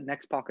glide to that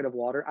next pocket of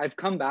water, I've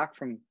come back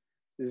from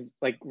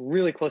like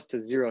really close to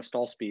zero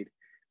stall speed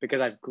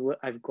because I've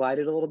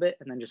glided a little bit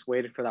and then just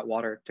waited for that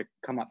water to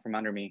come up from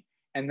under me.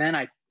 And then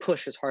I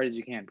push as hard as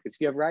you can, because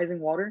if you have rising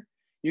water,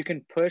 you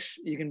can push,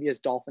 you can be as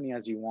dolphiny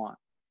as you want,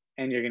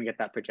 and you're gonna get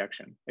that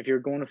projection. If you're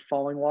going to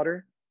falling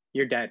water,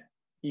 you're dead.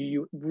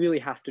 You really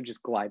have to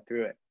just glide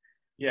through it.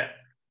 Yeah.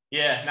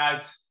 No,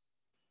 it's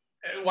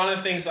one of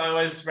the things I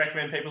always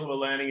recommend people who are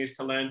learning is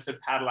to learn to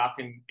paddle up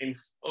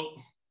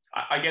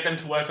I get them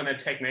to work on their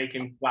technique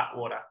in flat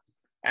water.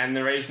 And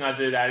the reason I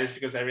do that is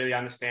because they really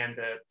understand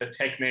the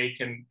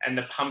technique and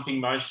the pumping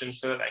motion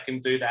so that they can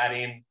do that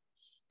in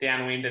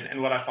downwind.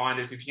 And what I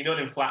find is if you can do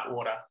it in flat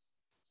water,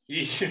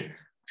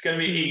 it's it's going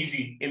to be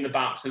easy in the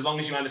bumps as long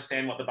as you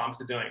understand what the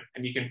bumps are doing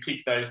and you can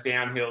pick those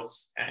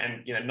downhills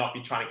and not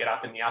be trying to get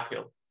up in the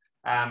uphill.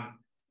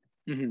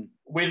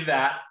 With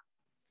that,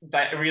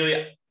 they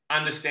really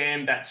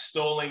understand that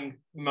stalling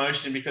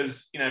motion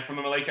because, from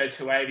a Maliko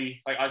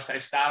 280, like I say,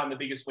 start on the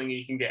biggest winger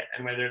you can get.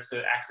 And whether it's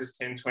an Axis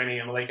 1020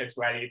 or Maliko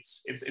 280,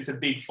 it's a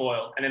big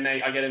foil. And then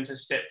I get them to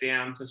step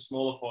down to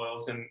smaller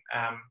foils. And,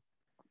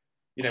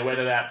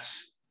 whether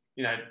that's,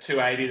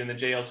 280, then the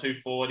GL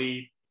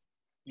 240,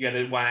 you go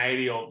to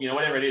 180 or,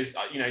 whatever it is,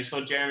 you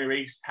saw Jeremy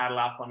Riggs paddle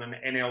up on an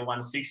NL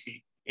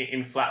 160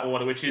 in flat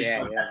water, which is,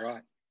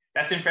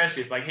 that's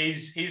impressive. Like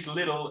he's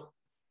little,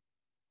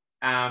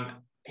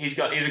 he's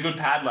a good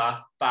paddler,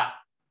 but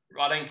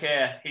I don't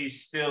care.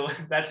 He's still,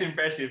 that's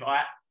impressive.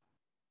 I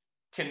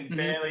can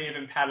barely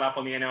even paddle up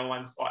on the NL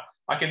 160.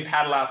 I can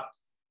paddle up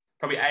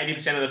probably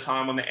 80% of the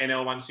time on the NL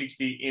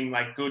 160 in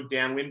like good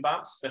downwind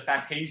bumps. The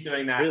fact he's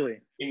doing that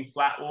in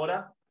flat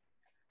water,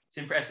 it's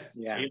impressive.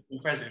 Yeah. It's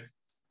impressive.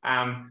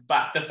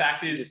 But the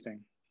fact is,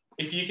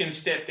 if you can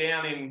step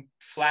down in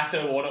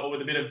flatter water or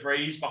with a bit of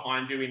breeze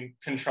behind you in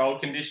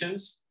controlled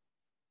conditions,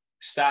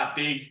 start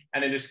big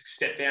and then just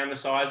step down the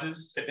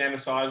sizes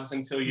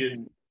until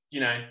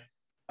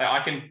I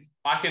can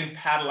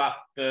paddle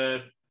up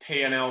the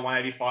PNL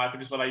 185,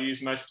 which is what I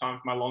use most of the time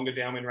for my longer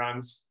downwind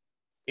runs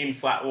in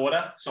flat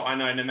water. So I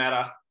know no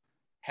matter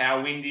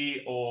how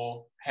windy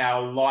or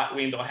how light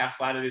wind or how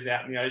flat it is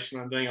out in the ocean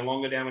when I'm doing a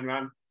longer downwind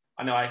run,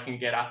 I know I can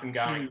get up and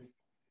going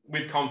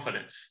with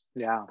confidence.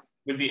 Yeah.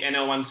 With the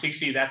NL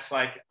 160, that's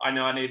like, I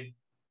know I need a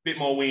bit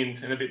more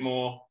wind and a bit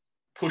more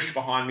push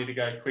behind me to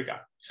go quicker.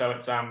 So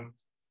it's I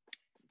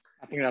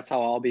think that's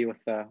how I'll be with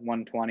the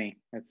 120.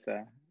 It's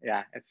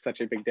it's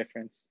such a big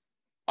difference.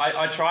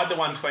 I tried the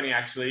 120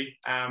 actually,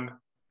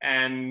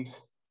 and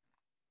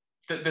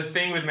the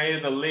thing with me to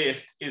the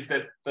lift is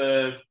that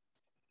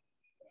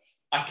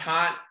I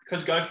can't,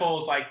 because GoFoil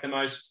is like the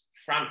most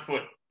front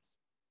foot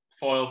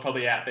foil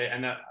probably out there,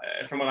 and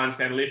from what I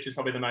understand, lift is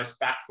probably the most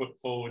back foot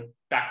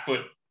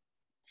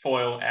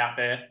foil out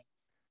there.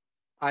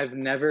 I've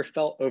never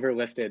felt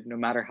overlifted no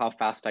matter how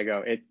fast I go.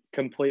 It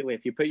completely,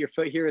 if you put your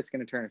foot here, it's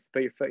going to turn. If you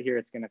put your foot here,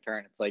 it's going to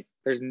turn. It's like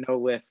there's no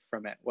lift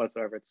from it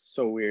whatsoever. It's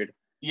so weird.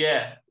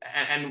 Yeah,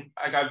 and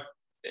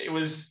it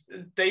was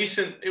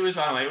decent. It was,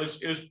 I don't know,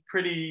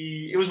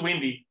 it was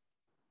windy.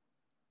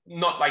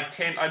 Not like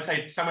 10, I'd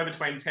say somewhere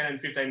between 10 and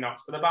 15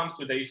 knots, but the bumps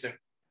were decent.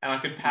 And I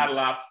could paddle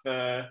up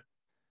the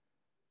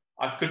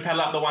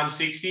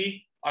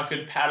 160. I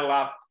could paddle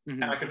up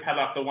and I could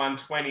paddle up the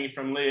 120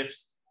 from lift,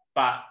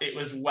 but it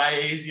was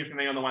way easier for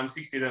me on the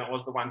 160 than it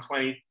was the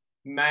 120.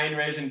 Main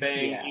reason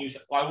being is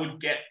I would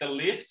get the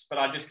lift, but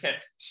I just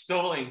kept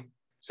stalling.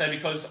 So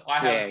because I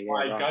have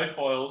my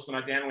GoFoils when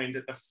I downwind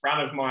at the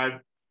front of my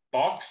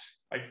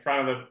box, like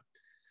front of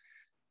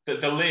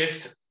the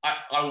lift,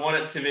 I want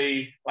it to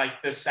be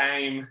like the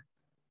same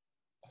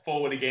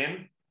forward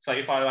again. So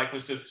if I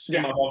was to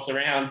spin my box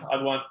around,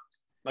 I'd want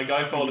my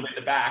GoFoil to be at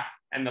the back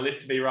and the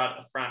lift to be right at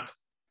the front.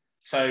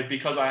 So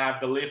because I have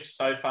the lift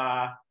so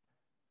far,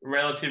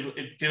 relatively,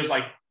 it feels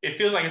like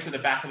it's at the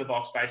back of the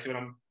box basically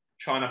when I'm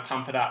trying to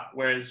pump it up.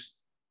 Whereas,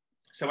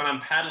 so when I'm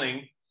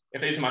paddling,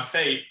 if these are my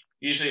feet,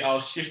 usually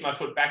I'll shift my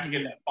foot back to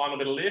get that final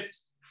bit of lift.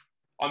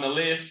 On the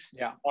lift,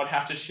 I'd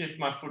have to shift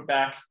my foot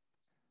back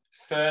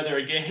further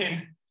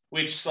again,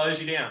 which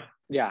slows you down.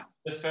 Yeah.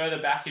 The further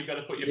back you've got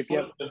to put your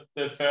foot,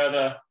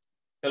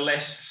 the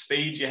less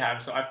speed you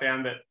have. So I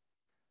found that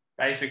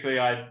basically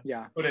I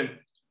couldn't.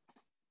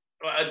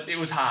 It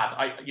was hard.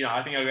 I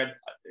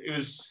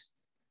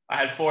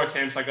had 4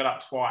 attempts. I got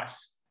up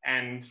twice,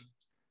 and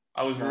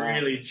I was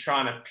really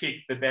trying to pick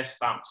the best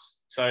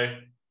bumps. So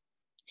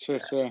sure.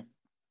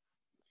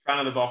 Front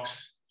of the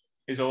box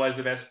is always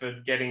the best for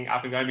getting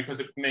up and going because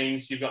it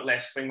means you've got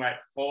less swing weight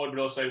forward,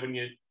 but also when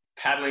you're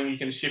paddling, you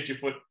can shift your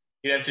foot.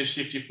 You don't have to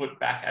shift your foot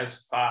back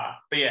as far.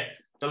 But yeah,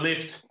 the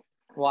lift.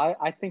 Well,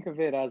 I think of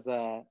it as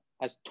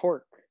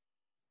torque.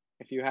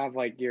 If you have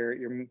like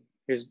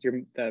here's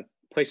the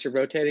place you're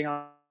rotating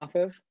off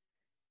of,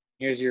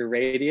 here's your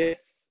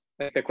radius.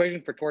 Like the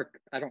equation for torque,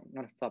 I don't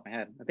know off the top of my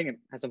head. I think it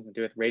has something to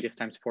do with radius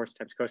times force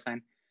times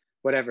cosine,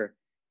 whatever.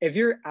 If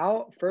you're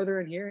out further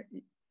in here,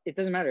 it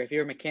doesn't matter. If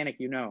you're a mechanic,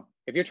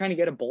 if you're trying to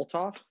get a bolt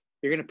off,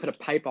 you're going to put a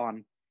pipe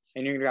on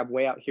and you're going to grab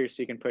way out here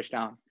so you can push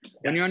down.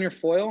 When you're on your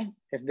foil,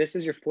 if this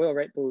is your foil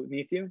right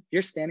beneath you, if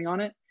you're standing on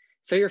it,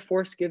 say your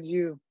force gives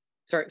you,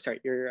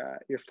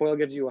 your foil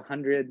gives you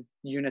 100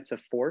 units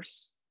of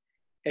force.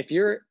 If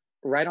you're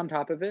right on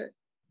top of it,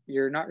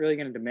 you're not really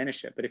going to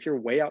diminish it. But if you're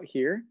way out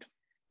here,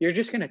 you're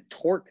just going to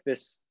torque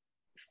this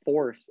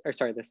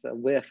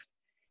lift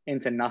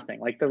into nothing.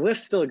 Like the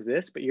lift still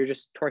exists, but you're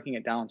just torquing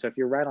it down. So if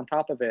you're right on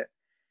top of it,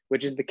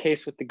 which is the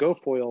case with the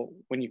GoFoil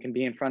when you can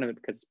be in front of it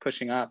because it's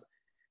pushing up,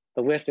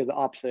 the lift is the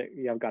opposite.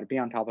 You've got to be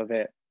on top of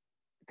it.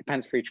 It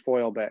depends for each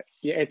foil, but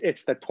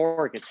it's the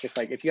torque. It's just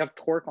like if you have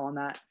torque on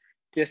that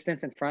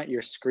distance in front,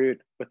 you're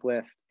screwed with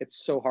lift.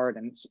 It's so hard.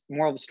 And it's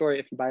moral of the story,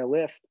 if you buy a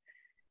lift,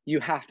 you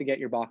have to get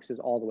your boxes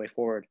all the way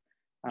forward.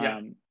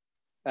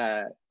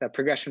 The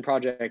progression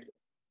project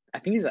I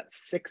think he's at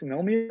 6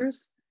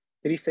 millimeters.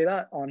 Did he say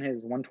that on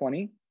his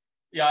 120?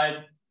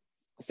 Yeah,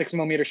 6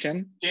 millimeter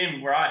shim.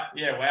 Jim, right?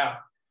 Yeah, wow.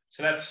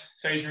 So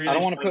he's really. I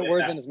don't want to trying put get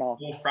words that in his mouth.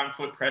 more front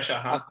foot pressure,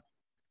 huh?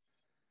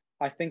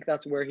 I think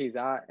that's where he's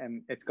at,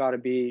 and it's got to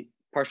be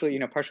partially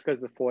because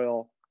of the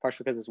foil,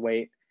 partially because of his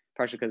weight,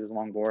 partially because of his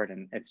long board,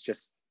 and it's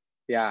just,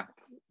 yeah,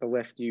 the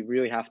lift, you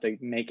really have to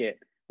make it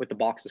with the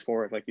boxes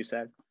forward, like you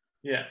said.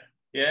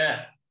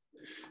 Yeah.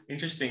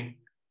 Interesting.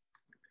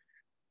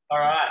 All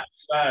right.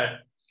 So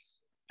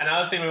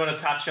another thing we want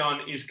to touch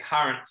on is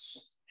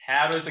currents.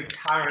 How does a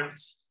current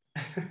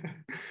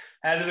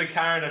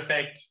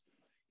affect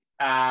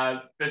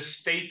the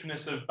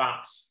steepness of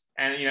bumps?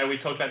 And, we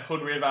talked about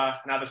Hood River.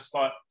 Another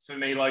spot for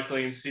me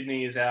locally in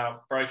Sydney is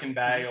our Broken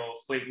Bay or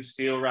Fleet and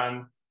Steel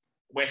run.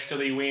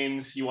 Westerly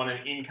winds, you want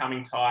an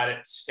incoming tide,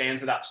 it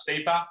stands it up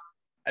steeper.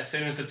 As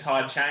soon as the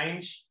tide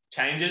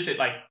changes, it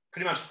like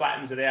pretty much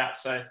flattens it out.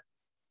 So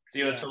do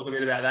you want to talk a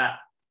bit about that,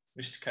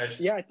 Mr. Coach?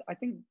 Yeah, I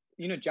think,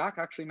 Jack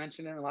actually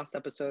mentioned in the last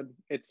episode,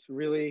 it's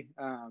really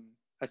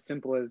as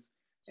simple as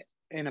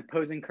an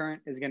opposing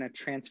current is going to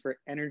transfer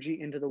energy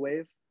into the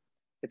wave.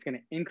 It's going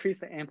to increase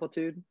the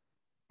amplitude.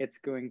 It's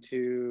going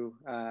to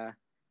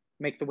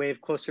make the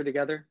wave closer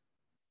together.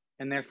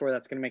 And therefore,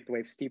 that's going to make the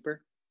wave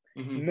steeper.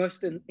 Mm-hmm.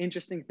 Most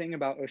interesting thing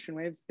about ocean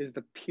waves is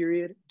the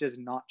period does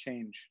not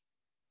change.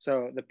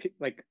 So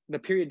the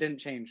period didn't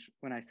change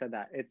when I said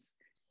that. It's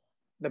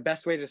the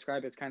best way to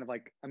describe it is kind of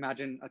like,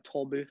 imagine a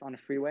toll booth on a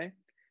freeway.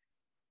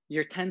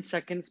 You're 10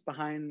 seconds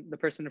behind the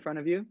person in front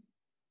of you.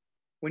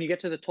 When you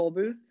get to the toll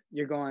booth,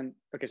 you're going,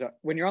 okay, so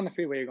when you're on the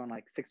freeway, you're going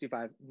like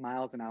 65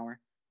 miles an hour.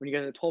 When you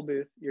get to the toll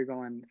booth, you're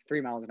going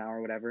 3 miles an hour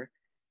or whatever.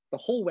 The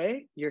whole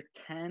way, you're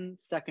 10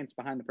 seconds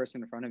behind the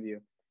person in front of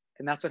you.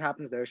 And that's what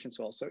happens to ocean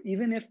swell. So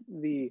even if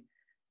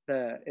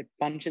it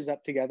bunches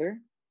up together,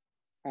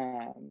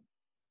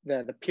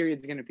 the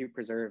period's going to be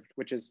preserved,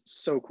 which is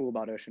so cool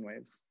about ocean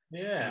waves.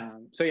 Yeah.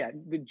 So yeah,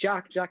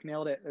 Jack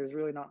nailed it. There's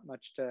really not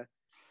much to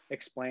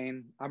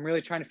explain. I'm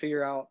really trying to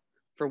figure out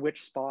for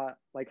which spot,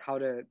 like how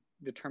to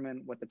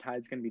determine what the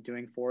tide's going to be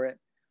doing for it.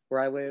 Where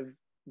I live,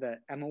 the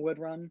Emmawood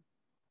run,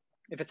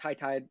 if it's high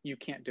tide, you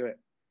can't do it.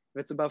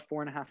 If it's above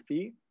 4.5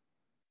 feet,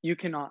 you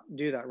cannot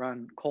do that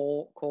run.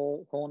 Cole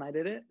and I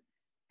did it,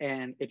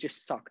 and it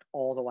just sucked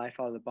all the life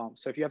out of the bump.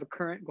 So if you have a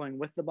current going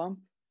with the bump,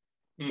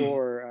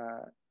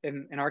 or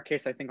in our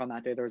case, I think on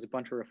that day there was a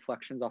bunch of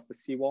reflections off the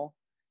seawall,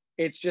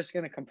 it's just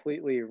going to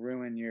completely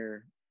ruin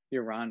your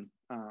run.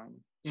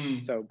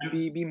 So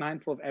be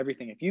mindful of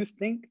everything. If you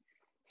think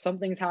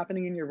something's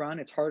happening in your run,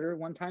 it's harder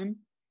one time,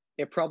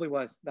 it probably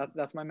was.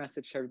 That's my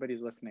message to everybody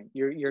who's listening.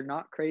 You're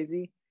not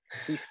crazy.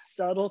 These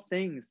subtle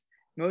things.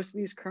 Most of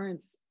these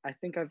currents, I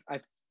think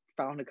I've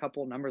found a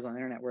couple of numbers on the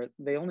internet where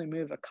they only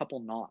move a couple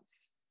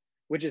knots,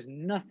 which is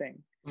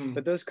nothing.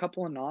 But those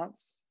couple of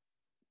knots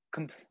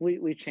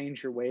completely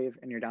change your wave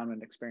and your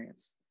downwind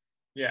experience.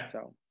 Yeah.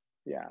 So,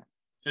 yeah.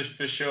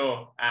 For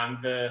sure.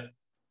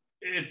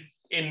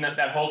 In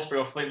that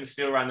Hawkesbury or Flint and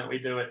Steel run that we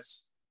do,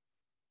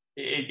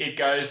 it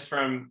goes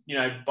from,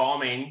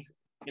 bombing,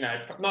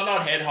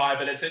 not head high,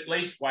 but it's at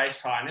least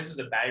waist high. And this is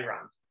a bay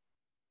run.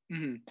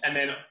 Mm-hmm. And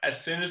then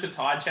as soon as the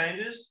tide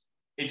changes,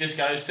 it just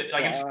goes to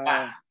it's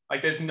flat.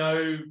 Like there's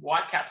no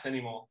white caps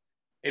anymore.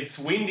 It's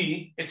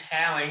windy, it's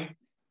howling,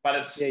 but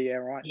it's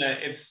right.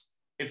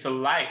 It's a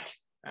lake.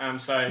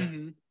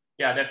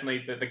 Yeah,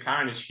 definitely the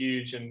current is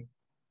huge, and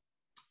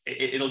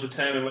it'll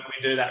determine when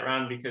we do that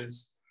run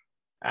because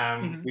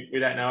we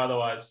don't know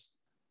otherwise.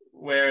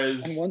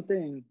 Whereas, and one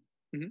thing,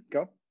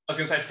 go. I was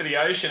going to say for the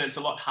ocean, it's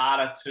a lot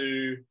harder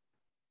to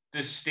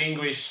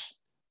distinguish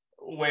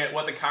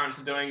what the currents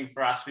are doing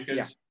for us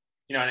because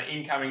an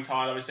incoming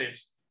tide, obviously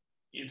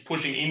it's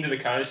pushing into the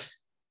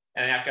coast,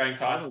 and an outgoing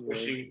tide's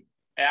pushing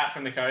out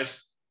from the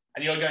coast,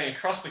 and you're going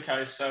across the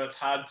coast, so it's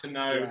hard to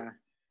know. Yeah.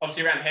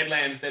 Obviously, around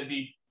headlands there'd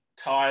be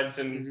tides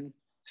and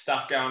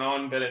stuff going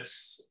on, but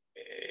it's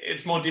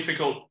more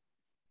difficult.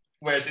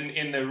 Whereas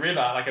in the river,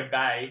 like a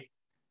bay,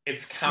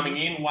 it's coming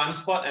in one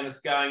spot and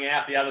it's going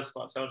out the other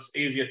spot, so it's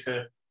easier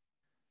to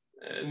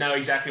know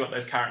exactly what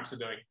those currents are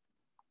doing.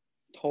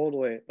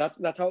 Totally.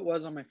 That's how it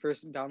was on my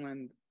first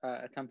downwind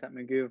attempt at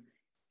Magoo.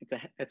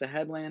 It's a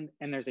headland,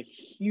 and there's a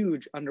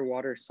huge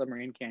underwater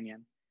submarine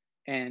canyon,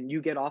 and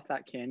you get off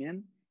that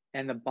canyon,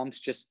 and the bumps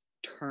just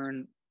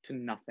turn to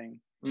nothing.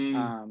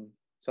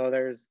 So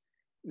there's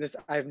this.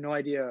 I have no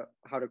idea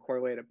how to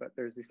correlate it, but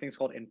there's these things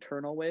called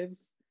internal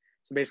waves.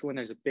 So basically, when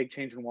there's a big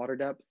change in water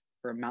depth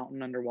or a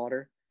mountain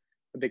underwater,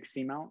 a big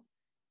seamount,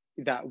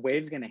 that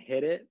wave's going to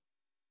hit it.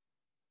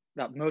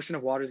 That motion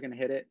of water is going to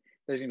hit it.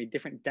 There's going to be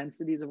different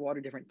densities of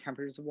water, different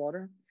temperatures of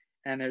water,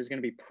 and there's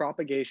going to be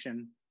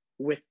propagation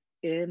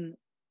within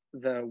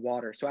the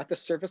water. So at the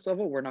surface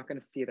level, we're not going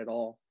to see it at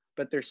all,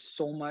 but there's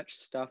so much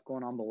stuff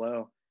going on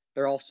below.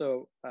 They're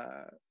also,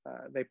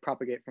 they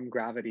propagate from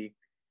gravity.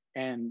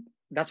 And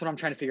that's what I'm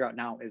trying to figure out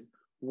now is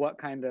what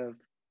kind of,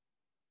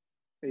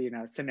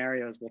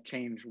 scenarios will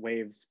change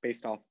waves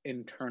based off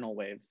internal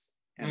waves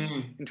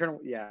and internal.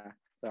 Yeah.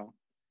 So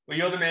Well,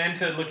 you're the man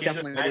to look into it,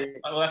 Definitely mate. ready.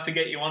 We'll have to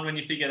get you on when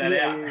you figure that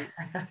Yeah, out.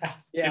 yeah,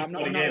 yeah. I'm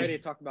not Again. ready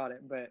to talk about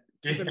it, but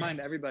keep in mind,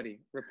 everybody,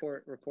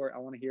 report. I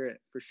want to hear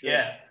it for sure.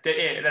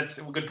 Yeah, that's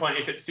a good point.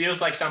 If it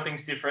feels like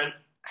something's different,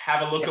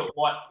 have a look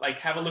at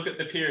have a look at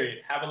the period,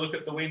 have a look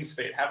at the wind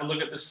speed, have a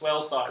look at the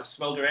swell size,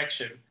 swell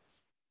direction.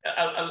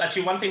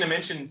 Actually, one thing to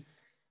mention,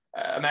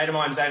 a mate of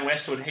mine, Zane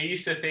Westwood, he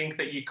used to think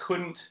that you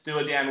couldn't do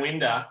a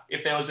downwinder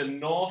if there was a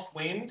north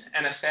wind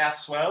and a south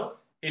swell.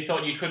 He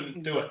thought you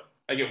couldn't do it,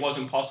 like it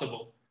wasn't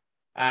possible.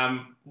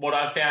 What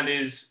I've found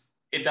is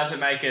it doesn't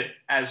make it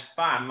as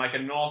fun. Like a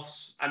north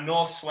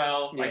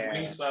swell, like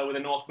wind swell with a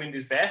north wind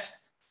is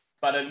best,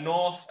 but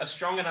a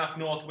strong enough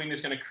north wind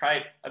is going to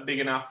create a big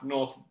enough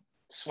north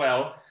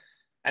swell.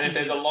 And if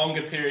there's a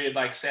longer period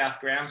like south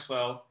ground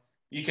swell,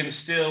 you can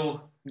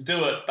still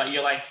do it, but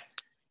you're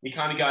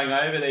kind of going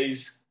over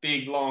these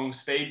big long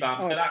speed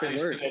bumps that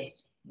aren't really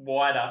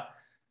wider.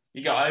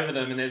 You go over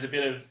them, and there's a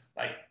bit of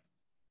like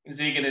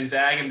zigging and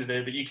zagging to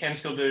do, but you can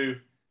still do.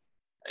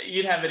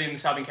 You'd have it in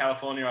Southern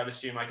California, I'd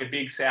assume, like a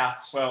big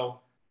south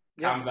swell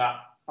comes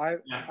up. I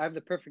have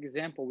the perfect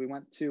example. We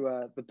went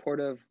to the port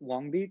of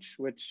Long Beach,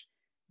 which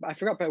I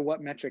forgot by what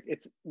metric.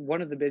 It's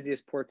one of the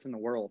busiest ports in the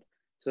world.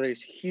 So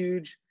there's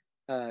huge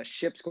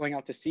ships going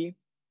out to sea,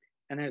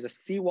 and there's a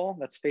seawall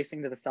that's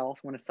facing to the south.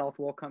 When a south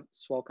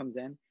swell comes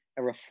in,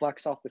 it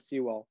reflects off the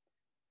seawall.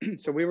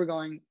 So we were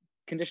going,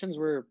 conditions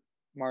were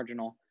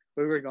marginal.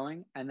 We were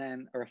going, and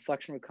then a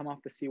reflection would come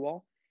off the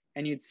seawall,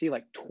 and you'd see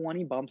like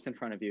 20 bumps in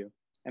front of you.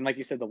 And like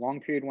you said, the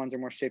long period ones are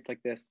more shaped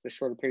like this. The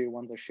shorter period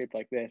ones are shaped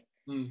like this.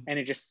 And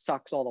it just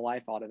sucks all the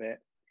life out of it.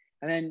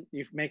 And then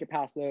you make it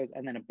past those,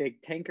 and then a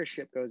big tanker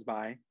ship goes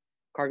by,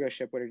 cargo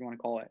ship, whatever you want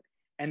to call it.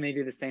 And they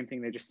do the same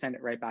thing. They just send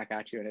it right back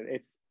at you. And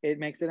it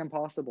makes it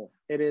impossible.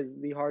 It is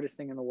the hardest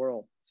thing in the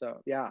world. So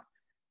yeah.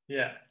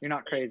 You're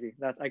not crazy.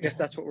 I guess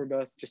that's what we're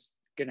both just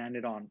going to end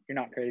it on. You're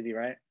not crazy,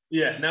 right?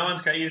 Yeah, no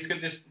one's crazy. You just got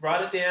to just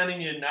write it down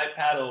in your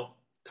notepad or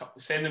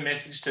send a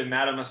message to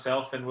Matt or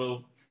myself, and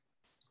we'll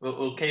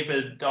keep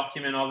a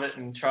document of it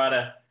and try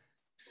to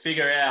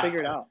figure it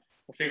out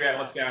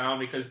what's going on,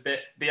 because the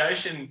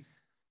ocean,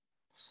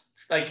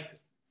 it's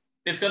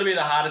got to be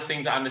the hardest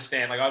thing to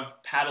understand. Like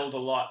I've paddled a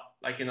lot,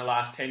 like in the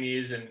last 10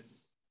 years, and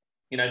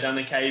done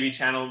the KV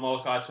channel,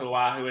 Molokai to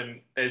Oahu,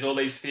 and there's all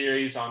these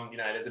theories on,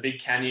 there's a big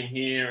canyon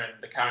here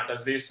and the current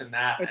does this and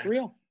that. It's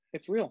real.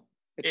 It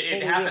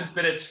totally happens,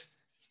 real. But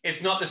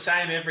it's not the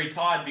same every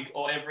tide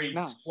or every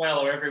swell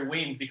or every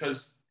wind,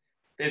 because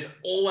there's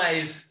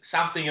always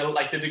something,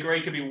 like the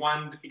degree could be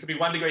it could be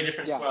 1 degree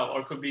different swell,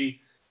 or it could be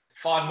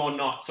 5 more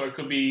knots, or it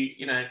could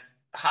be,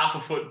 half a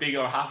foot bigger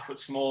or half a foot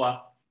smaller.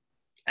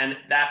 And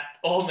that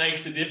all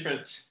makes a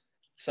difference.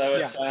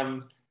 So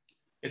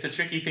it's a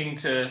tricky thing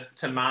to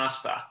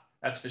master.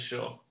 That's for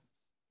sure.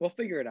 We'll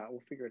figure it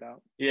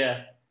out.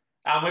 Yeah.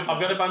 I've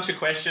got a bunch of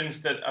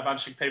questions that a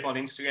bunch of people on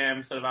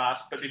Instagram sort of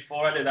asked, but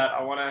before I do that,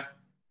 I want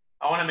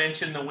to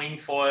mention the wing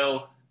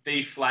foil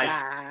deflate.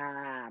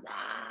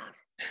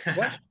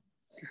 What?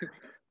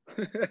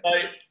 So,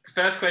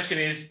 first question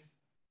is,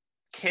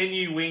 can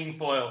you wing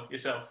foil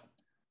yourself?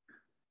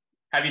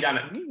 Have you done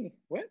it?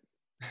 What?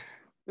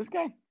 This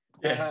guy?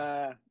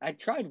 Yeah. I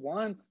tried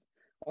once.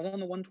 I was on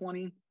the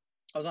 120.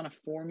 I was on a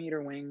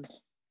 4-meter wing.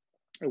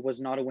 It was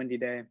not a windy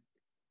day.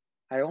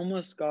 I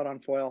almost got on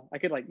foil. I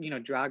could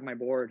drag my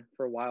board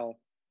for a while.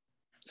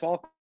 So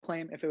I'll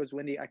claim if it was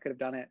windy, I could have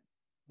done it.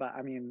 But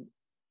I mean,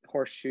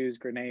 horseshoes,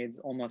 grenades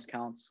almost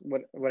counts,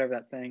 whatever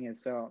that saying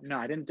is. So no,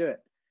 I didn't do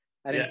it.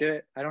 I didn't do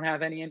it. I don't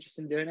have any interest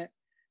in doing it.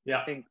 Yeah.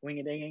 I think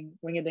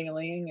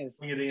wing-a-ding-a-linging is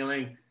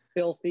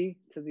filthy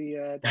to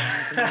the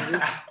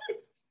community.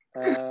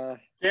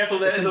 Careful,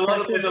 there's a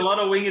lot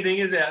of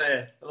wing-a-dingers out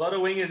there.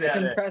 It's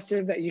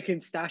impressive that you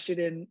can stash it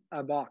in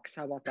a box.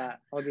 How about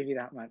that? I'll give you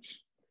that much.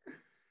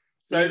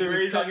 So the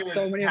reason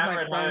so many of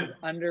my friends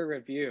under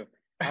review.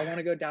 I want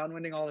to go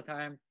downwinding all the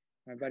time.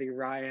 My buddy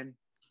Ryan,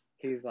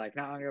 he's like,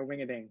 no, I'm gonna go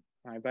wing-a-ding.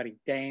 My buddy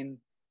Dane,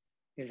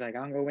 he's like,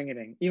 I'm gonna go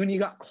wing-a-ding. Even you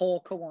got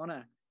Cole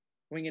Kawana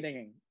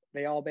wing-a-dinging.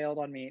 They all bailed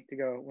on me to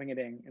go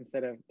wing-a-ding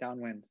instead of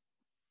downwind.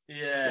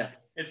 Yeah.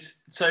 Yes.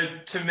 It's so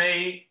to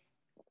me,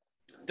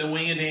 the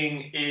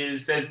wing-a-ding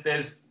is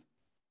there's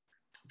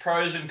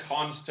pros and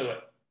cons to it.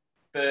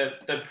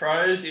 The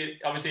pros,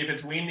 obviously, if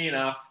it's windy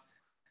enough,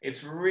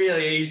 it's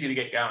really easy to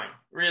get going.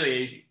 Really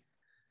easy.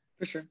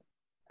 For sure.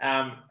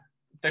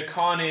 The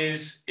con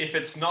is if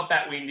it's not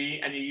that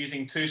windy and you're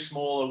using too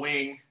small a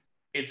wing,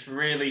 it's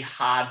really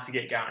hard to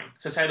get going.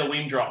 So say the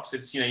wind drops,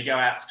 it's, you go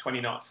out to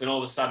 20 knots, then all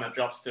of a sudden it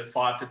drops to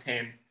 5 to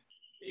 10.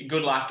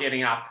 Good luck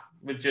getting up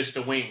with just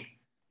a wing.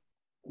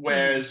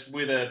 Whereas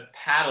with a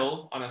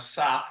paddle on a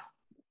sup,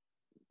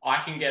 I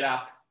can get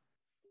up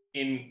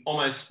in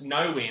almost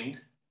no wind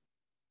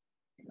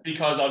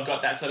because I've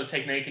got that sort of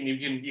technique, and you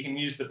can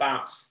use the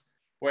bumps.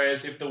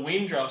 Whereas if the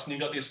wind drops and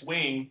you've got this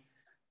wing,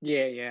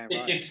 right.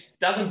 it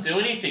doesn't do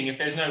anything if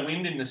there's no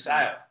wind in the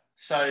sail.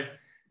 So,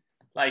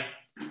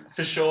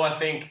 for sure, I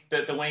think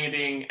that the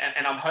wing-a-ding,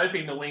 and I'm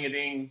hoping the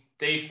wing-a-ding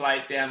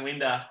deflate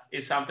downwinder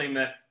is something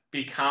that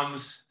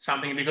becomes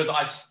something, because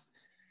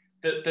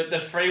the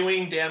free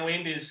wing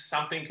downwind is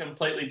something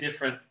completely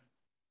different,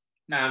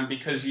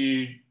 because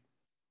the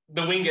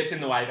wing gets in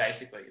the way,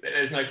 basically.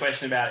 There's no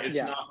question about it. It's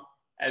not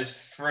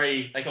as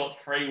free. They call it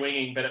free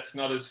winging, but it's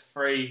not as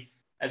free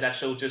as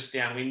actual just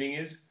downwinding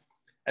is.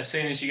 As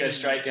soon as you go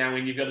straight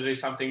downwind, you've got to do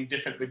something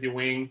different with your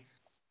wing.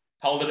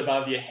 Hold it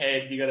above your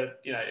head. You got to,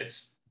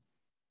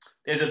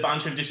 there's a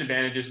bunch of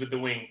disadvantages with the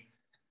wing.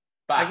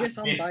 But I guess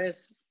I'm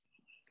biased.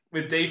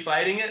 With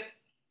deflating it,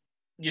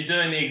 you're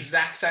doing the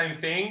exact same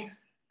thing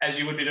as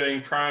you would be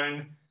doing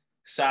prone,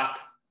 sup,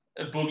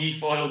 a boogie,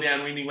 foil,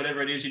 downwinding,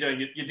 whatever it is you're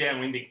doing. You're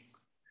downwinding.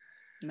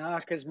 Nah,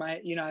 because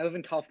I live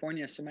in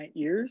California, so I'm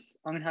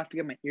going to have to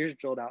get my ears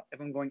drilled out if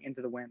I'm going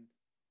into the wind.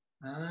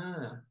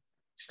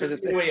 Because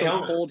it's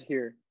so cold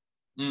here.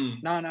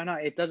 No,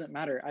 it doesn't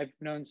matter. I've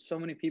known so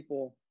many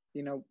people,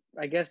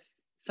 I guess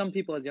some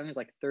people as young as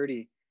like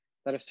 30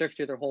 that have surfed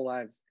here their whole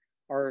lives.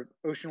 Our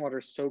ocean water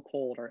is so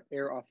cold. Our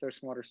air off the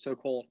ocean water is so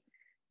cold.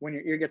 When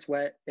your ear gets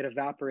wet, it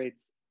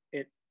evaporates.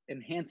 It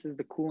enhances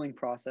the cooling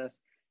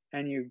process,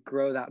 and you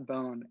grow that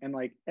bone. And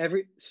like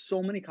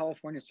so many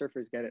California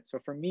surfers get it. So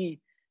for me,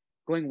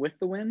 going with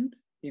the wind,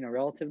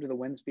 relative to the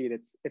wind speed,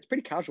 it's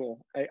pretty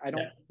casual. I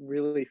don't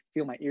really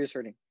feel my ears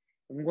hurting.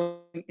 If I'm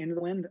going into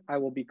the wind, I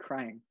will be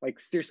crying. Like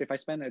seriously, if I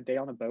spend a day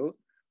on a boat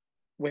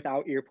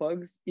without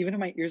earplugs, even if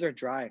my ears are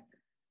dry,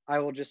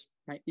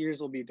 my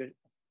ears will be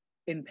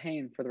in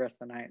pain for the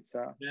rest of the night.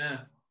 So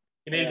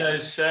you need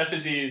those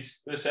surfers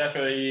ears, the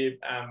surfer ear,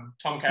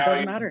 Tom Cowie. It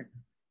doesn't matter.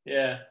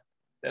 Yeah,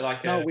 they're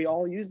like we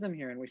all use them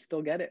here, and we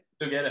still get it.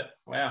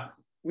 Wow.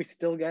 We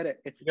still get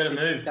it. You got to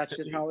move. That's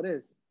just how it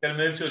is. Got to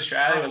move to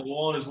Australia when the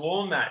water is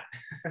warm, mate.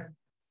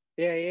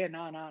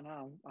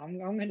 No. I'm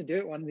gonna do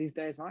it one of these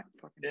days, mate.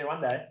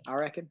 One day, I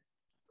reckon.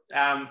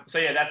 So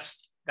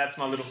that's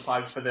my little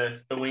plug for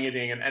the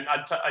winging, and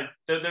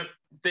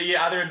the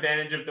other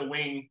advantage of the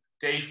wing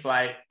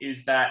deflate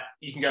is that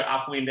you can go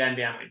upwind and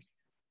downwind.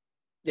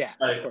 Yeah.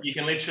 So you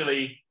can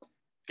literally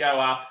go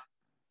up,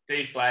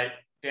 deflate,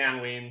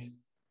 downwind,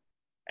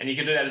 and you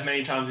can do that as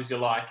many times as you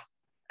like.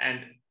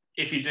 And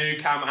if you do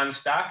come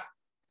unstuck,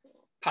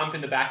 pump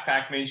in the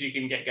backpack means you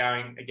can get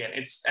going again.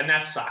 And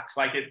that sucks.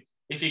 Like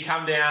if you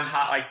come down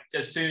hard, like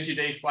as soon as you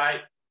deflate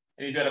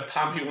and you've got to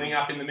pump your wing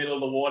up in the middle of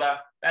the water,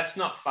 that's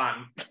not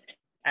fun.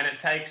 And it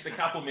takes a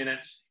couple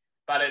minutes,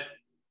 but it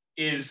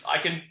is, I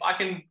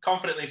can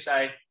confidently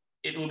say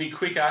it will be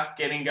quicker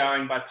getting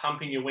going by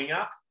pumping your wing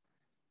up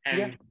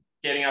and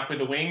getting up with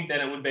the wing than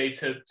it would be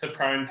to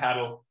prone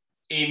paddle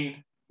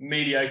in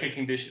mediocre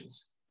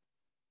conditions.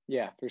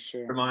 Yeah, for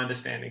sure. From my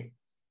understanding.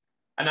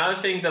 Another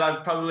thing that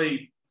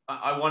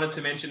I wanted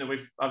to mention, and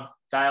I've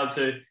failed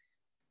to,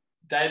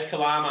 Dave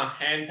Kalama,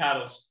 hand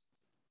paddles.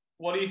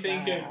 What do you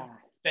think of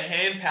the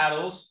hand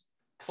paddles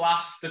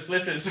plus the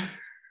flippers?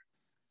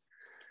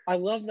 I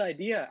love the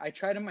idea. I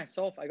tried them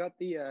myself. I got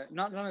the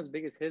not as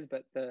big as his,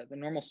 but the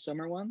normal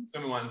swimmer ones.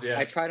 Swimmer ones, yeah.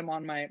 I tried them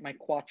on my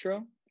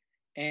Quattro,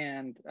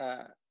 and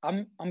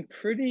I'm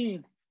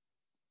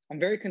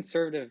very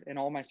conservative in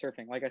all my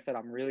surfing. Like I said,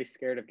 I'm really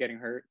scared of getting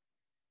hurt.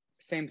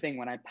 Same thing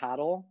when I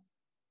paddle,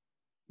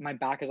 my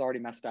back is already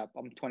messed up.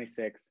 I'm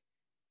 26.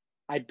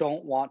 I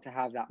don't want to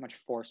have that much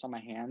force on my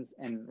hands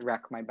and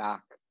wreck my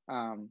back.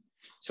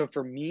 So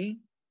for me,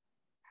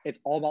 it's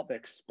all about the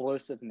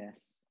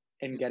explosiveness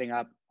in getting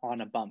up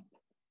on a bump.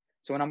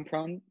 So when I'm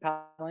prone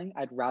paddling,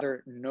 I'd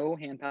rather no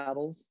hand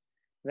paddles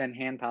than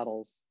hand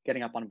paddles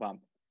getting up on a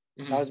bump.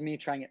 That was me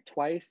trying it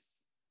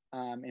twice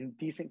in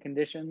decent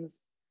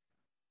conditions.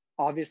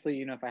 Obviously,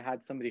 if I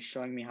had somebody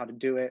showing me how to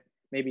do it,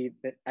 maybe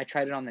I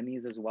tried it on the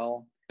knees as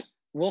well.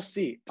 We'll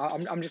see.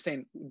 I'm just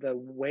saying the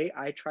way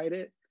I tried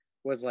it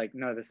was like,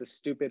 no, this is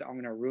stupid. I'm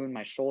going to ruin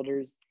my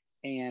shoulders.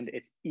 And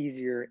it's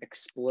easier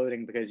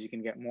exploding because you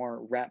can get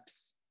more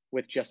reps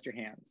with just your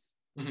hands.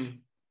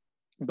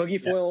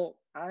 Boogie foil,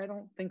 I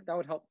don't think that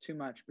would help too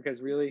much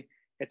because really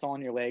it's all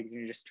on your legs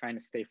and you're just trying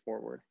to stay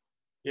forward.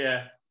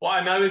 Yeah. Well,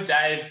 I know with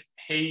Dave,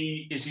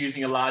 he is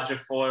using a larger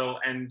foil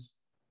and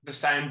the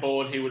same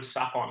board he would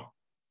sup on.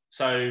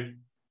 So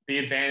the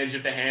advantage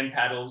of the hand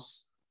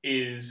paddles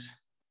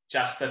is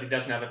just that he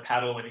doesn't have a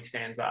paddle when he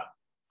stands up.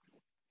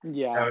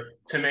 Yeah. So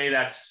to me,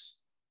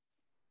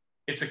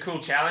 it's a cool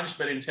challenge,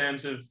 but in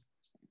terms of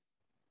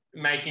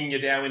making your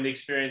downwind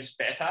experience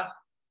better,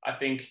 I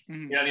think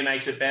it only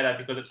makes it better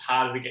because it's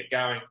harder to get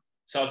going.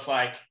 So it's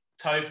like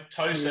toe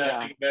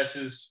surfing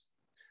versus,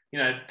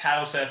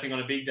 paddle surfing on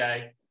a big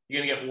day.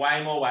 You're going to get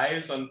way more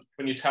waves when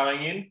you're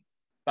towing in,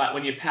 but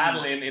when you're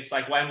paddling, it's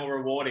like way more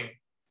rewarding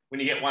when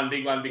you get one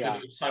big one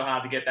because it's so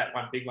hard to get that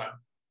one big one.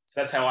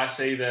 So that's how I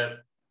see the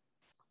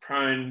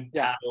prone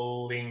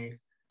paddling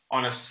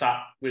on a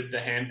sup with the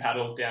hand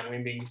paddle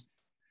downwinding.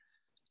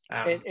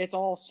 It's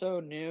all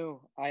so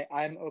new.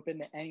 I'm open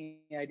to any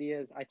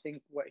ideas. I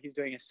think what he's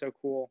doing is so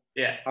cool.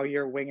 Yeah. How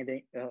you're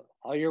winging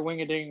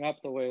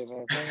up the wave.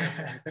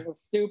 I think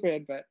it's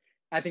stupid, but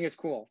I think it's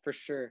cool for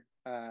sure.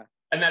 And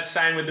that's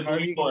same with the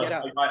boogie foil.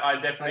 I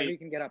definitely. However you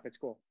can get up, it's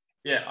cool.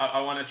 Yeah, I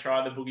want to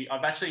try the boogie.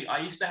 I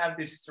used to have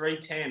this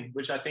 310,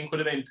 which I think would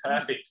have been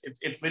perfect.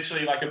 It's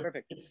literally like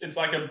Perfect. it's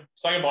like a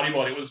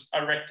bodyboard. It was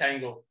a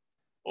rectangle.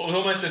 It was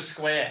almost a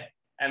square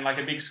and like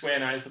a big square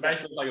nose. So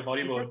basically, it's like a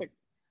bodyboard. Perfect.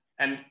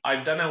 And I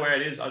don't know where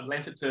it is. I've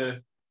lent it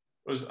to.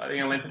 I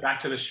think I lent it back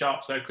to the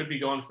shop, so it could be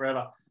gone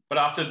forever. But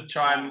I have to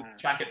try and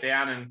track it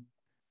down and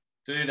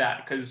do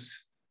that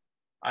because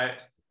I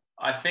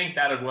I think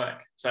that'd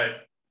work. So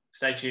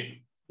stay tuned.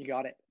 You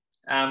got it.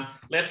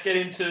 Let's get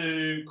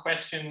into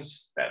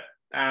questions that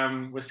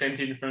were sent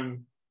in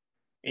from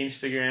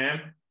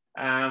Instagram.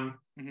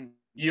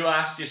 You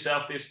asked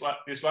yourself this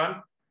one.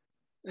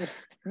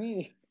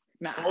 Me.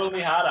 Nah.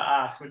 Probably hard to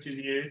ask, which is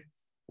you.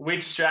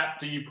 Which strap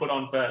do you put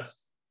on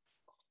first?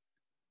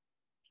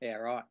 Yeah,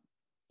 right.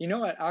 You know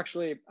what?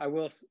 Actually, I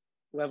will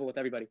level with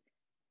everybody.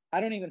 I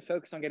don't even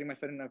focus on getting my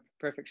foot in a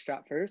perfect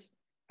strap first.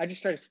 I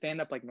just try to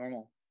stand up like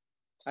normal.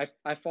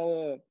 I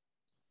follow.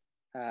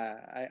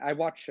 I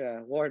watch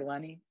Lord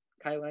Lenny,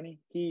 Kai Lenny.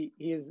 He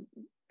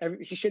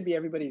should be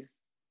everybody's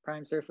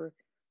prime surfer.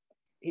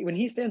 When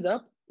he stands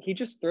up, he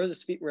just throws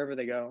his feet wherever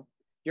they go.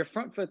 Your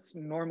front foot's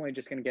normally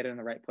just going to get it in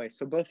the right place.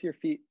 So both your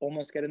feet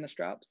almost get in the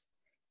straps,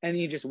 and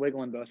you just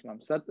wiggle in both of them.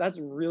 So that's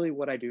really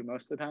what I do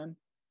most of the time.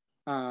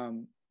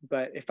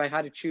 But if I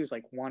had to choose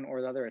like one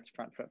or the other, it's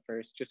front foot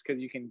first, just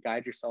because you can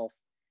guide yourself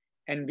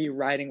and be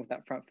riding with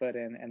that front foot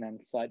in and then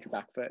slide your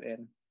back foot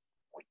in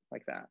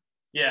like that.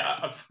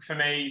 Yeah, for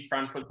me,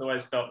 front foot's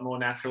always felt more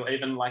natural.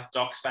 Even like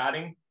dock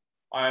starting,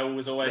 I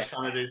was always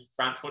trying to do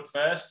front foot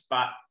first,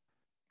 but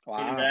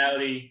in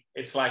reality,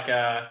 it's like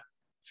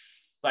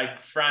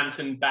front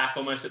and back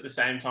almost at the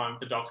same time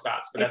for dock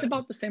starts. But it's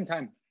about the same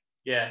time.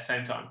 Yeah,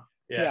 same time.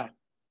 Yeah.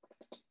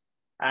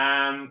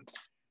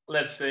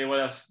 Let's see what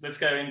else. Let's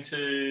go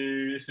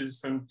into, this is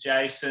from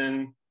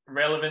Jason.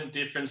 Relevant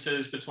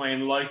differences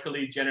between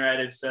locally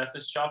generated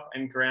surface chop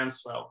and ground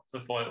swell for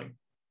foiling.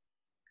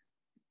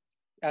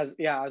 As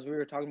we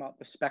were talking about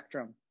the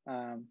spectrum,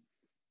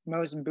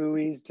 most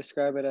buoys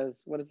describe it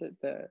as, what is it?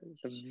 The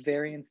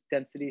variance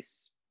density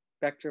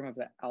spectrum of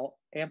the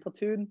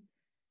amplitude.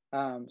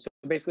 So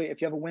basically, if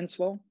you have a wind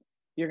swell,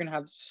 you're going to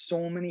have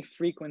so many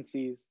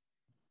frequencies.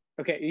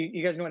 Okay,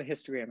 you guys know what a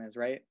histogram is,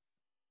 right?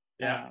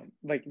 Yeah.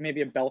 Like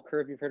maybe a bell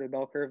curve. You've heard of a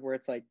bell curve where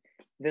it's like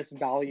this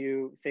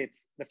value, say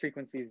it's the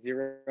frequency is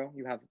 0.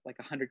 You have like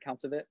 100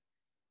 counts of it,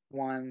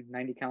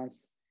 90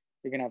 counts.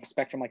 You're going to have a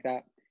spectrum like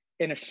that.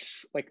 In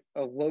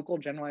a local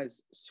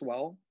generalized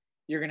swell,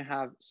 you're going to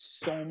have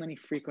so many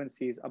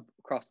frequencies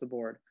across the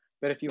board.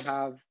 But if you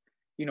have,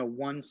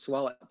 one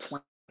swell at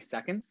 20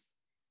 seconds,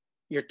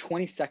 your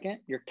 20-second,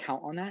 your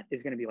count on that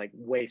is going to be like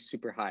way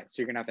super high.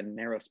 So you're going to have a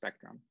narrow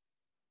spectrum.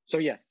 So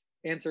yes,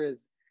 answer is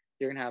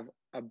you're going to have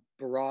a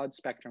broad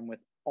spectrum with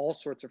all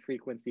sorts of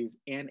frequencies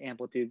and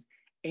amplitudes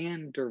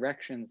and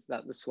directions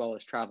that the swell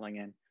is traveling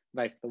in.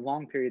 Vice the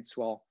long period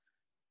swell,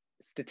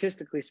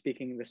 statistically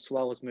speaking, the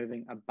swell is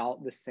moving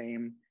about the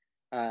same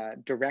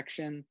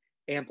direction,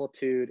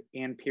 amplitude,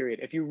 and period.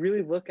 If you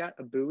really look at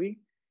a buoy,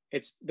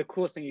 it's the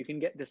coolest thing. You can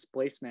get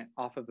displacement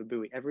off of a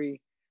buoy.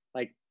 Every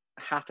like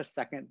half a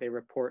second, they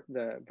report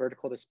the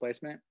vertical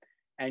displacement,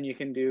 and you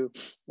can do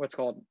what's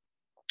called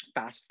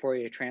fast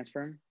Fourier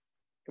transform,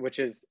 which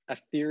is a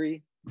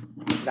theory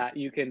that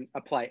you can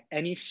apply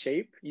any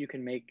shape. You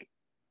can make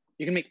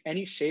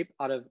any shape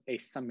out of a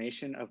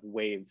summation of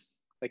waves,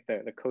 like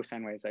the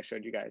cosine waves I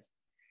showed you guys.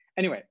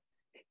 Anyway,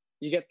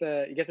 you get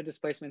the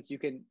displacements. You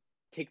can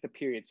take the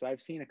period. So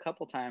I've seen a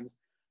couple times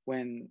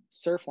when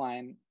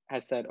Surfline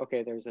has said,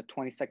 okay, there's a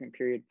 20-second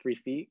period, 3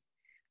 feet.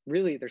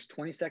 Really, there's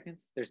 20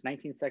 seconds, there's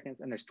 19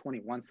 seconds, and there's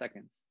 21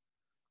 seconds,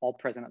 all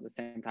present at the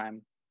same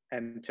time.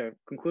 And to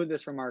conclude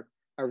this remark,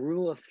 a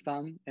rule of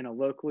thumb in a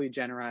locally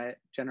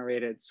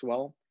generated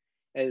swell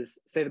is,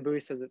 say the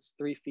buoy says it's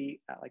 3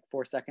 feet at like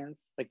 4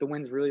 seconds, like the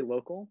wind's really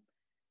local.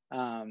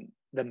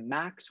 The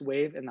max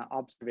wave in the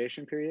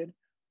observation period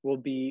will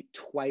be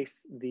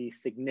twice the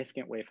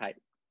significant wave height.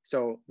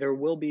 So there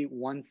will be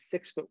 1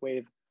 6-foot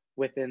wave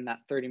within that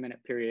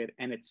 30-minute period.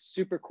 And it's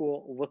super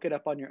cool. Look it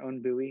up on your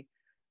own buoy.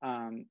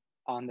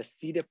 On the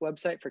CDIP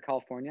website for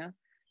California,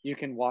 you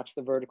can watch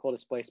the vertical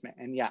displacement.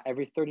 And yeah,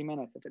 every 30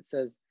 minutes, if it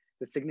says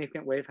the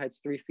significant wave height's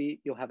 3 feet,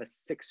 you'll have a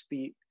 6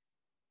 feet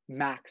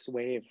max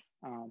wave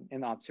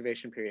in the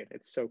observation period.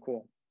 It's so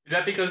cool. Is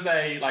that because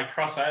they like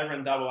cross over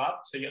and double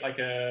up? So you get like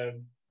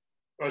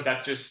or is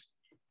that just,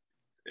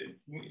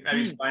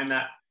 maybe explain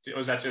that, or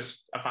is that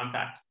just a fun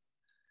fact?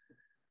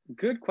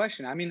 Good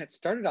question. I mean, it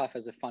started off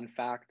as a fun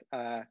fact.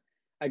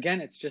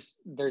 Again, it's just,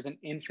 there's an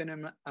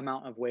infinite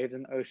amount of waves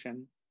in the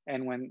ocean.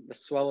 And when the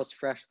swell is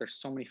fresh, there's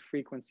so many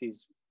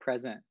frequencies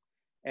present.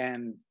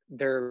 And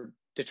they're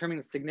determining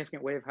the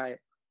significant wave height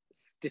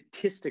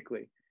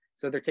statistically.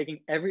 So they're taking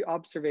every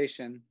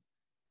observation.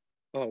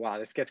 Oh, wow,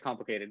 this gets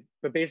complicated.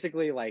 But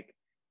basically, like,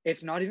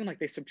 it's not even like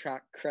they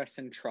subtract crest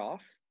and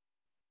trough.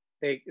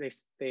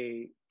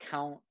 They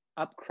count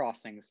up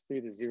crossings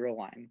through the 0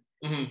 line.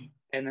 Mm-hmm.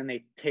 And then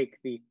they take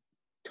the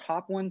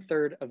top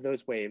 1/3 of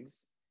those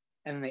waves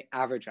and then they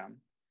average them.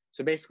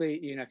 So basically,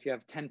 if you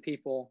have 10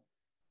 people,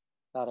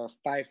 that are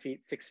 5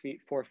 feet, 6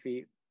 feet, 4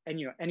 feet, and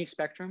any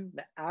spectrum,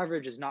 the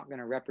average is not going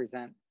to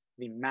represent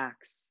the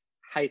max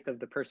height of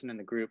the person in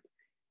the group.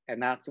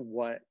 And that's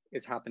what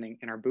is happening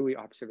in our buoy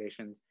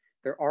observations.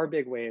 There are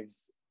big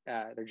waves.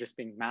 They're just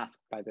being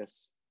masked by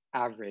this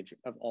average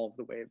of all of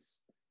the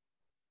waves.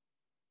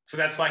 So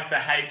that's like the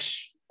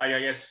H, I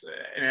guess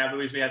in our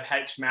buoys we have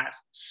H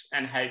max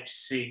and H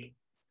sig.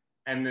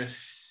 And the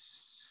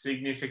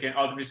significant,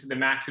 obviously the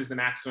max is the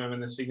maximum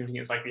and the significant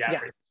is like the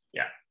average.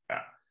 Yeah.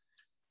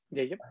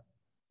 Yep.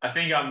 I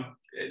think I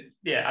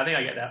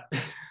get that.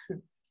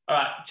 All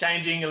right,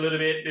 changing a little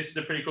bit. This is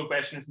a pretty cool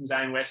question from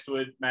Zane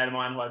Westwood, mate of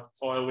mine who I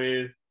foil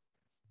with.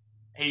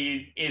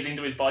 He is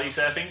into his body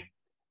surfing.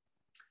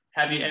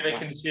 Have you ever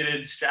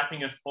considered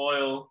strapping a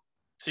foil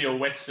to your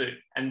wetsuit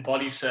and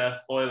body surf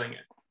foiling it?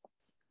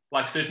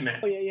 Like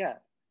Superman. Oh, yeah.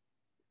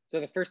 So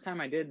the first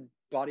time I did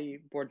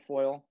bodyboard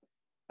foil,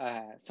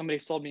 somebody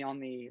sold me on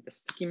the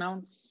sticky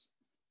mounts.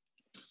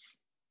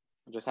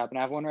 I just happen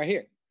to have one right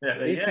here. Yeah,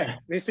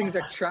 these things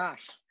are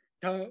trash.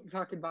 Don't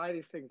fucking buy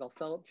these things. I'll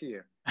sell it to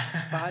you.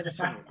 Buy this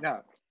from me.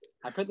 No.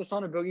 I put this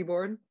on a boogie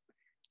board.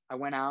 I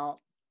went out.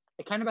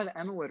 It kind of by the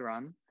Emmawood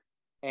run,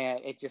 and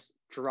it just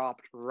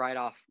dropped right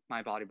off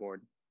my bodyboard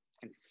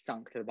and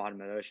sunk to the bottom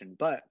of the ocean.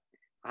 But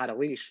I had a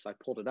leash, so I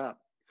pulled it up.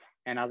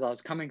 And as I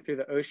was coming through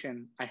the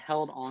ocean, I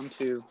held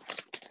onto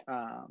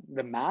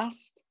the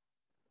mast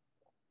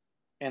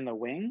and the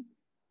wing,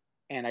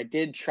 and I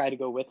did try to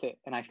go with it,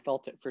 and I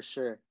felt it for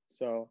sure.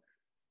 So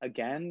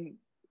again,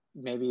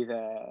 maybe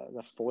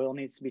the foil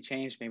needs to be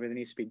changed. Maybe there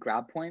needs to be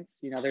grab points.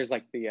 There's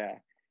like the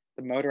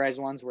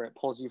motorized ones where it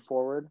pulls you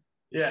forward.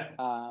 Yeah.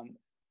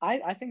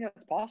 I think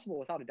that's possible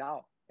without a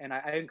doubt. And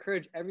I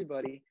encourage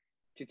everybody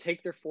to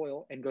take their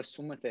foil and go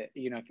swim with it.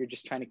 If you're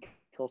just trying to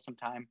kill some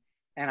time.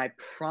 And I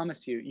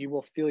promise you, you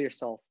will feel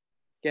yourself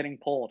getting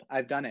pulled.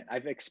 I've done it.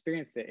 I've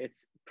experienced it.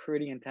 It's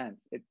pretty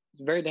intense. It's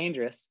very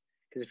dangerous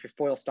because if your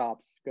foil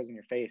stops, it goes in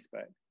your face.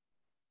 But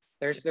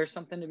there's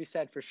something to be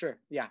said for sure.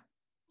 Yeah.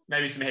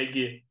 Maybe some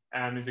headgear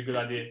is a good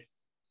idea.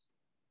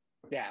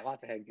 Yeah,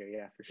 lots of headgear.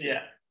 Yeah, for sure.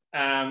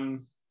 Yeah.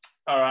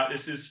 All right.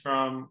 This is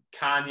from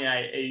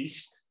Kanye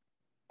East.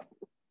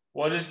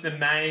 What is the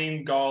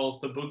main goal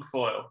for bug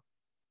foil?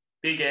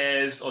 Big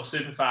airs or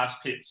super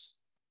fast pits?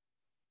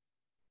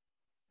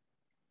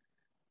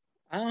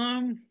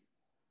 I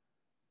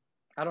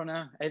don't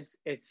know. It's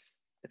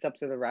up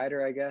to the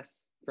rider, I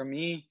guess. For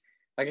me,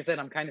 like I said,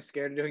 I'm kind of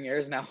scared of doing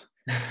airs now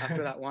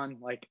after that one.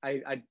 Like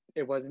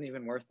it wasn't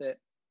even worth it.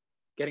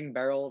 Getting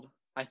barreled,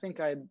 I think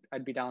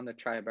I'd be down to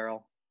try a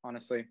barrel,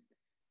 honestly.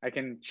 I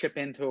can chip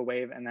into a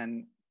wave and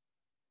then,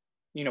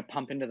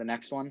 pump into the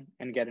next one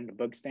and get into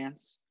bug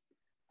stance.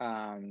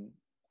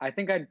 I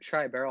think I'd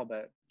try a barrel,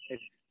 but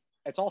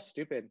it's all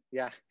stupid.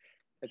 Yeah.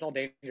 It's all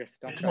dangerous.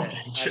 Don't try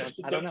it.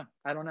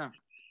 I don't know.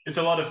 It's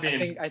a lot of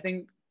fin.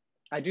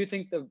 I do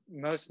think the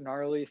most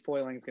gnarly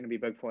foiling is going to be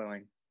bug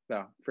foiling,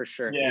 though, for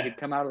sure. Yeah. You could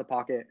come out of the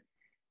pocket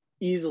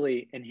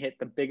easily and hit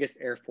the biggest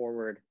air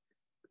forward,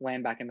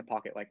 land back in the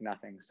pocket like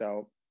nothing.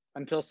 So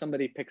until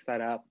somebody picks that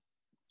up,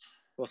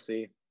 we'll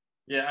see.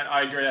 Yeah,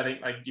 I agree. I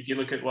think like if you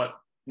look at what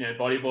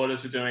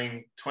bodyboarders were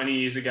doing 20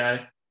 years ago,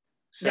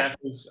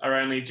 surfers are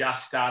only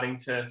just starting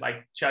to,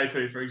 like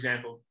Chopu, for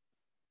example.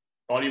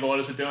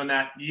 Bodyboarders were doing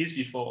that years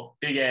before.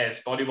 Big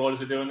airs. Bodyboarders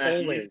were doing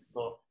that years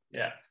before.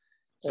 Yeah.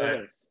 So,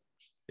 always.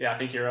 Yeah, I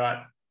think you're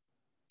right.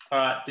 All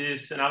right,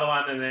 there's another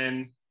one. And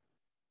then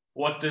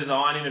what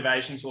design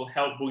innovations will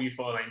help boogie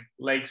foiling?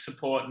 Leg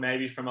support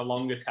maybe from a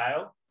longer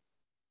tail?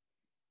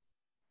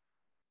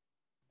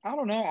 I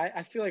don't know.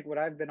 I feel like what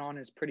I've been on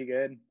is pretty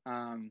good.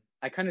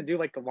 I kind of do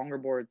like the longer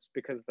boards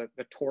because the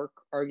torque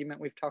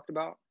argument we've talked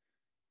about,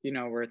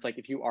 where it's like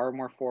if you are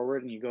more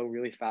forward and you go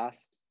really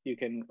fast, you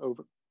can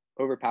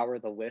overpower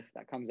the lift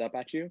that comes up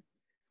at you.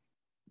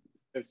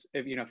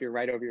 If you're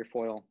right over your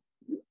foil,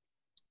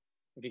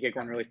 if you get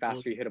going really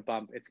fast or you hit a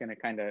bump, it's going to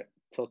kind of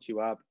tilt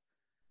you up.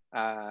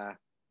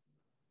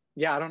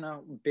 Yeah, I don't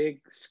know.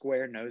 Big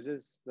square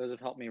noses, those have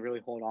helped me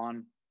really hold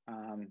on.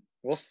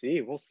 We'll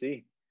see.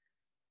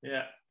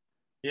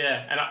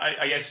 Yeah. And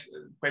I guess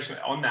question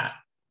on that,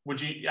 would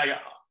you,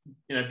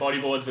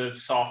 bodyboards are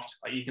soft,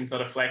 like you can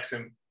sort of flex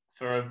them.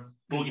 For a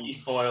boogie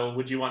foil,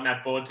 would you want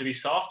that board to be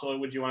soft or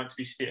would you want it to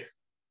be stiff?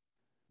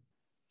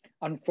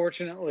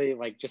 Unfortunately,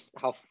 like just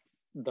how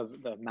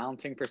the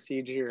mounting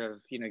procedure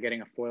of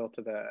getting a foil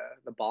to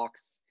the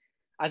box,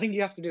 I think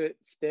you have to do it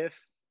stiff.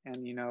 And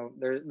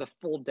the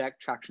full deck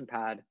traction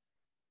pad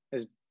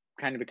is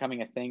kind of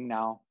becoming a thing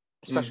now,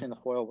 especially in the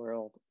foil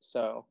world.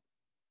 So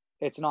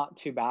it's not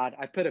too bad.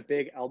 I put a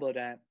big elbow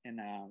dent in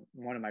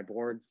one of my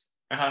boards,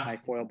 my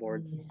foil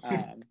boards.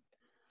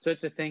 So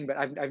it's a thing, but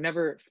I've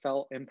never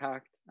felt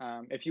impact.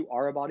 If you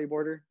are a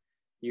bodyboarder,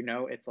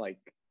 it's like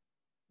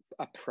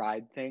a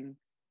pride thing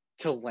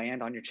to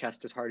land on your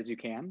chest as hard as you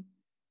can.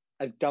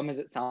 As dumb as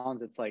it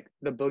sounds, it's like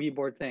the boogie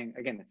board thing.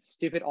 Again, it's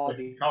stupid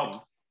Aussie.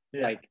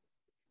 Yeah. Like,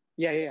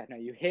 yeah. No,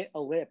 you hit a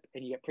lip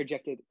and you get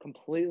projected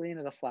completely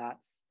into the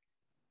flats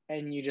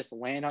and you just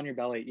land on your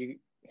belly. You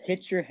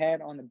hit your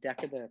head on the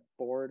deck of the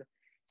board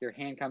your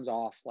hand comes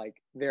off, like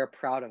they're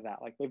proud of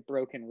that. Like they've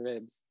broken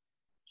ribs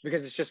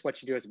because it's just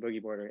what you do as a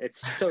boogie boarder. It's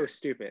so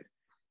stupid.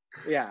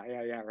 Yeah,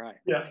 right.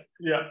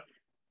 Yeah.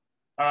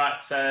 All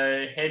right.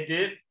 So head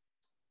dip.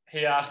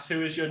 He asked,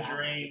 "Who is your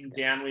dream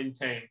downwind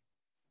team?"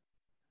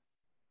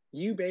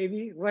 You,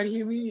 baby. What do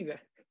you mean?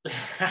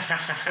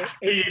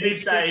 He did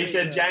say, he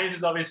said James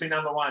is obviously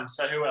number one.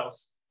 So who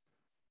else?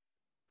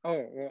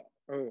 Oh,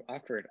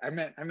 awkward. I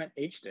meant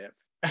H dip.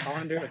 I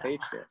want to do it with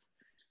H dip.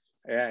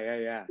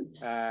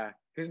 Yeah.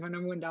 Who's my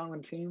number one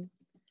downwind team?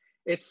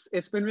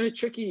 It's been really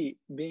tricky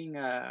being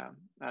a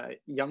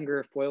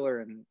younger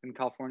foiler in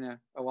California.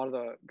 A lot of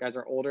the guys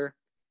are older,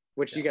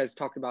 which you guys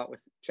talked about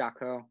with Jack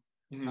Ho.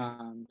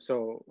 Mm-hmm.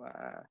 So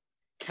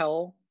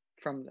Kel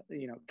from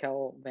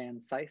Kel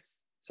Van Sice.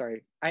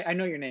 Sorry, I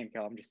know your name,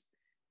 Kel. I'm just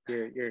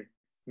your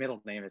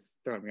middle name is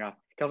throwing me off.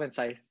 Kel Van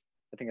Sice.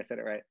 I think I said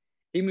it right.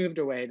 He moved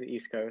away to the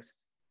East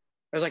Coast.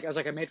 I was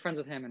like, I made friends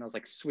with him, and I was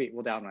like, sweet,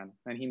 we'll downwind.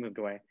 And he moved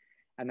away.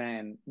 And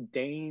then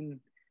Dane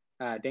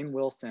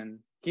Wilson,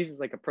 he's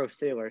like a pro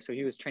sailor, so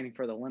he was training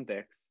for the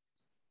Olympics.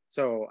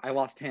 So I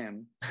lost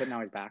him, but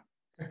now he's back.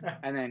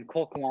 And then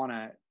Cole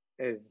Kawana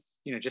is,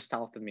 just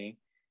south of me,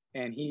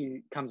 and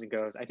he comes and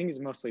goes. I think he's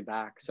mostly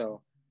back.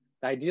 So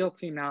the ideal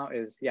team now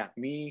is,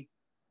 me,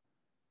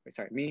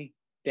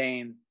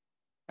 Dane,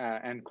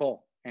 and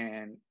Cole.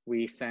 And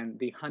we send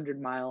the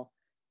 100-mile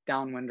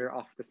downwinder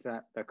off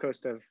the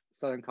coast of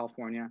Southern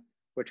California,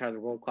 which has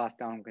world-class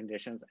downwind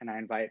conditions. And I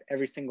invite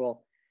every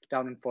single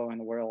downwind foiler in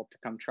the world to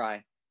come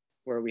try,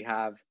 where we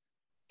have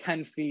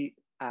 10 feet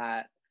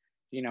at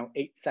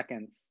 8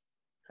 seconds.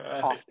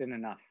 Perfect. Often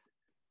enough.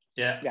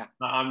 Yeah.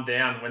 I'm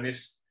down. When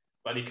this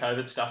bloody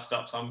COVID stuff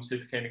stops, I'm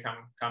super keen to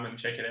come and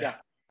check it out.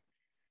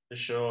 For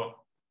sure.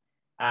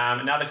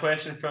 Another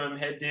question from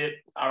Head Dip: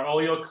 are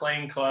all your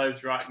clean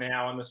clothes right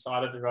now on the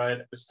side of the road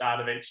at the start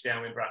of each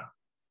downwind run?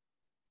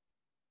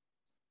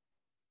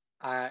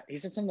 He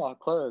said something about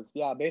clothes.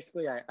 Yeah,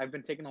 basically I've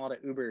been taking a lot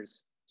of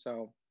Ubers.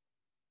 So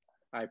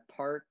I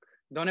park.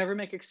 Don't ever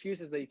make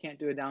excuses that you can't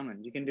do a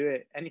downwind. You can do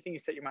it, anything you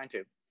set your mind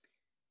to.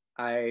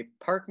 I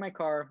park my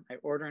car, I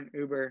order an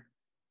Uber,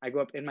 I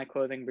go up in my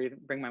clothing,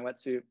 bring my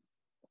wetsuit,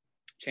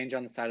 change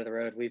on the side of the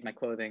road, leave my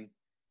clothing,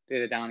 do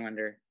the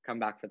downwinder, come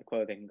back for the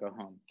clothing, and go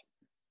home.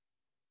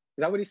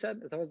 Is that what he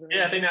said? Is that what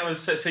I think that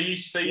was so.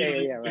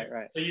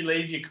 Right. So you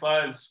leave your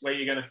clothes where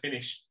you're going to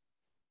finish.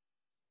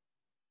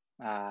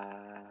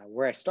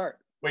 Where I start.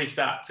 Where you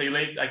start. So you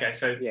leave. Okay.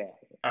 So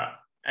all right.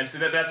 And so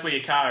that's where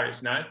your car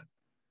is. No.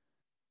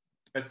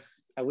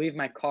 I leave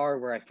my car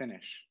where I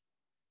finish,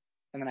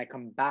 and then I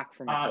come back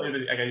for my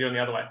clothes. Okay, you're on the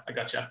other way. I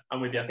gotcha.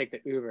 I'm with you. I take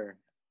the Uber.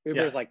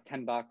 Uber is like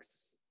 $10,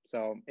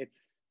 so it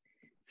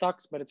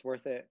sucks, but it's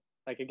worth it.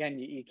 Like, again,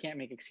 you can't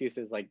make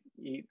excuses. Like,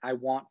 I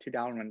want to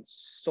downwind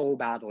so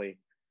badly.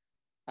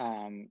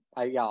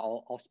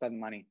 I'll spend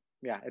money.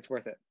 Yeah, it's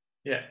worth it.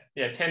 Yeah,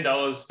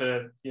 $10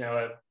 for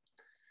a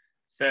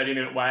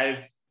 30-minute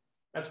wave.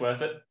 That's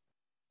worth it.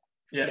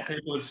 Yeah,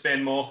 people would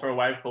spend more for a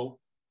wave pool.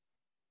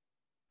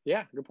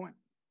 Yeah, good point.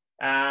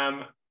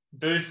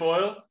 Boo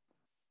Foil,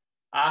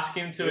 ask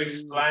him to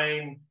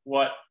explain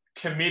what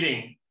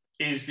committing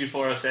is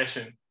before a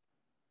session.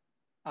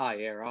 Oh,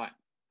 yeah, right.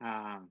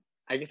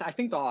 I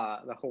think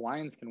the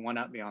Hawaiians can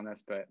one-up me on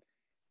this, but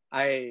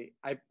I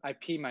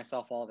pee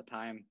myself all the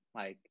time.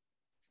 Like,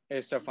 it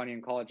was so funny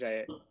in college.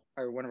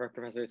 One of our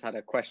professors had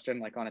a question,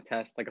 like on a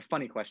test, like a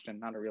funny question,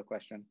 not a real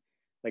question.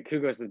 Like, who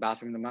goes to the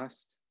bathroom the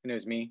most? And it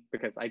was me,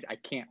 because I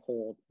can't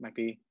hold my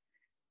pee.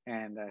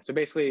 And so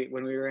basically,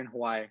 when we were in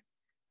Hawaii,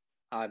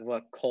 I'd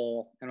look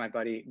Cole and my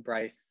buddy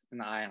Bryce in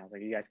the eye, and I was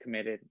like, "You guys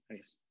committed?" I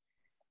just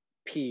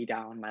pee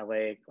down my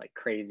leg like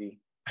crazy.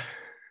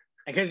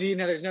 Because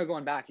there's no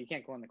going back. You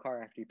can't go in the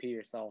car after you pee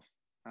yourself.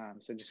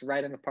 So just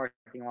right in the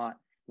parking lot,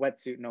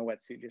 wetsuit, no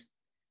wetsuit,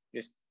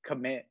 just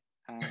commit,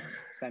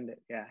 send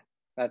it. Yeah,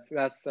 that's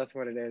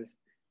what it is.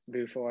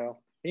 Boo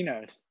Foil. He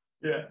knows.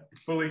 Yeah,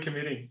 fully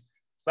committing.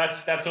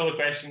 That's all the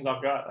questions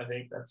I've got. I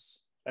think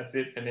that's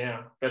it for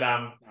now. But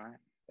all right.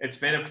 It's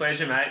been a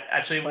pleasure, mate.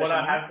 Actually, what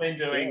I have been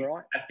doing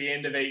at the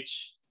end of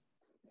each,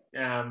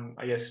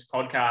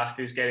 podcast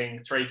is getting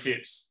 3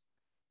 tips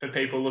for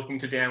people looking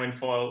to downwind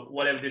foil,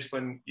 whatever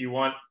discipline you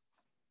want.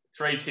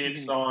 3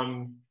 tips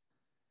on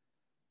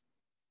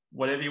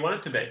whatever you want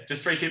it to be.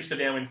 Just 3 tips for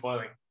downwind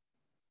foiling.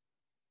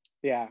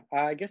 Yeah,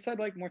 I guess I'd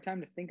like more time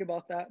to think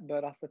about that,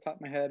 but off the top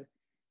of my head,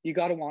 you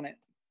got to want it.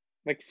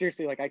 Like,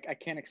 seriously, like I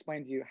can't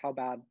explain to you how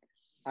bad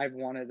I've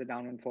wanted the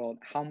downwind foil,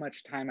 how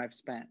much time I've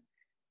spent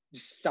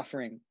just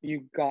suffering.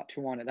 You got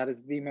to want it. That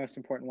is the most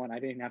important one. I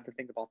didn't even have to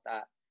think about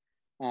that.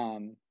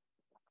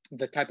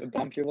 The type of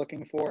bump you're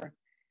looking for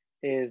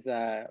is,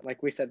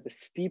 like we said, the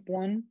steep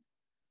one,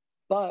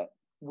 but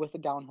with a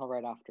downhill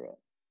right after it.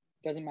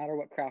 Doesn't matter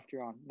what craft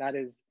you're on. That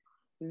is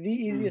the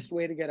easiest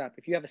way to get up.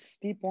 If you have a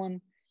steep one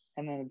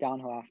and then a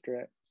downhill after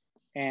it.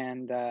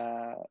 And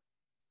the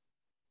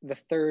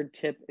third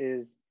tip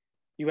is,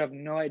 you have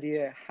no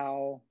idea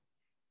how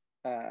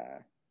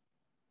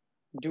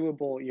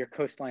doable your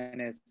coastline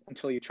is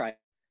until you try it.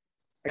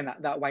 And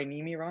that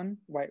Wainimi run,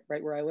 right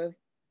where I live,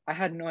 I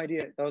had no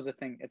idea that was a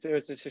thing. It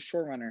was just a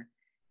shore runner.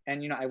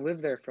 And, I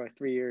lived there for like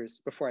 3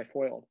 years before I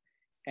foiled.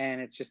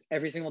 And it's just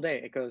every single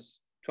day it goes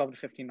 12 to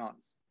 15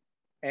 knots.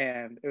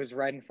 And it was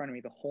right in front of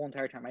me the whole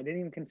entire time. I didn't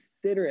even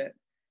consider it.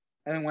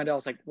 And then one day I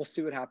was like, we'll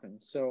see what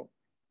happens. So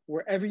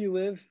wherever you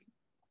live,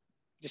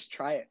 just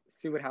try it.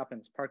 See what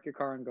happens. Park your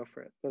car and go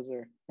for it. Those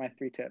are my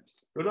 3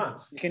 tips. Good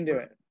ones. You can do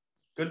it.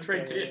 Good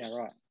 3 tips.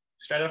 Yeah, right.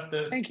 Straight off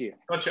the... Thank you.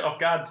 Got you off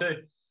guard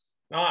too.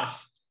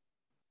 Nice.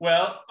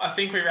 Well, I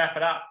think we wrap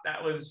it up.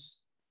 It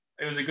was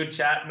a good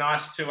chat.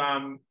 Nice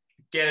to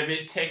get a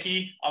bit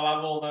techie. I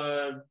love all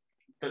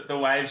the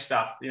wave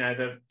stuff,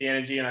 the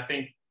energy. And I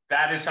think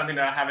that is something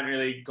that I haven't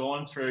really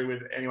gone through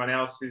with anyone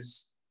else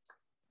is,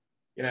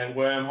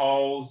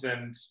 wormholes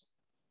and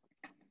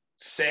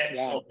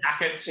sets or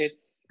packets.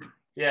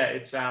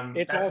 It's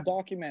all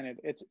documented.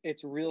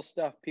 It's real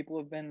stuff. People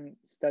have been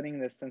studying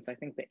this since I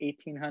think the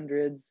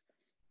 1800s.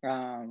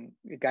 A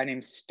guy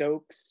named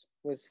Stokes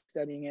was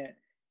studying it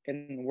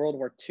in World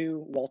War II.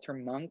 Walter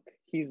Monk,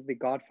 he's the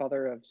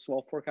godfather of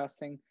swell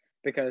forecasting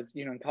because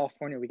in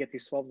California we get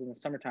these swells in the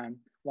summertime,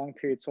 long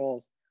period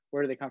swells.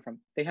 Where do they come from?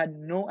 They had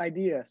no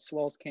idea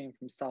swells came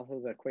from south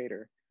of the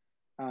equator.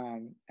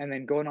 And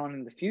then going on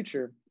in the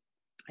future,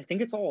 I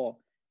think it's all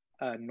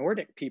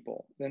Nordic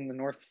people in the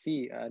North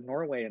Sea,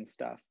 Norway and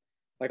stuff.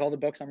 Like all the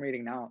books I'm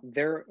reading now,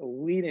 they're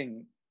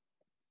leading,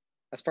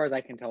 as far as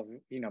I can tell,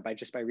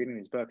 by reading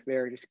these books,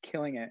 they're just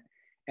killing it.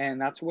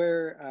 And that's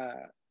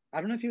where, I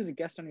don't know if he was a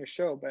guest on your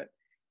show, but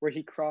where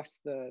he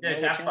crossed the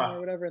channel or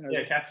whatever.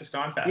 And Casper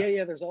Steinfeld.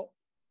 Yeah, there's all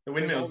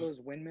windmills. All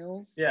those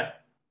windmills. Yeah.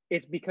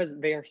 It's because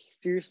they are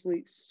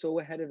seriously so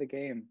ahead of the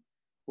game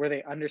where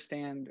they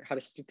understand how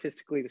to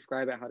statistically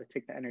describe it, how to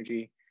take the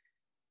energy,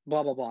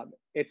 blah, blah, blah.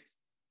 It's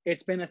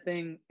been a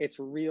thing. It's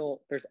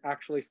real. There's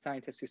actually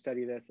scientists who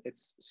study this.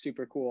 It's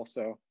super cool.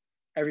 So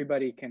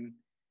everybody can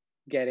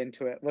get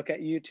into it. Look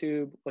at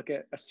YouTube, look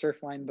at a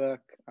Surfline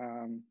book.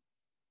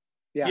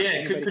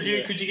 Could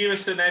you give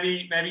us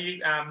maybe you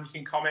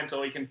can comment,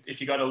 or you can,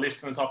 if you got a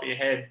list on the top of your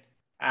head,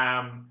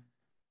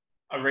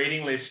 a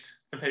reading list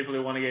for people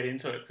who want to get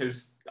into it,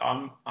 because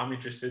I'm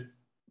interested.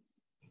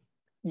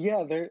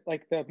 Yeah, they're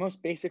like the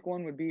most basic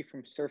one would be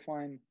from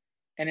Surfline,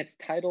 and it's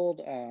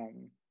titled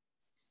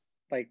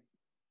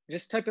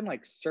just type in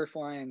like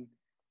Surfline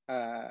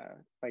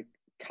like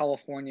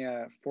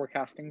California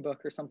forecasting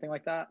book or something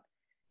like that,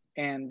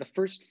 and the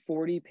first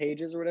 40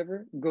 pages or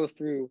whatever go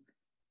through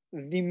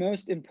the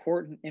most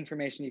important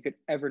information you could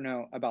ever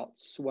know about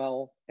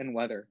swell and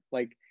weather.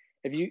 Like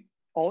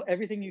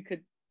everything you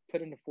could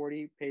put into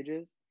 40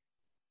 pages,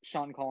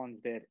 Sean Collins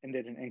did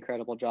an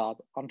incredible job.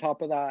 On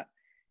top of that,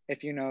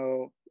 if you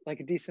know like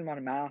a decent amount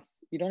of math,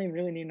 you don't even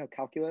really need to know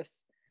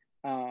calculus.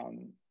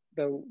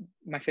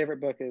 My favorite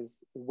book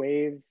is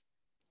Waves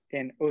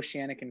in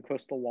Oceanic and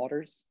Coastal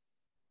Waters.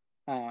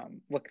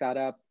 Look that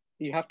up.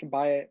 You have to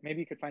buy it. Maybe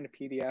you could find a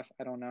PDF.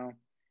 I don't know.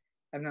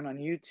 And then on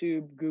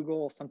YouTube,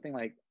 Google something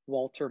like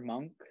Walter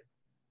Monk,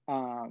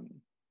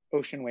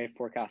 ocean wave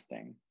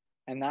forecasting.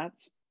 And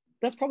that's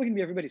probably gonna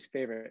be everybody's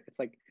favorite. It's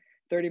like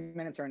 30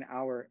 minutes or an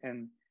hour.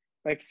 And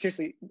like,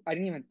 seriously, I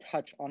didn't even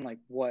touch on like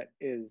what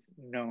is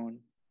known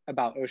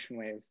about ocean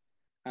waves.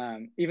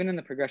 Even in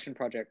the Progression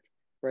Project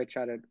where I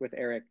chatted with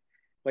Eric,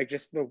 like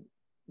just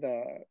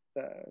the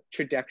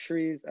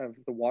trajectories of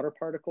the water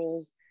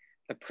particles,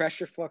 the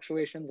pressure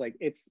fluctuations, like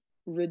it's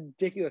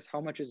ridiculous how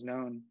much is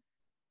known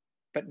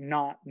but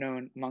not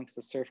known amongst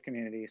the surf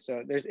community.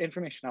 So there's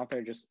information out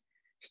there. Just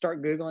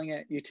start Googling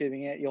it,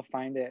 YouTubing it, you'll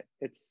find it.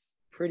 It's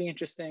pretty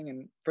interesting.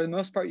 And for the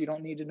most part, you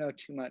don't need to know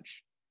too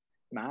much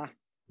math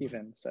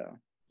even. So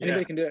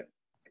anybody can do it.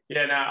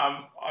 Yeah,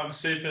 no, I'm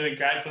super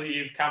grateful that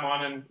you've come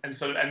on and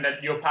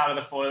that you're part of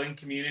the foiling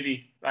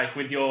community, like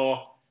with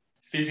your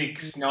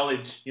physics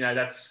knowledge,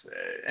 that's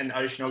and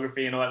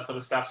oceanography and all that sort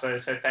of stuff. So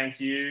thank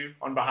you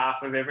on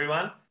behalf of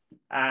everyone.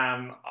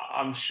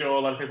 I'm sure a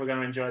lot of people are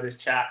going to enjoy this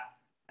chat.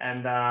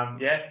 And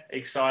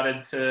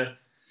excited to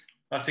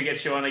have to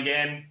get you on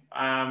again.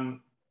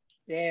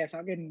 If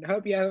I can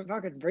hope you have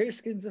fucking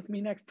briskins with me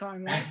next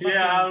time, mate.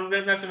 I'm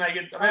gonna have to make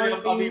it. Maybe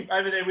I'll be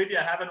over there with you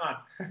having one.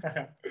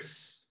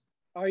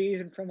 Are you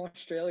even from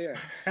Australia?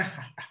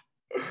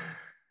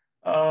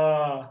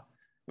 I'm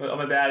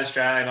about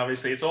Australian,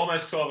 obviously. It's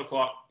almost 12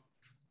 o'clock,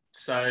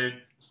 so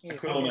I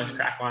could almost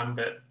crack one,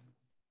 but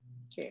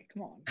yeah,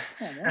 come on,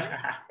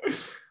 man.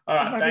 All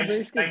right,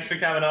 thanks for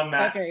coming on,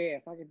 Matt. Okay,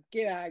 if I could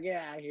get out of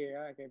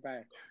here. Okay,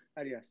 bye.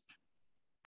 Adios.